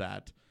deserved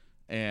that,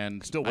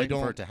 and Still waiting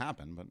for it to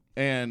happen, but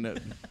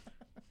And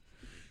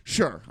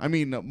sure, I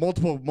mean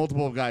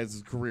multiple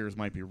guys' careers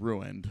might be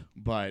ruined,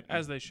 but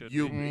As they should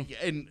be.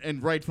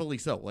 and rightfully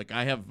so. Like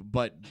I have,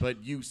 but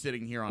you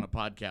sitting here on a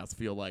podcast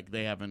feel like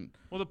they haven't.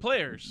 Well, the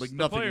players. Like the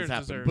nothing players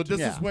has happened. deserve But to-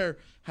 this is where.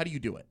 How do you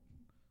do it?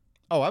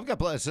 I've got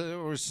players.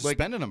 We're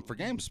suspending them for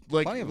games.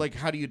 Plenty of them. Like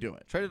how do you do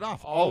it? Trade it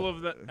off.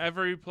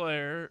 every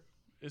player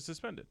is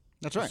suspended.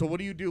 That's right. So what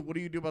do you do? What do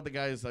you do about the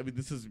guys? I mean,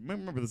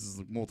 remember this is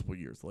like multiple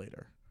years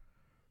later.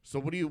 So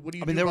what do you?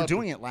 I mean, they were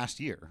doing it last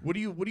year. What do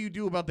you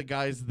do about the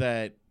guys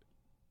that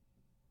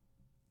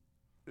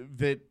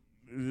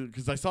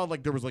because I saw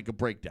like there was like a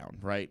breakdown,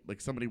 right?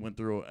 Like somebody went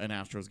through an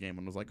Astros game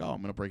and was like, "Oh,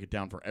 I'm going to break it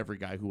down for every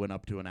guy who went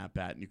up to an at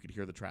bat," and you could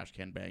hear the trash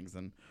can bangs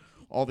and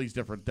all these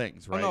different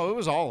things, right? Oh, no, it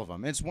was all of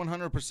them. It's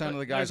 100% of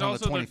the guys there's on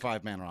the also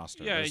 25-man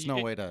roster. Yeah, There's no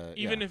way to.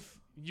 Even if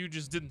you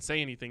just didn't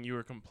say anything, you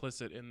were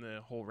complicit in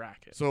the whole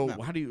racket. So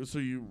how do you? So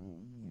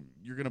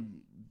you're gonna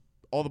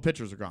all the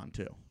pitchers are gone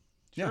too.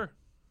 Yeah. Sure.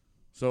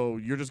 So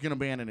you're just gonna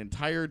ban an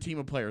entire team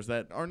of players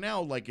that are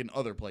now like in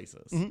other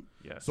places.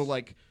 Yes. So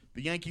like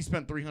the Yankees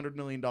spent $300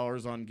 million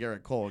on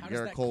Garrett Cole. And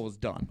Garrett Cole was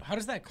done. How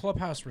does that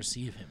clubhouse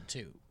receive him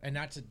too? And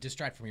not to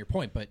distract from your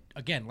point, but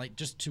again, like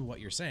just to what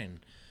you're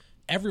saying,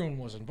 everyone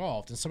was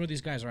involved, and some of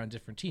these guys are on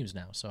different teams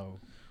now. So,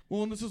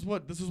 well, and this is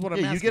what I'm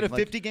you asking. get a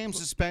like, 50-game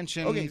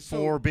suspension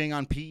for being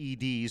on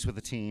PEDs with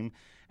a team,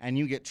 and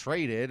you get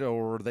traded,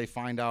 or they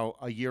find out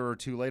a year or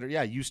two later.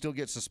 Yeah, you still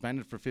get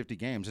suspended for 50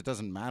 games. It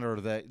doesn't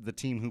matter that the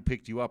team who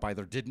picked you up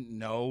either didn't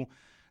know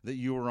that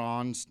you were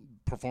on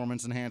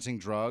performance-enhancing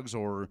drugs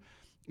or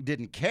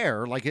didn't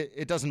care. Like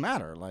it doesn't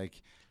matter.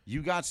 Like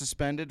you got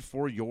suspended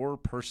for your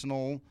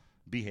personal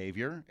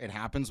behavior. It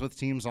happens with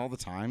teams all the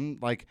time.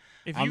 Like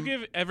if you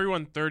give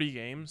everyone 30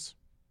 games,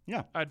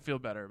 yeah, I'd feel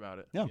better about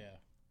it. Yeah.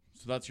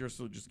 So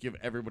so just give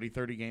everybody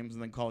 30 games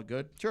and then call it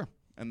good. Sure.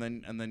 And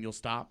then you'll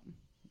stop.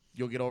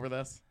 You'll get over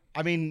this.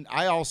 I mean,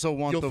 I also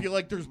want You'll feel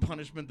like there's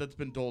punishment that's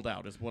been doled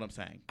out, is what I'm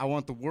saying. I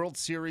want the World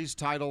Series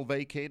title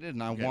vacated,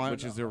 and I want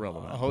which is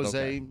irrelevant.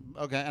 Jose.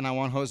 Okay, and I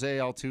want Jose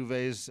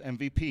Altuve's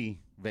MVP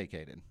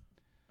vacated.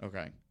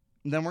 Okay.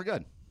 And then we're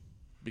good.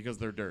 Because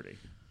they're dirty.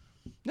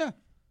 Yeah.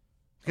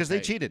 Because they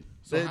cheated.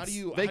 So how do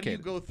you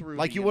go through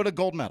like you would a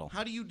gold medal?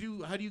 How do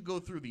you go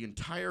through the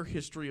entire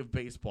history of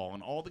baseball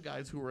and all the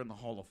guys who were in the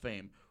Hall of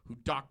Fame who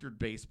doctored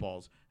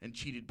baseballs and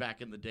cheated back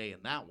in the day in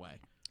that way?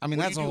 I mean,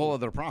 that's a whole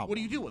other problem. What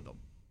do you do with them?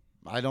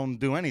 I don't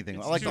do anything.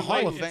 It's Like too the Hall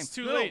late. of Fame. It's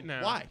too late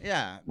now. Why?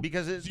 Yeah,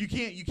 because it's You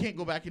can't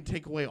go back and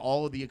take away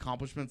all of the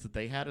accomplishments that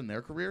they had in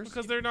their careers.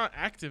 Because they're not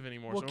active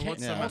anymore. Well, so can't-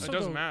 what's the Yeah. matter? also, It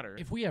doesn't though, matter.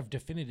 If we have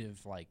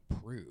definitive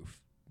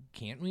proof,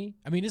 can't we?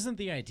 I mean, isn't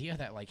the idea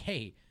that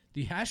hey,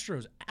 the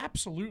Astros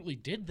absolutely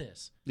did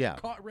this? Yeah.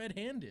 Caught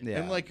red-handed.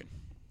 Yeah. And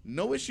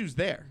no issues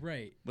there.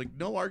 Right.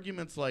 No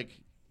arguments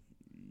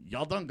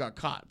y'all done got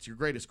caught. It's your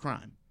greatest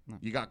crime.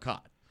 You got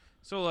caught.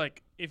 So,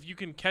 if you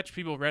can catch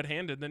people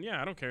red-handed, then,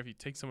 yeah, I don't care if you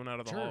take someone out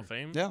of the Hall of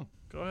Fame. yeah.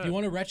 Go ahead. If you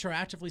want to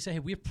retroactively say, hey,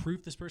 we have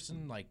proof this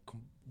person,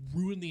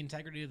 ruined the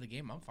integrity of the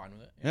game, I'm fine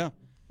with it. Yeah.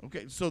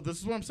 Okay, so this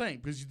is what I'm saying,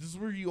 because this is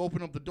where you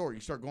open up the door. You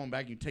start going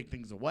back and you take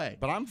things away.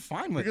 But I'm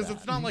fine with Because that.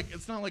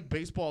 it's not like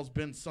baseball's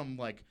been some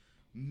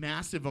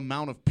massive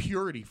amount of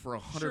purity for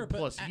 100 Sure, but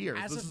plus years.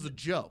 as This of- is a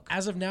joke.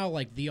 As of now,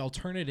 the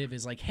alternative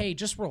is hey,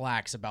 just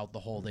relax about the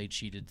whole they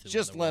cheated. To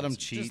Just the let 'em World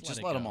cheat. Series. Just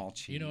it let 'em go. all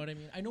cheat. You know what I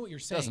mean? I know what you're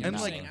saying. Doesn't I'm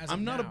matter. saying as of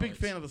I'm not a now, big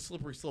fan it's of the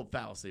slippery slope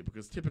fallacy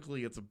because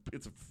typically it's a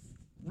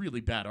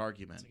really bad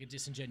argument. like a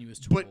disingenuous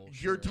tool. But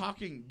you're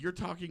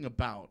talking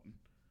about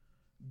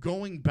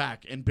going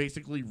back and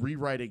basically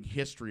rewriting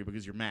history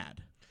because you're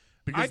mad.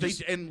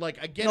 Because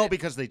I get No, it.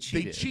 because they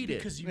cheated. They cheated.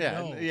 because you Yeah,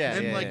 know. yeah,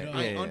 And yeah,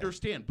 I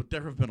understand, but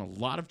there have been a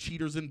lot of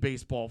cheaters in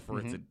baseball for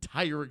its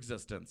entire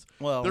existence.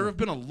 Well- there have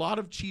been a lot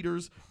of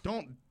cheaters.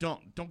 Don't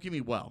get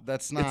me well.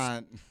 That's It's-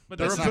 not. But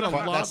There that's have been not a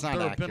quite- lot. that's not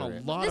There have been a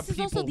accurate. lot This of is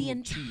people also the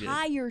who cheated.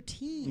 entire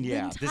team,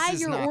 Yeah, the this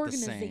is entire not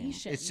organization. the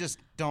same. It's just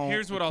don't.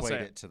 Here's what I'll equate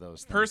say. it to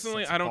those things.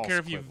 Personally, It's I don't false care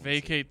if you equivalency.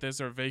 vacate this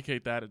or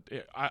vacate that.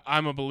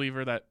 I'm a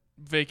believer that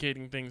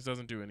vacating things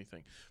doesn't do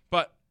anything.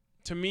 But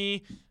to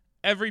me,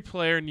 every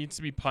player needs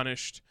to be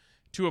punished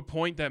to a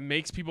point that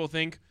makes people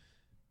think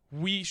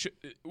we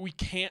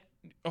can't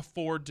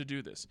afford to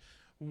do this.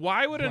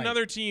 Why would Right.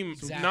 another team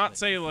Exactly. not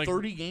say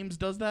 30 games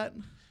does that?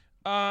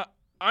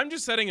 I'm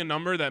just setting a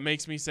number that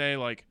makes me say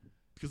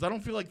Because I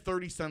don't feel like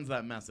 30 sends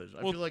that message.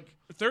 I Well, feel like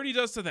 30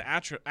 does to the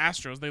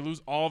Astros. They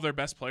lose all of their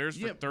best players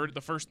for Yeah.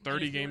 the first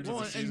 30 games of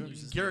the season.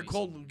 loses Garrett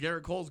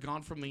maybe Cole's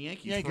gone from the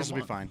Yankees. Yankees for a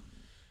will be month. fine.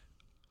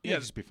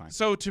 Yankees will be fine.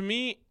 So to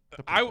me,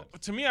 I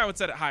would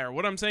set it higher.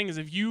 What I'm saying is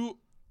if you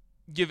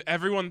give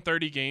everyone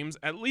 30 games,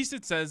 at least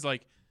it says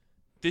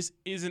this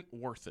isn't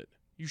worth it.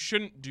 You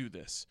shouldn't do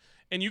this.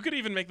 And you could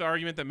even make the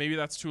argument that maybe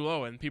that's too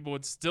low and people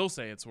would still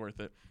say it's worth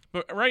it.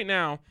 But right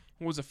now,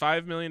 it was a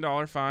 $5 million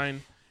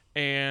fine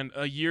and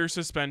a year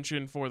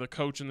suspension for the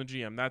coach and the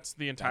GM. That's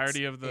the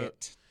entirety of the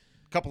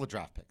couple of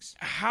draft picks.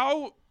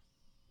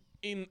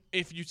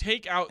 if you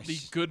take out the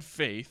good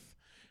faith,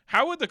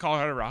 how would the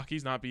Colorado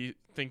Rockies not be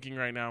thinking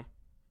right now,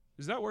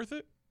 is that worth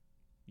it?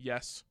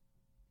 Yes.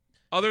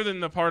 Other than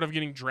the part of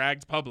getting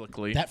dragged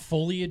publicly. That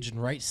foliage in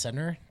right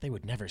center, they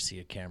would never see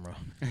a camera.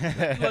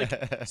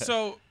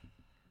 So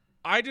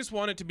I just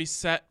want it to be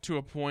set to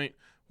a point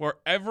where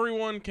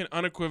everyone can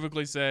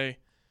unequivocally say,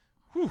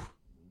 whew,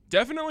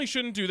 definitely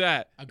shouldn't do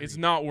that. Agreed. It's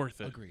not worth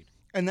it. Agreed.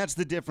 And that's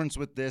the difference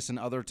with this and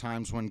other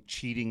times when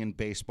cheating in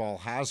baseball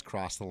has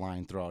crossed the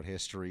line throughout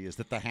history is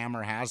that the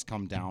hammer has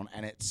come down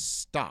and it's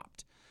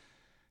stopped.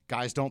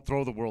 Guys don't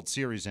throw the World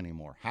Series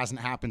anymore. Hasn't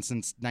happened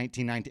since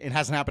 1990. It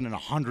hasn't happened in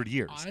 100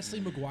 years.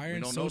 Honestly, McGuire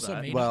and don't know Sosa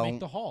that. may Well, not make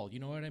the Hall.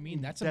 You know what I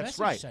mean? That's a That's message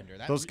right. sender.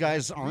 Those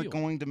guys that's aren't real.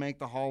 going to make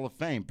the Hall of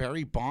Fame.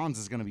 Barry Bonds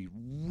is going to be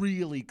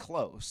really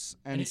close.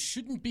 And it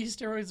shouldn't be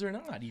steroids or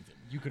not, even.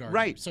 You could argue.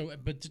 Right. So,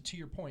 but to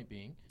your point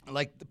being,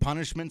 like the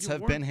punishments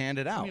have been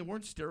handed out. I mean,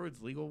 weren't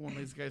steroids legal when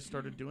these guys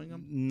started doing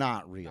them?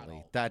 Not really.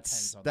 all.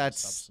 That's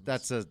Depends on the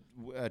that's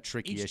a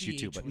tricky issue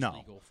too. HGH But was no,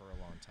 legal for a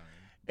long time.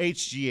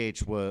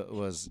 HGH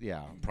was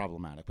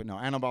problematic. But no,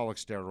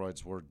 anabolic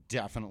steroids were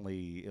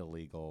definitely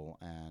illegal.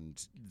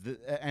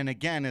 And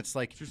again, it's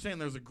like. So you're saying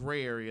there's a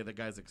gray area that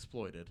guys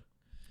exploited.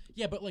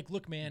 Yeah, but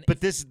look, man.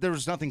 But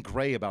there's nothing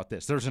gray about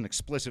this. There's an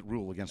explicit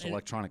rule against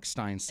electronic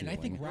Stein And sealing.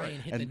 I think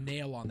Ryan hit the And-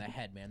 nail on the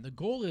head, man. The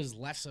goal is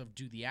less of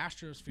do the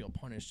Astros feel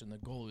punished, and the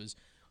goal is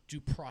do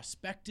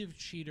prospective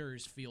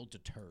cheaters feel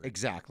deterred.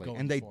 Exactly, going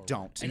and they forward.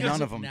 don't. And None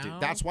as of them do. now-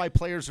 That's why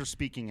players are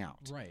speaking out.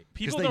 Right.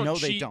 People they don't know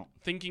cheat they don't.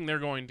 thinking they're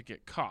going to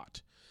get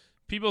caught.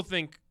 People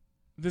think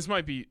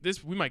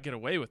we might get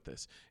away with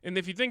this. And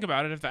if you think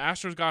about it, if the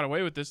Astros got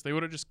away with this, they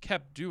would have just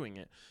kept doing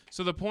it.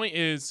 So the point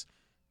is,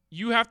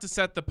 you have to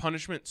set the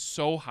punishment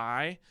so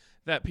high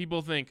that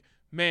people think,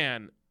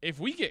 man, if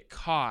we get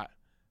caught,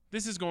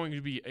 this is going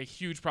to be a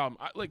huge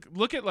problem.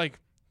 Look at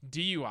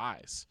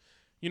DUIs.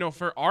 You know,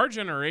 for our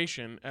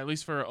generation, at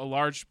least for a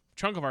large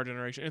chunk of our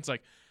generation, it's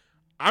like,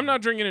 I'm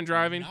not drinking and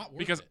driving Not worth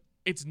because it.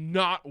 it's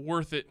not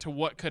worth it to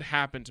what could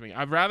happen to me.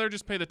 I'd rather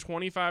just pay the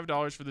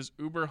 $25 for this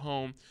Uber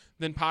home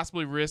than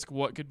possibly risk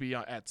what could be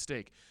at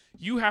stake.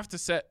 You have to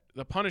set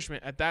the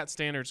punishment at that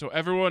standard so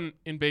everyone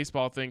in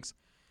baseball thinks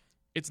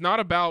it's not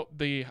about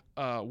the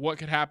what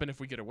could happen if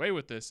we get away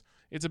with this.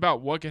 It's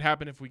about what could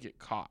happen if we get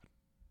caught.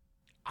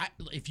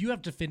 If you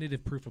have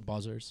definitive proof of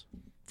buzzers,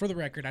 for the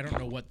record, I don't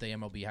know what the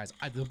MLB has.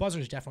 The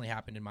buzzers definitely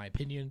happened, in my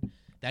opinion.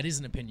 That is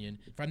an opinion.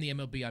 If I'm the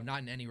MLB, I'm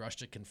not in any rush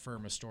to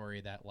confirm a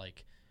story that,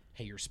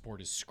 hey, your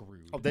sport is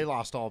screwed. Oh, they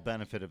lost all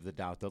benefit of the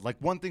doubt, though.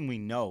 One thing we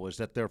know is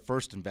that their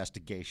first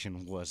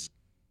investigation was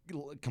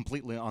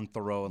completely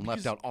unthorough and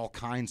left out all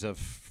kinds of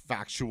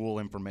factual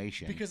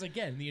information. Because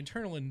again, the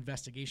internal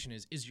investigation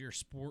is your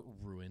sport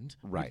ruined?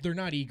 Right. They're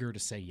not eager to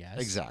say yes.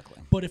 Exactly.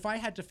 But if I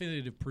had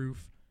definitive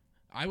proof,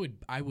 I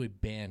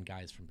would ban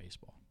guys from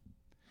baseball.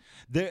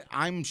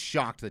 I'm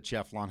shocked that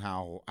Jeff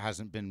Lonhow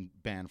hasn't been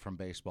banned from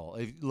baseball.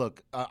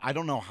 Look, I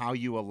don't know how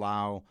you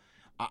allow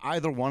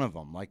either one of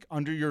them. Like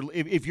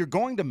if you're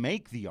going to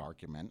make the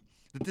argument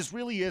that this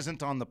really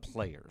isn't on the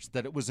players,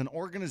 that it was an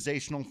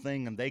organizational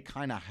thing and they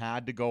kind of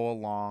had to go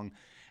along,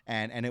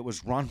 and it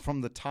was run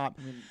from the top.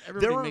 I mean,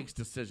 everybody makes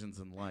decisions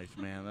in life,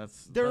 man.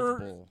 That's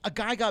bull. A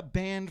guy got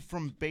banned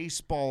from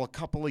baseball a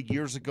couple of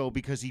years ago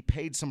because he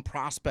paid some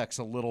prospects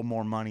a little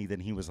more money than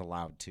he was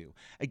allowed to.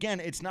 Again,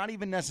 it's not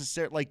even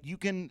necessary. Like you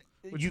can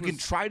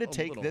try to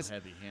take this.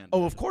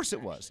 Oh, of course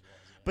it was.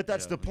 But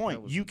that's the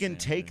point. You can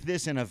take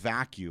this in a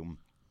vacuum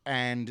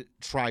and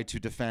try to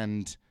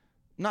defend,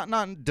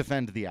 not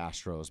defend the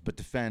Astros, but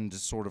defend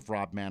sort of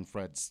Rob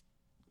Manfred's,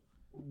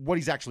 what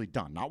he's actually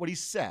done, not what he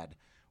said,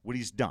 what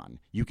he's done.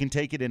 You can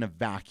take it in a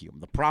vacuum.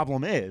 The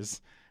problem is,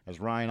 as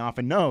Ryan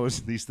often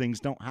knows, these things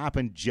don't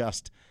happen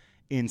just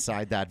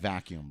inside that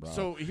vacuum, bro.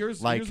 So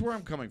here's where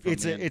I'm coming from.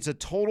 It's a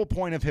total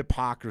point of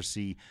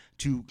hypocrisy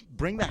to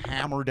bring the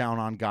hammer down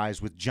on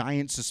guys with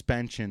giant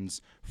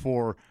suspensions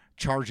for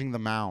charging the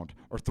mound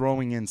or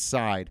throwing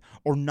inside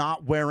or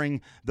not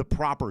wearing the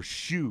proper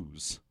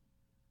shoes.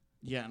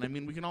 Yeah, and I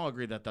mean we can all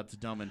agree that that's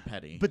dumb and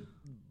petty.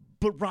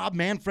 But Rob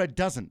Manfred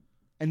doesn't.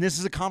 And this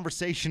is a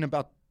conversation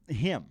about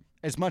him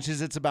as much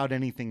as it's about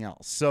anything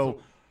else.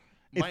 So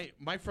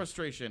my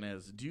frustration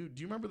is, do you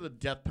remember the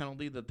death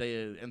penalty that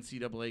the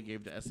NCAA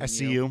gave to SMU?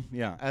 SCU,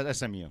 yeah, at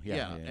SMU,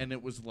 yeah. And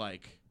it was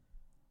like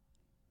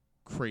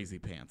crazy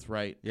pants,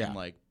 right? Yeah. And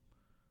like,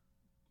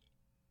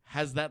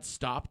 has that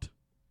stopped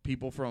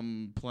people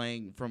from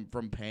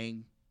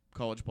paying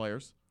college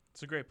players?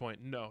 It's a great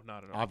point. No,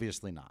 not at all.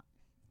 Obviously not.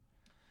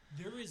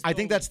 I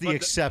think that's the But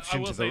exception I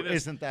will to say the.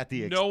 this, Isn't that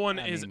the? No one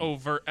is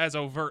as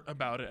overt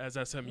about it as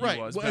SMU Right.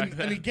 was Well, back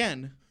then. and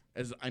again,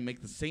 as I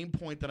make the same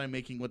point that I'm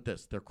making with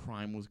this, their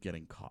crime was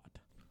getting caught.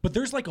 But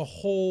there's like a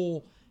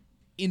whole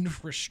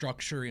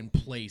infrastructure in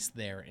place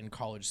there in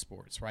college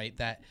sports, right?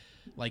 That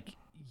like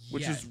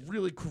Which is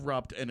really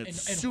corrupt and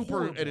it's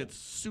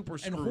super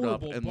screwed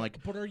up and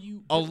but are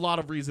you a lot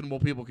of reasonable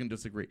people can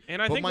disagree.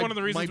 And I think one of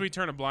the reasons we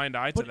turn a blind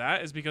eye to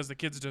that is because the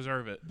kids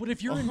deserve it. But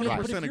if you're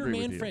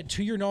Manfred,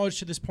 to your knowledge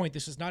to this point,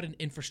 this is not an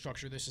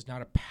infrastructure, this is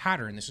not a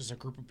pattern. This is a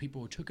group of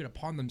people who took it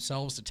upon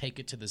themselves to take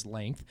it to this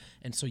length,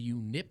 and so you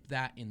nip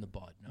that in the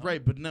bud. No?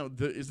 Right, but no,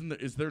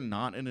 is there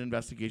not an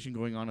investigation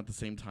going on at the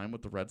same time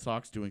with the Red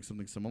Sox doing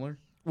something similar?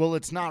 Well,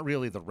 it's not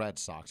really the Red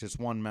Sox. It's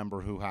one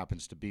member who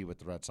happens to be with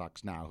the Red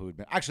Sox now. Who had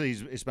been actually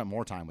he spent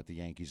more time with the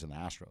Yankees and the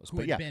Astros. Who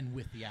but had been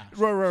with the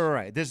Astros.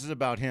 Right. This is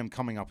about him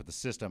coming up with the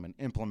system and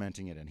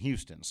implementing it in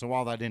Houston. So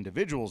while that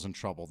individual's in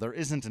trouble, there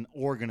isn't an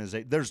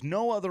organization. There's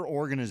no other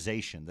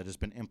organization that has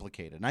been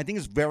implicated. And I think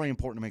it's very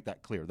important to make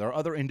that clear. There are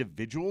other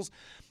individuals.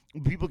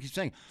 People keep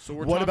saying, so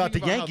we're what about the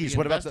about Yankees? The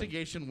what about the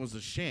investigation was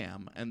a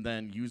sham, and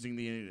then using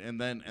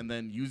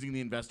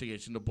the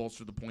investigation to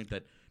bolster the point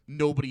that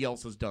nobody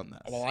else has done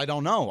this. Well, I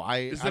don't know.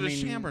 Is it a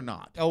sham or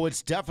not? Oh,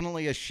 it's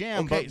definitely a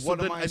sham. Okay, but so what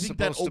then am I think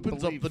supposed that opens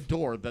to believe? up the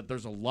door that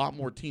there's a lot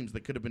more teams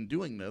that could have been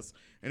doing this.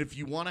 And if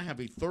you want to have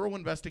a thorough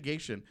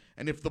investigation,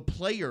 and if the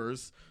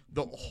players,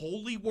 the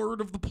holy word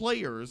of the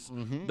players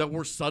that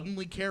we're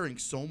suddenly caring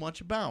so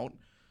much about,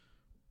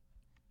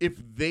 if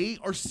they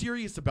are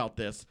serious about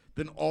this,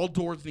 then all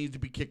doors need to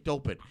be kicked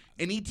open.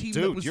 Any team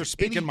that was you're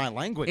speaking my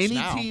language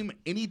now.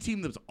 Any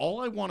team that's all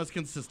I want is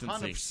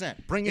consistency.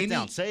 100%. Bring it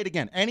down. Say it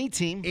again. Any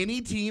team,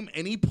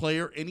 any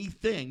player,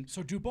 anything.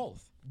 So do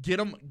both.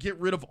 Get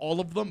rid of all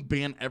of them,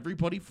 ban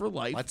everybody for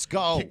life. Let's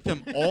go. Kick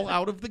them all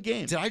out of the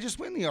game. Did I just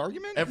win the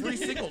argument? Every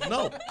single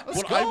no.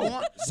 Let's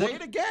go. Say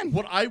it again.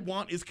 What I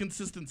want is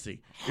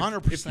consistency.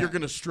 100%. If you're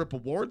going to strip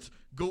awards,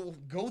 go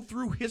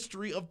through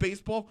history of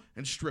baseball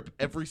and strip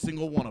every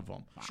single one of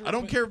them. Sure, I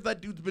don't care if that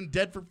dude's been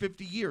dead for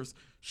 50 years.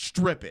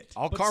 Strip it.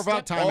 I'll carve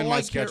out time in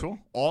my schedule.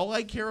 All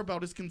I care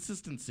about is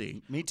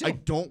consistency. Me too. I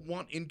don't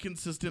want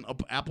inconsistent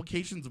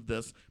applications of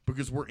this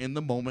because we're in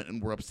the moment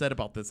and we're upset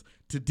about this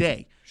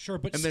today. Sure,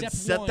 but and then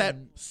step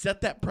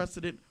set that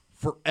precedent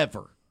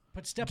forever.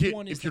 But step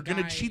one is if you're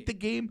going to cheat the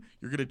game,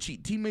 you're going to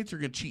cheat teammates, you're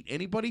going to cheat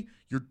anybody,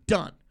 you're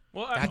done.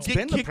 Well, That's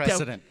been the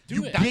precedent.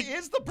 That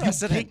is the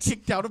precedent. You get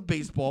kicked out of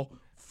baseball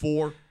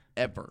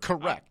forever.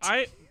 Correct.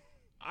 I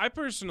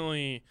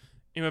personally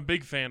am a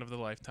big fan of the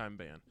lifetime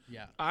ban.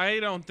 Yeah. I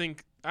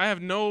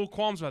have no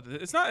qualms about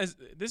this.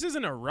 This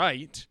isn't a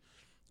right.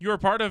 You're a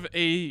part of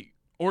a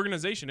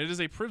organization. It is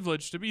a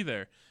privilege to be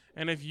there.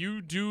 And if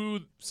you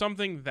do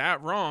something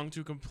that wrong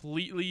to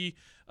completely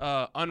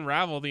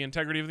unravel the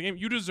integrity of the game,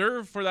 you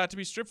deserve for that to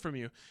be stripped from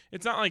you.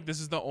 It's not like this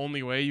is the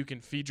only way you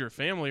can feed your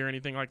family or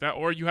anything like that,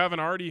 or you haven't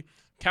already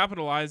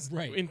capitalized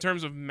in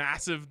terms of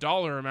massive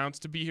dollar amounts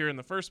to be here in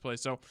the first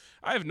place. So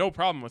I have no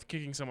problem with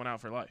kicking someone out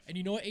for life. And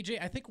you know what,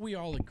 AJ? I think we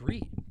all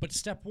agree. But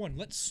step one,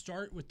 let's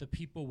start with the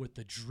people with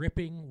the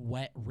dripping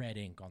wet red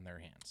ink on their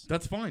hands.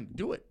 That's fine.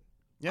 Do it.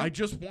 Yeah. I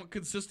just want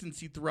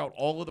consistency throughout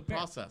all of the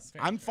process.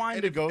 I'm fine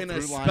And to go through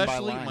line by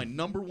especially line. my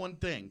number one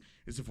thing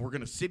is if we're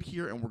going to sit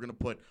here and we're going to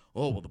put,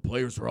 the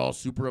players are all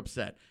super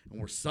upset, and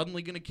we're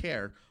suddenly going to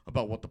care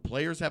about what the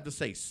players have to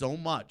say so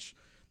much,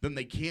 then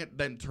they can't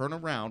then turn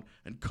around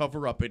and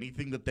cover up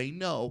anything that they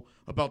know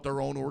about their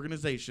own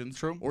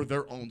organizations or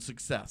their own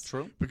success.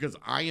 True. Because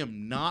I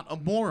am not a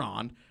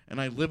moron,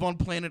 and I live on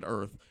planet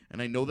Earth,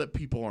 and I know that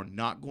people are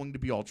not going to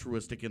be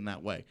altruistic in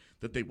that way,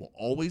 that they will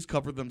always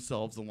cover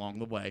themselves along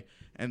the way,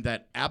 and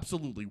that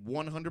absolutely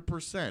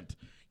 100%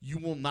 you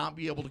will not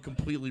be able to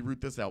completely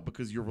root this out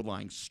because you're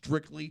relying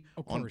strictly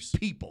on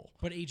people.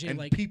 But AJ,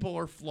 and people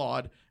are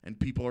flawed, and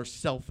people are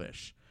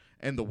selfish.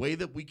 And the way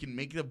that we can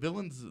make the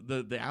villains,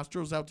 the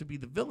Astros out to be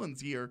the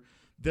villains here,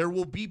 there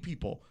will be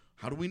people.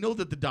 How do we know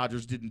that the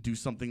Dodgers didn't do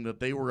something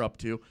that they were up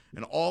to?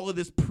 And all of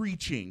this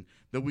preaching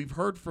that we've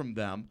heard from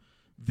them,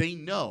 they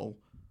know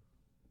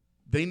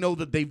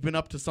that they've been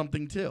up to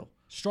something too.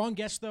 Strong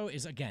guess, though,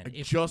 is, again,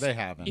 They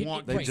haven't.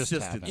 want They just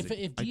consistency. haven't.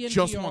 If I DNVR,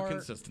 just want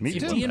consistency. Me if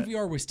too.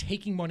 DNVR was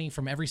taking money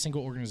from every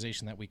single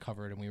organization that we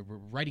covered and we were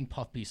writing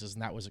puff pieces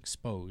and that was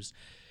exposed,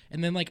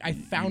 and then I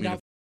found out.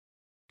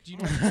 Do you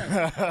know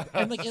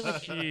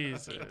and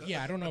Jesus.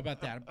 yeah, I don't know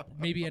about that.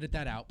 Maybe edit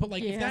that out. But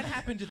if that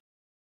happened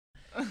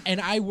to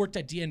and I worked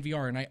at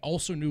DNVR and I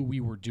also knew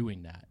we were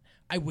doing that,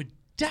 I would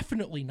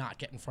definitely not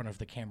get in front of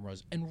the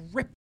cameras and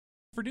rip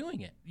for doing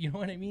it. You know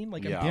what I mean?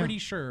 I'm pretty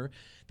sure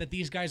that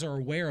these guys are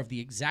aware of the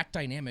exact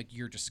dynamic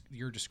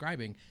you're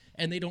describing,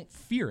 and they don't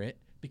fear it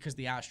because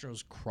the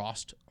Astros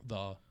crossed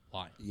the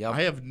line. Yep.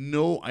 I have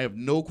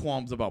no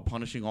qualms about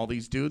punishing all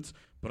these dudes,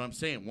 but I'm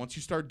saying once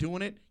you start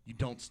doing it, you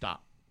don't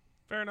stop.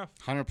 Fair enough.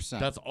 100%.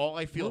 That's all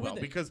I feel Go with about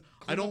it. because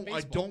Clean up I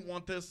baseball. don't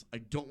want this.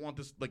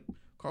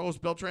 Carlos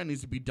Beltran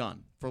needs to be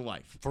done for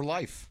life. For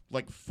life.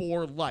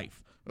 For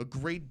life. A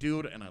great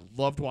dude, and I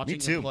loved watching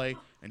too. him play,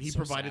 and he So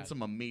provided sad.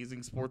 some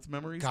amazing sports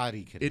memories. God,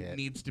 he could It hit.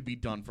 needs to be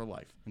done for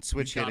life. And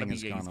switch He's gotta hitting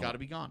is be, gone. He's got to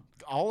be gone.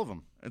 All of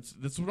them.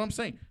 That's what I'm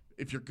saying.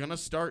 If you're going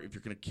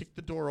to kick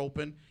the door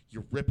open,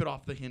 you rip it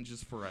off the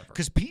hinges forever.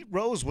 Because Pete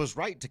Rose was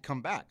right to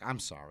come back. I'm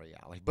sorry,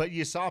 Allie. But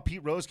you saw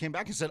Pete Rose came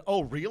back and said,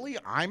 oh, really?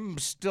 I'm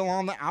still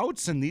on the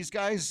outs, and these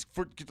guys,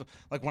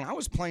 when I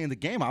was playing the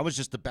game, I was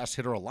just the best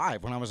hitter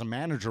alive. When I was a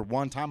manager,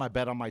 one time I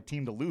bet on my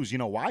team to lose. You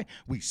know why?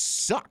 We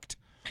sucked.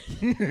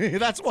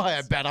 That's why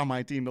I bet on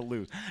my team to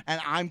lose.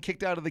 And I'm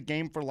kicked out of the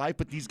game for life,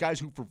 but these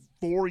guys who for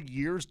 4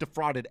 years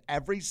defrauded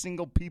every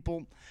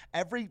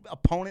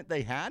opponent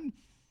they had,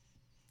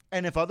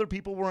 and if other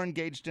people were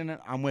engaged in it,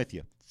 I'm with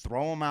you.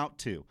 Throw them out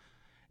too.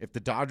 If the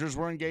Dodgers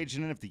were engaged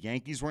in it, if the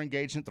Yankees were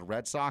engaged in it, the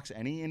Red Sox,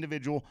 any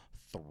individual,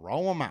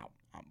 throw them out.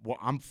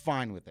 I'm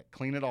fine with it.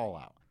 Clean it all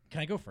out.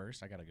 Can I go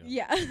first? I gotta go.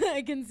 Yeah,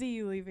 I can see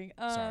you leaving.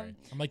 Sorry,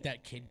 I'm like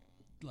that kid.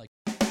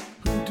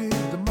 Who did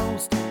the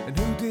most and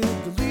who did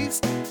the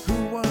least?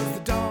 Who was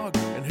the dog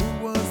and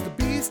who was the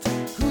beast?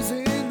 Who's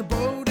in the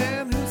boat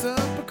and who's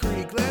up a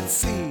creek? Let's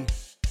see.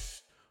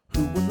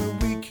 Who won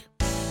the week?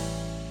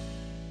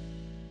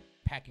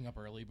 Packing up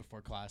early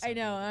before class. I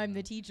know, I'm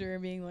the teacher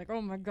being like,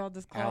 oh my God,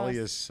 this class. Allie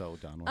is so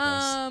done with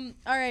us.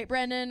 All right,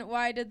 Brendan,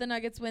 why did the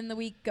Nuggets win the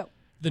week? Go.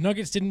 The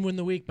Nuggets didn't win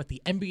the week, but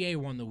the NBA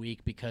won the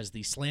week because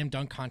the slam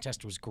dunk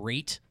contest was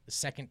great. The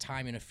second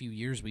time in a few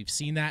years we've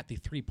seen that. The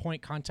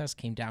three-point contest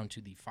came down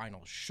to the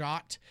final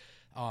shot.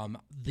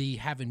 They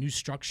have a new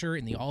structure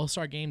in the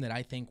All-Star game that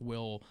I think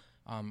will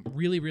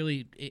really,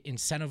 really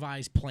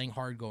incentivize playing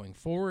hard going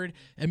forward.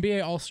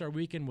 NBA All-Star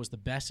Weekend was the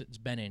best it's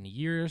been in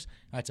years.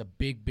 That's a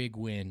big, big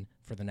win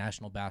for the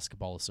National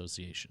Basketball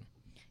Association.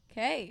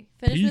 Okay,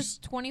 finish Peace. this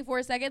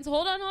 24 seconds.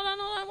 Hold on.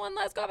 One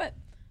last comment.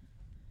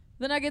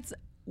 The Nuggets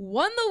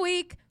won the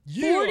week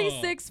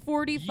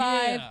 46-45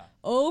 Yeah.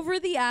 over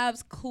the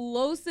Avs.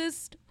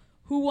 Closest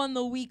who won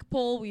the week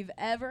poll we've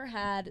ever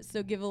had.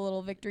 So give a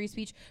little victory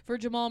speech for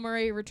Jamal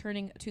Murray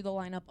returning to the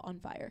lineup on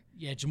fire.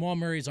 Yeah, Jamal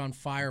Murray's on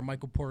fire.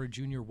 Michael Porter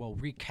Jr. will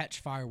re-catch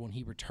fire when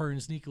he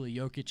returns. Nikola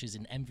Jokic is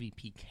an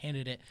MVP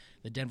candidate.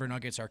 The Denver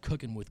Nuggets are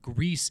cooking with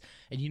grease.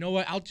 And you know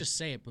what? I'll just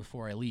say it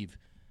before I leave.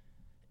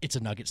 It's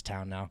a Nuggets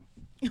town now.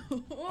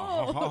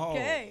 Oh,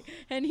 okay.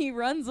 And he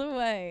runs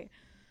away.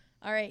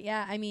 All right,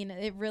 yeah, I mean,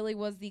 it really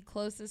was the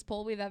closest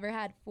poll we've ever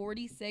had,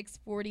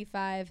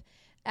 46-45.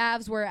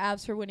 Avs were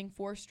Avs for winning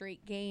 4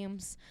 straight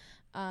games.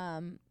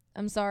 I'm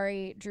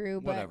sorry,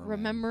 Drew, but Whatever, man.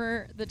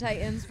 remember the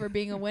Titans for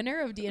being a winner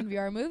of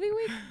DNVR Movie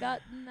Week?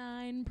 Got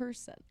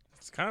 9%.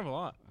 It's kind of a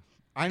lot.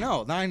 I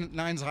know.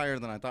 Nine's higher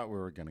than I thought we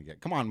were going to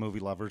get. Come on, movie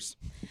lovers.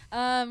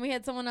 We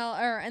had someone else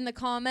in the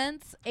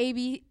comments.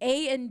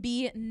 A and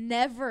B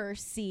never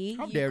C.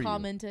 How He dare you.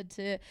 commented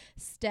to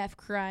Steph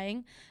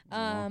crying.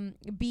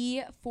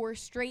 B 4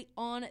 straight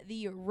on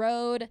the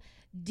road.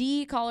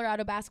 D,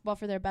 Colorado basketball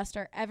for their best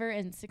start ever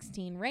in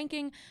 16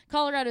 ranking.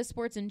 Colorado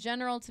sports in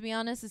general, to be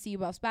honest, the CU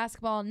Buffs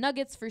basketball.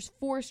 Nuggets for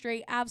 4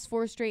 straight. Avs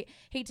 4 straight.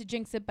 Hate to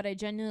jinx it, but I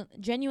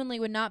genuinely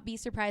would not be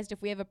surprised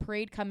if we have a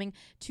parade coming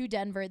to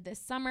Denver this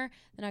summer.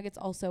 The Nuggets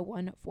also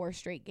won 4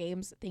 straight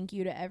games. Thank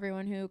you to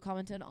everyone who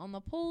commented on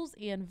the polls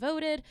and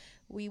voted.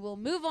 We will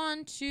move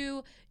on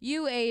to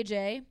you,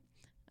 AJ.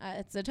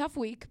 It's a tough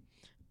week.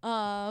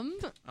 I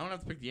don't have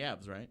to pick the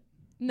Avs, right?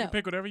 No. You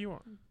pick whatever you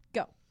want.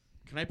 Go.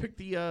 Can I pick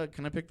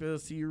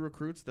the CU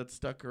recruits that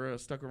stuck around?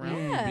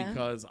 Yeah.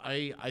 Because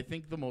I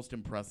think the most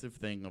impressive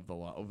thing of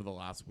over the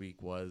last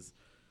week was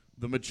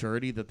the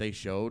maturity that they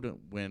showed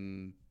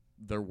when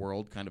their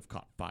world kind of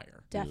caught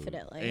fire.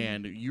 Definitely.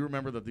 And you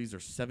remember that these are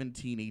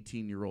 17,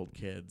 18-year-old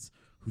kids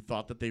who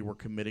thought that they were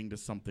committing to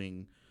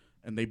something,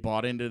 and they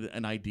bought into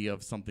an idea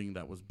of something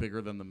that was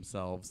bigger than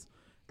themselves,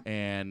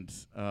 and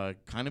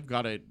kind of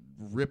got it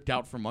ripped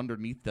out from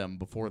underneath them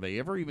before they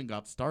ever even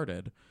got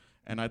started.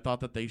 And I thought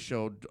that they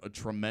showed a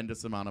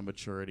tremendous amount of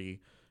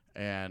maturity,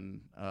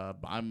 and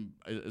I'm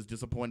as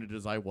disappointed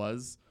as I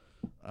was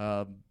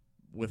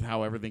with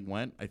how everything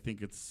went. I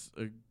think it's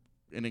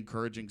an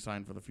encouraging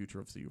sign for the future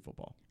of CU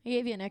football. I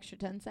gave you an extra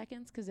 10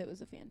 seconds because it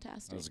was a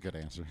fantastic. That was a good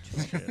answer.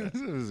 That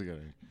was a good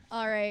answer.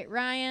 All right,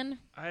 Ryan.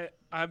 I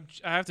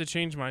have to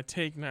change my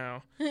take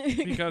now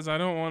because I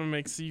don't want to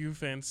make CU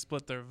fans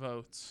split their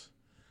votes.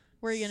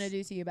 Were you going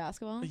to do CU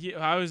basketball? Yeah,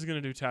 I was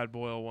going to do Tad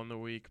Boyle won the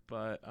week,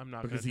 but I'm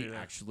not going to Because do he that.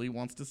 actually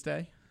wants to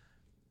stay?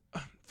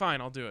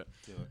 Fine, I'll do it.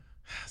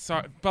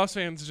 Sorry, Buffs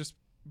fans just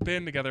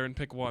band together and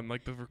pick one,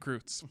 like the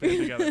recruits band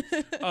together.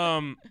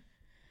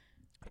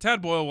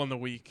 Tad Boyle won the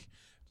week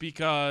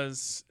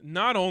because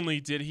not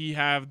only did he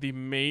have the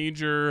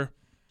major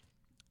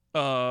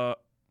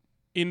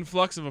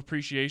influx of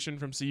appreciation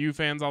from CU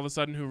fans all of a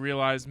sudden who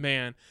realized,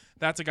 man,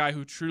 that's a guy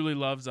who truly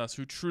loves us,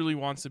 who truly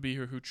wants to be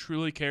here, who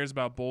truly cares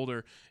about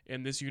Boulder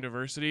and this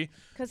university.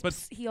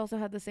 Because he also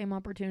had the same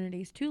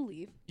opportunities to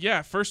leave.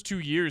 Yeah, first 2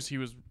 years he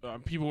was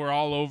people were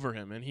all over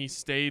him, and he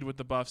stayed with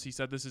the Buffs. He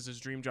said this is his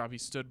dream job. He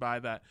stood by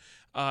that.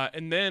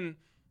 And then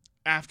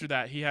after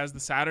that, he has the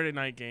Saturday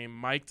night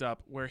game mic'd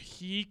up where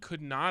he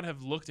could not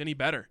have looked any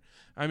better.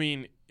 I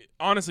mean,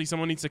 honestly,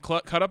 someone needs to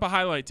cut up a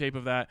highlight tape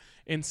of that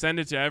and send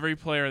it to every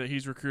player that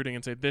he's recruiting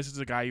and say, this is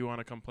a guy you want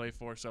to come play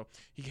for. So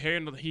he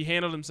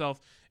handled himself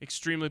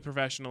extremely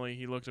professionally.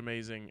 He looked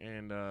amazing,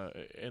 and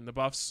the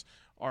Buffs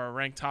are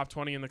ranked top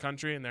 20 in the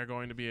country, and they're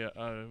going to be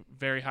a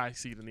very high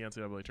seed in the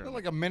NCAA tournament.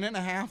 Like a minute and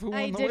a half. Who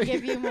I won the did week?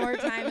 give you more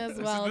time as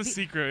well. This is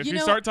the secret. If you you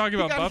know, start talking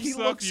about Buff He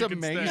stuff, looks you can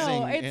amazing stay.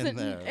 No, it's in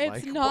there.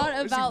 it's Like, not whoa,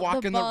 is about he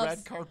walking the the Buffs.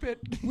 red carpet?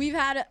 We've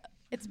had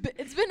it's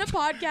been a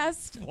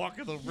podcast.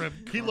 Walking the rim.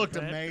 He looked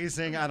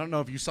amazing. I don't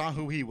know if you saw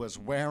who he was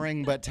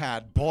wearing, but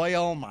Tad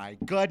Boyle, my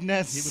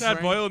goodness.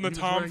 Tad Boyle in the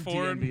Tom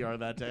Ford. DNVR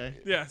that day.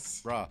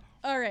 Yes. Bruh.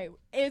 All right,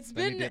 it's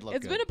Then he been did look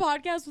it's good. been a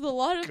podcast with a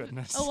lot of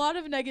Goodness.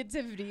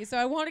 negativity, so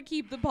I want to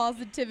keep the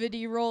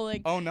positivity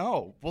rolling. Oh,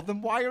 no. Well,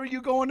 then why are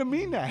you going to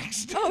me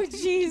next? Oh,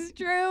 jeez,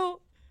 Drew,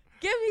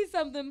 give me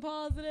something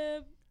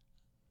positive.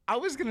 I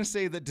was going to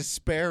say that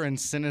despair and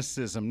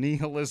cynicism,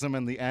 nihilism,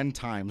 and the end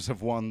times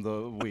have won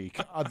the week.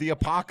 The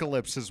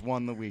apocalypse has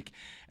won the week.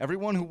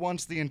 Everyone who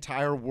wants the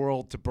entire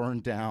world to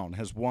burn down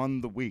has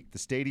won the week. The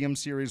Stadium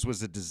Series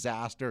was a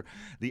disaster.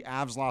 The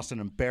Avs lost an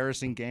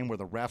embarrassing game where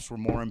the refs were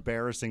more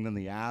embarrassing than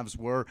the Avs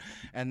were.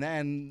 And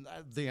then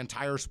the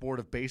entire sport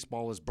of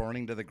baseball is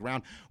burning to the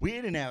ground. We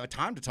didn't have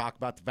time to talk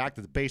about the fact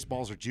that the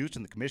baseballs are juiced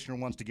and the commissioner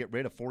wants to get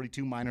rid of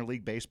 42 minor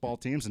league baseball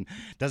teams and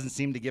doesn't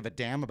seem to give a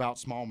damn about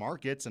small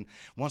markets and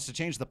wants to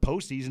change the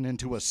postseason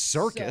into a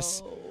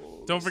circus.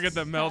 Don't forget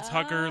that Mel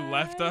Tucker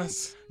left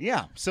us.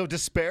 Yeah, so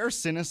despair,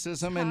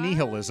 cynicism, and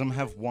nihilism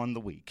have won the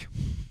week.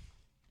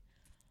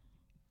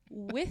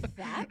 With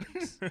that,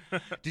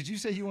 Did you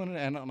say you wanted to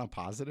end on a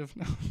positive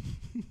note?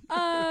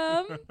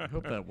 I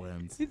hope that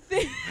wins.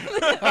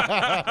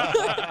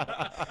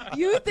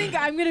 you think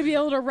I'm gonna be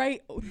able to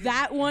write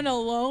that one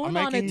alone I'm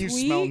on a making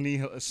tweet?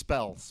 you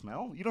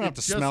smell. You don't have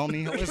to just- smell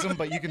nihilism,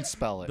 but you can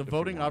spell it. The if you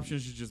voting want. option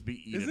should just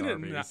be eat Isn't at it?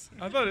 Arby's.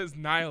 I thought it was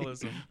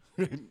nihilism.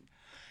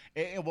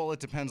 Well, it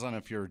depends on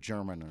if you're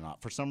German or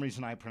not. For some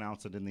reason, I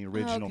pronounce it in the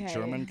original Okay.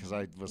 German because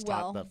I was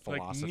Well. taught that Like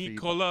philosophy.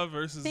 Nikola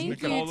versus Thank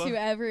Nicola. you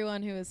to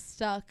everyone who has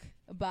stuck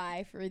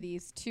by for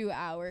these 2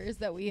 hours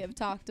that we have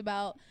talked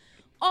about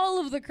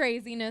all of the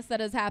craziness that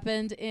has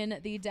happened in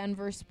the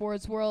Denver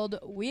sports world.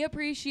 We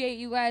appreciate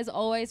you guys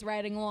always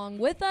riding along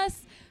with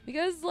us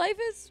because life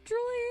is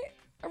truly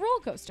a roller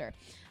coaster.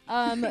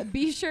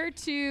 Be sure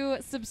to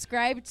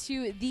subscribe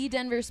to the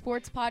Denver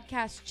Sports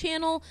Podcast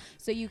channel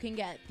so you can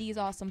get these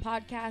awesome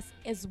podcasts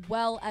as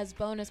well as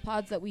bonus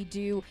pods that we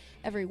do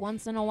every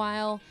once in a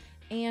while.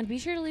 And be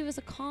sure to leave us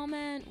a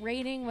comment,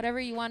 rating, whatever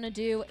you want to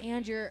do,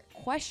 and your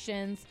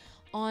questions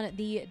on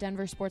the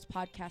Denver Sports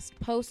Podcast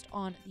post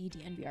on the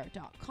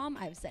DNVR.com.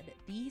 I've said it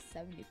the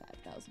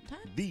 75,000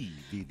 times. The.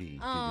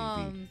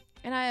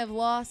 And I've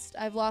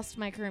lost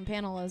my current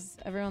panel as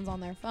everyone's on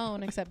their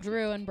phone except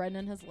Drew, and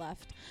Brendan has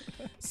left.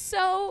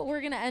 So we're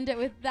gonna end it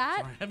with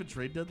that. I have a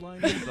trade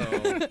deadline,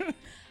 so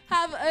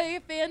Have a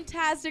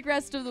fantastic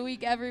rest of the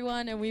week,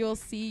 everyone, and we will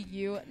see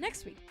you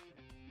next week.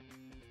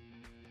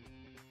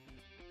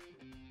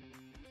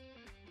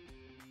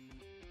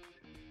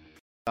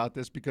 About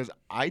this because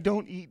I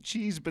don't eat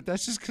cheese, but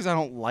that's just because I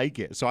don't like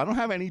it. So I don't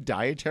have any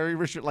dietary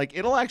restriction. Like,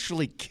 it'll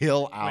actually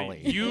kill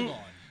Allie. Wait,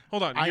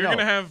 hold on. I You're know.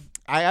 gonna have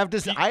I had to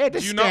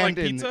do you not like stand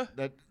in pizza?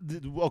 that.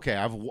 Okay,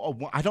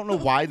 I don't know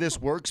why this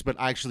works, but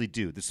I actually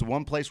do. This is the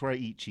one place where I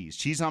eat cheese.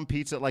 Cheese on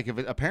pizza, like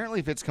apparently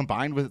if it's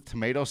combined with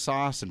tomato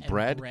sauce and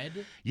bread.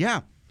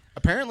 Yeah.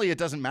 Apparently it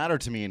doesn't matter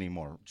to me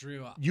anymore.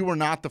 Drew, You were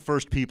not the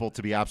first people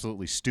to be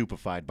absolutely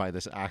stupefied by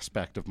this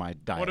aspect of my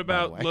diet. What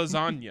about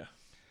lasagna?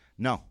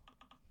 No.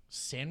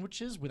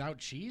 sandwiches without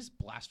cheese?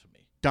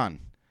 Blasphemy. Done.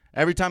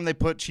 Every time they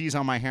put cheese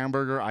on my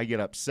hamburger, I get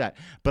upset.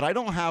 But I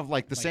don't have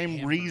the same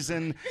hamburger.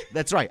 reason.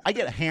 That's right. I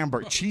get a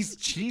hamburger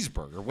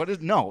cheeseburger. What is?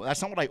 No,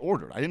 that's not what I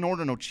ordered. I didn't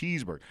order no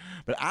cheeseburger.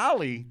 But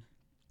Allie,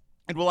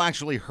 it will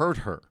actually hurt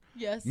her.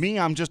 Yes. Me,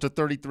 I'm just a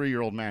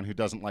 33-year-old man who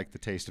doesn't like the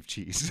taste of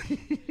cheese.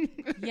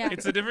 Yeah.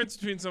 It's the difference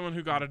between someone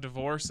who got a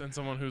divorce and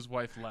someone whose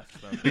wife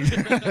left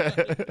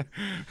them.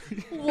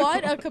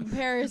 What a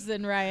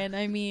comparison, Ryan.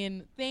 I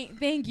mean,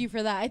 thank you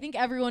for that. I think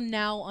everyone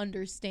now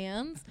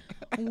understands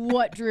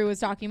what Drew was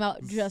talking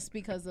about just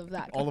because of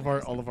that. all of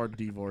our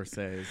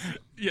divorcees.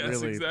 Yes,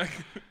 really,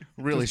 exactly.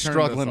 Really Just turn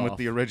struggling this with off.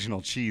 the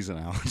original cheese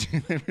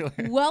analogy.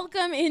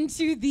 Welcome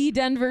into the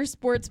Denver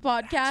Sports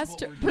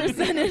Podcast,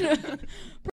 presented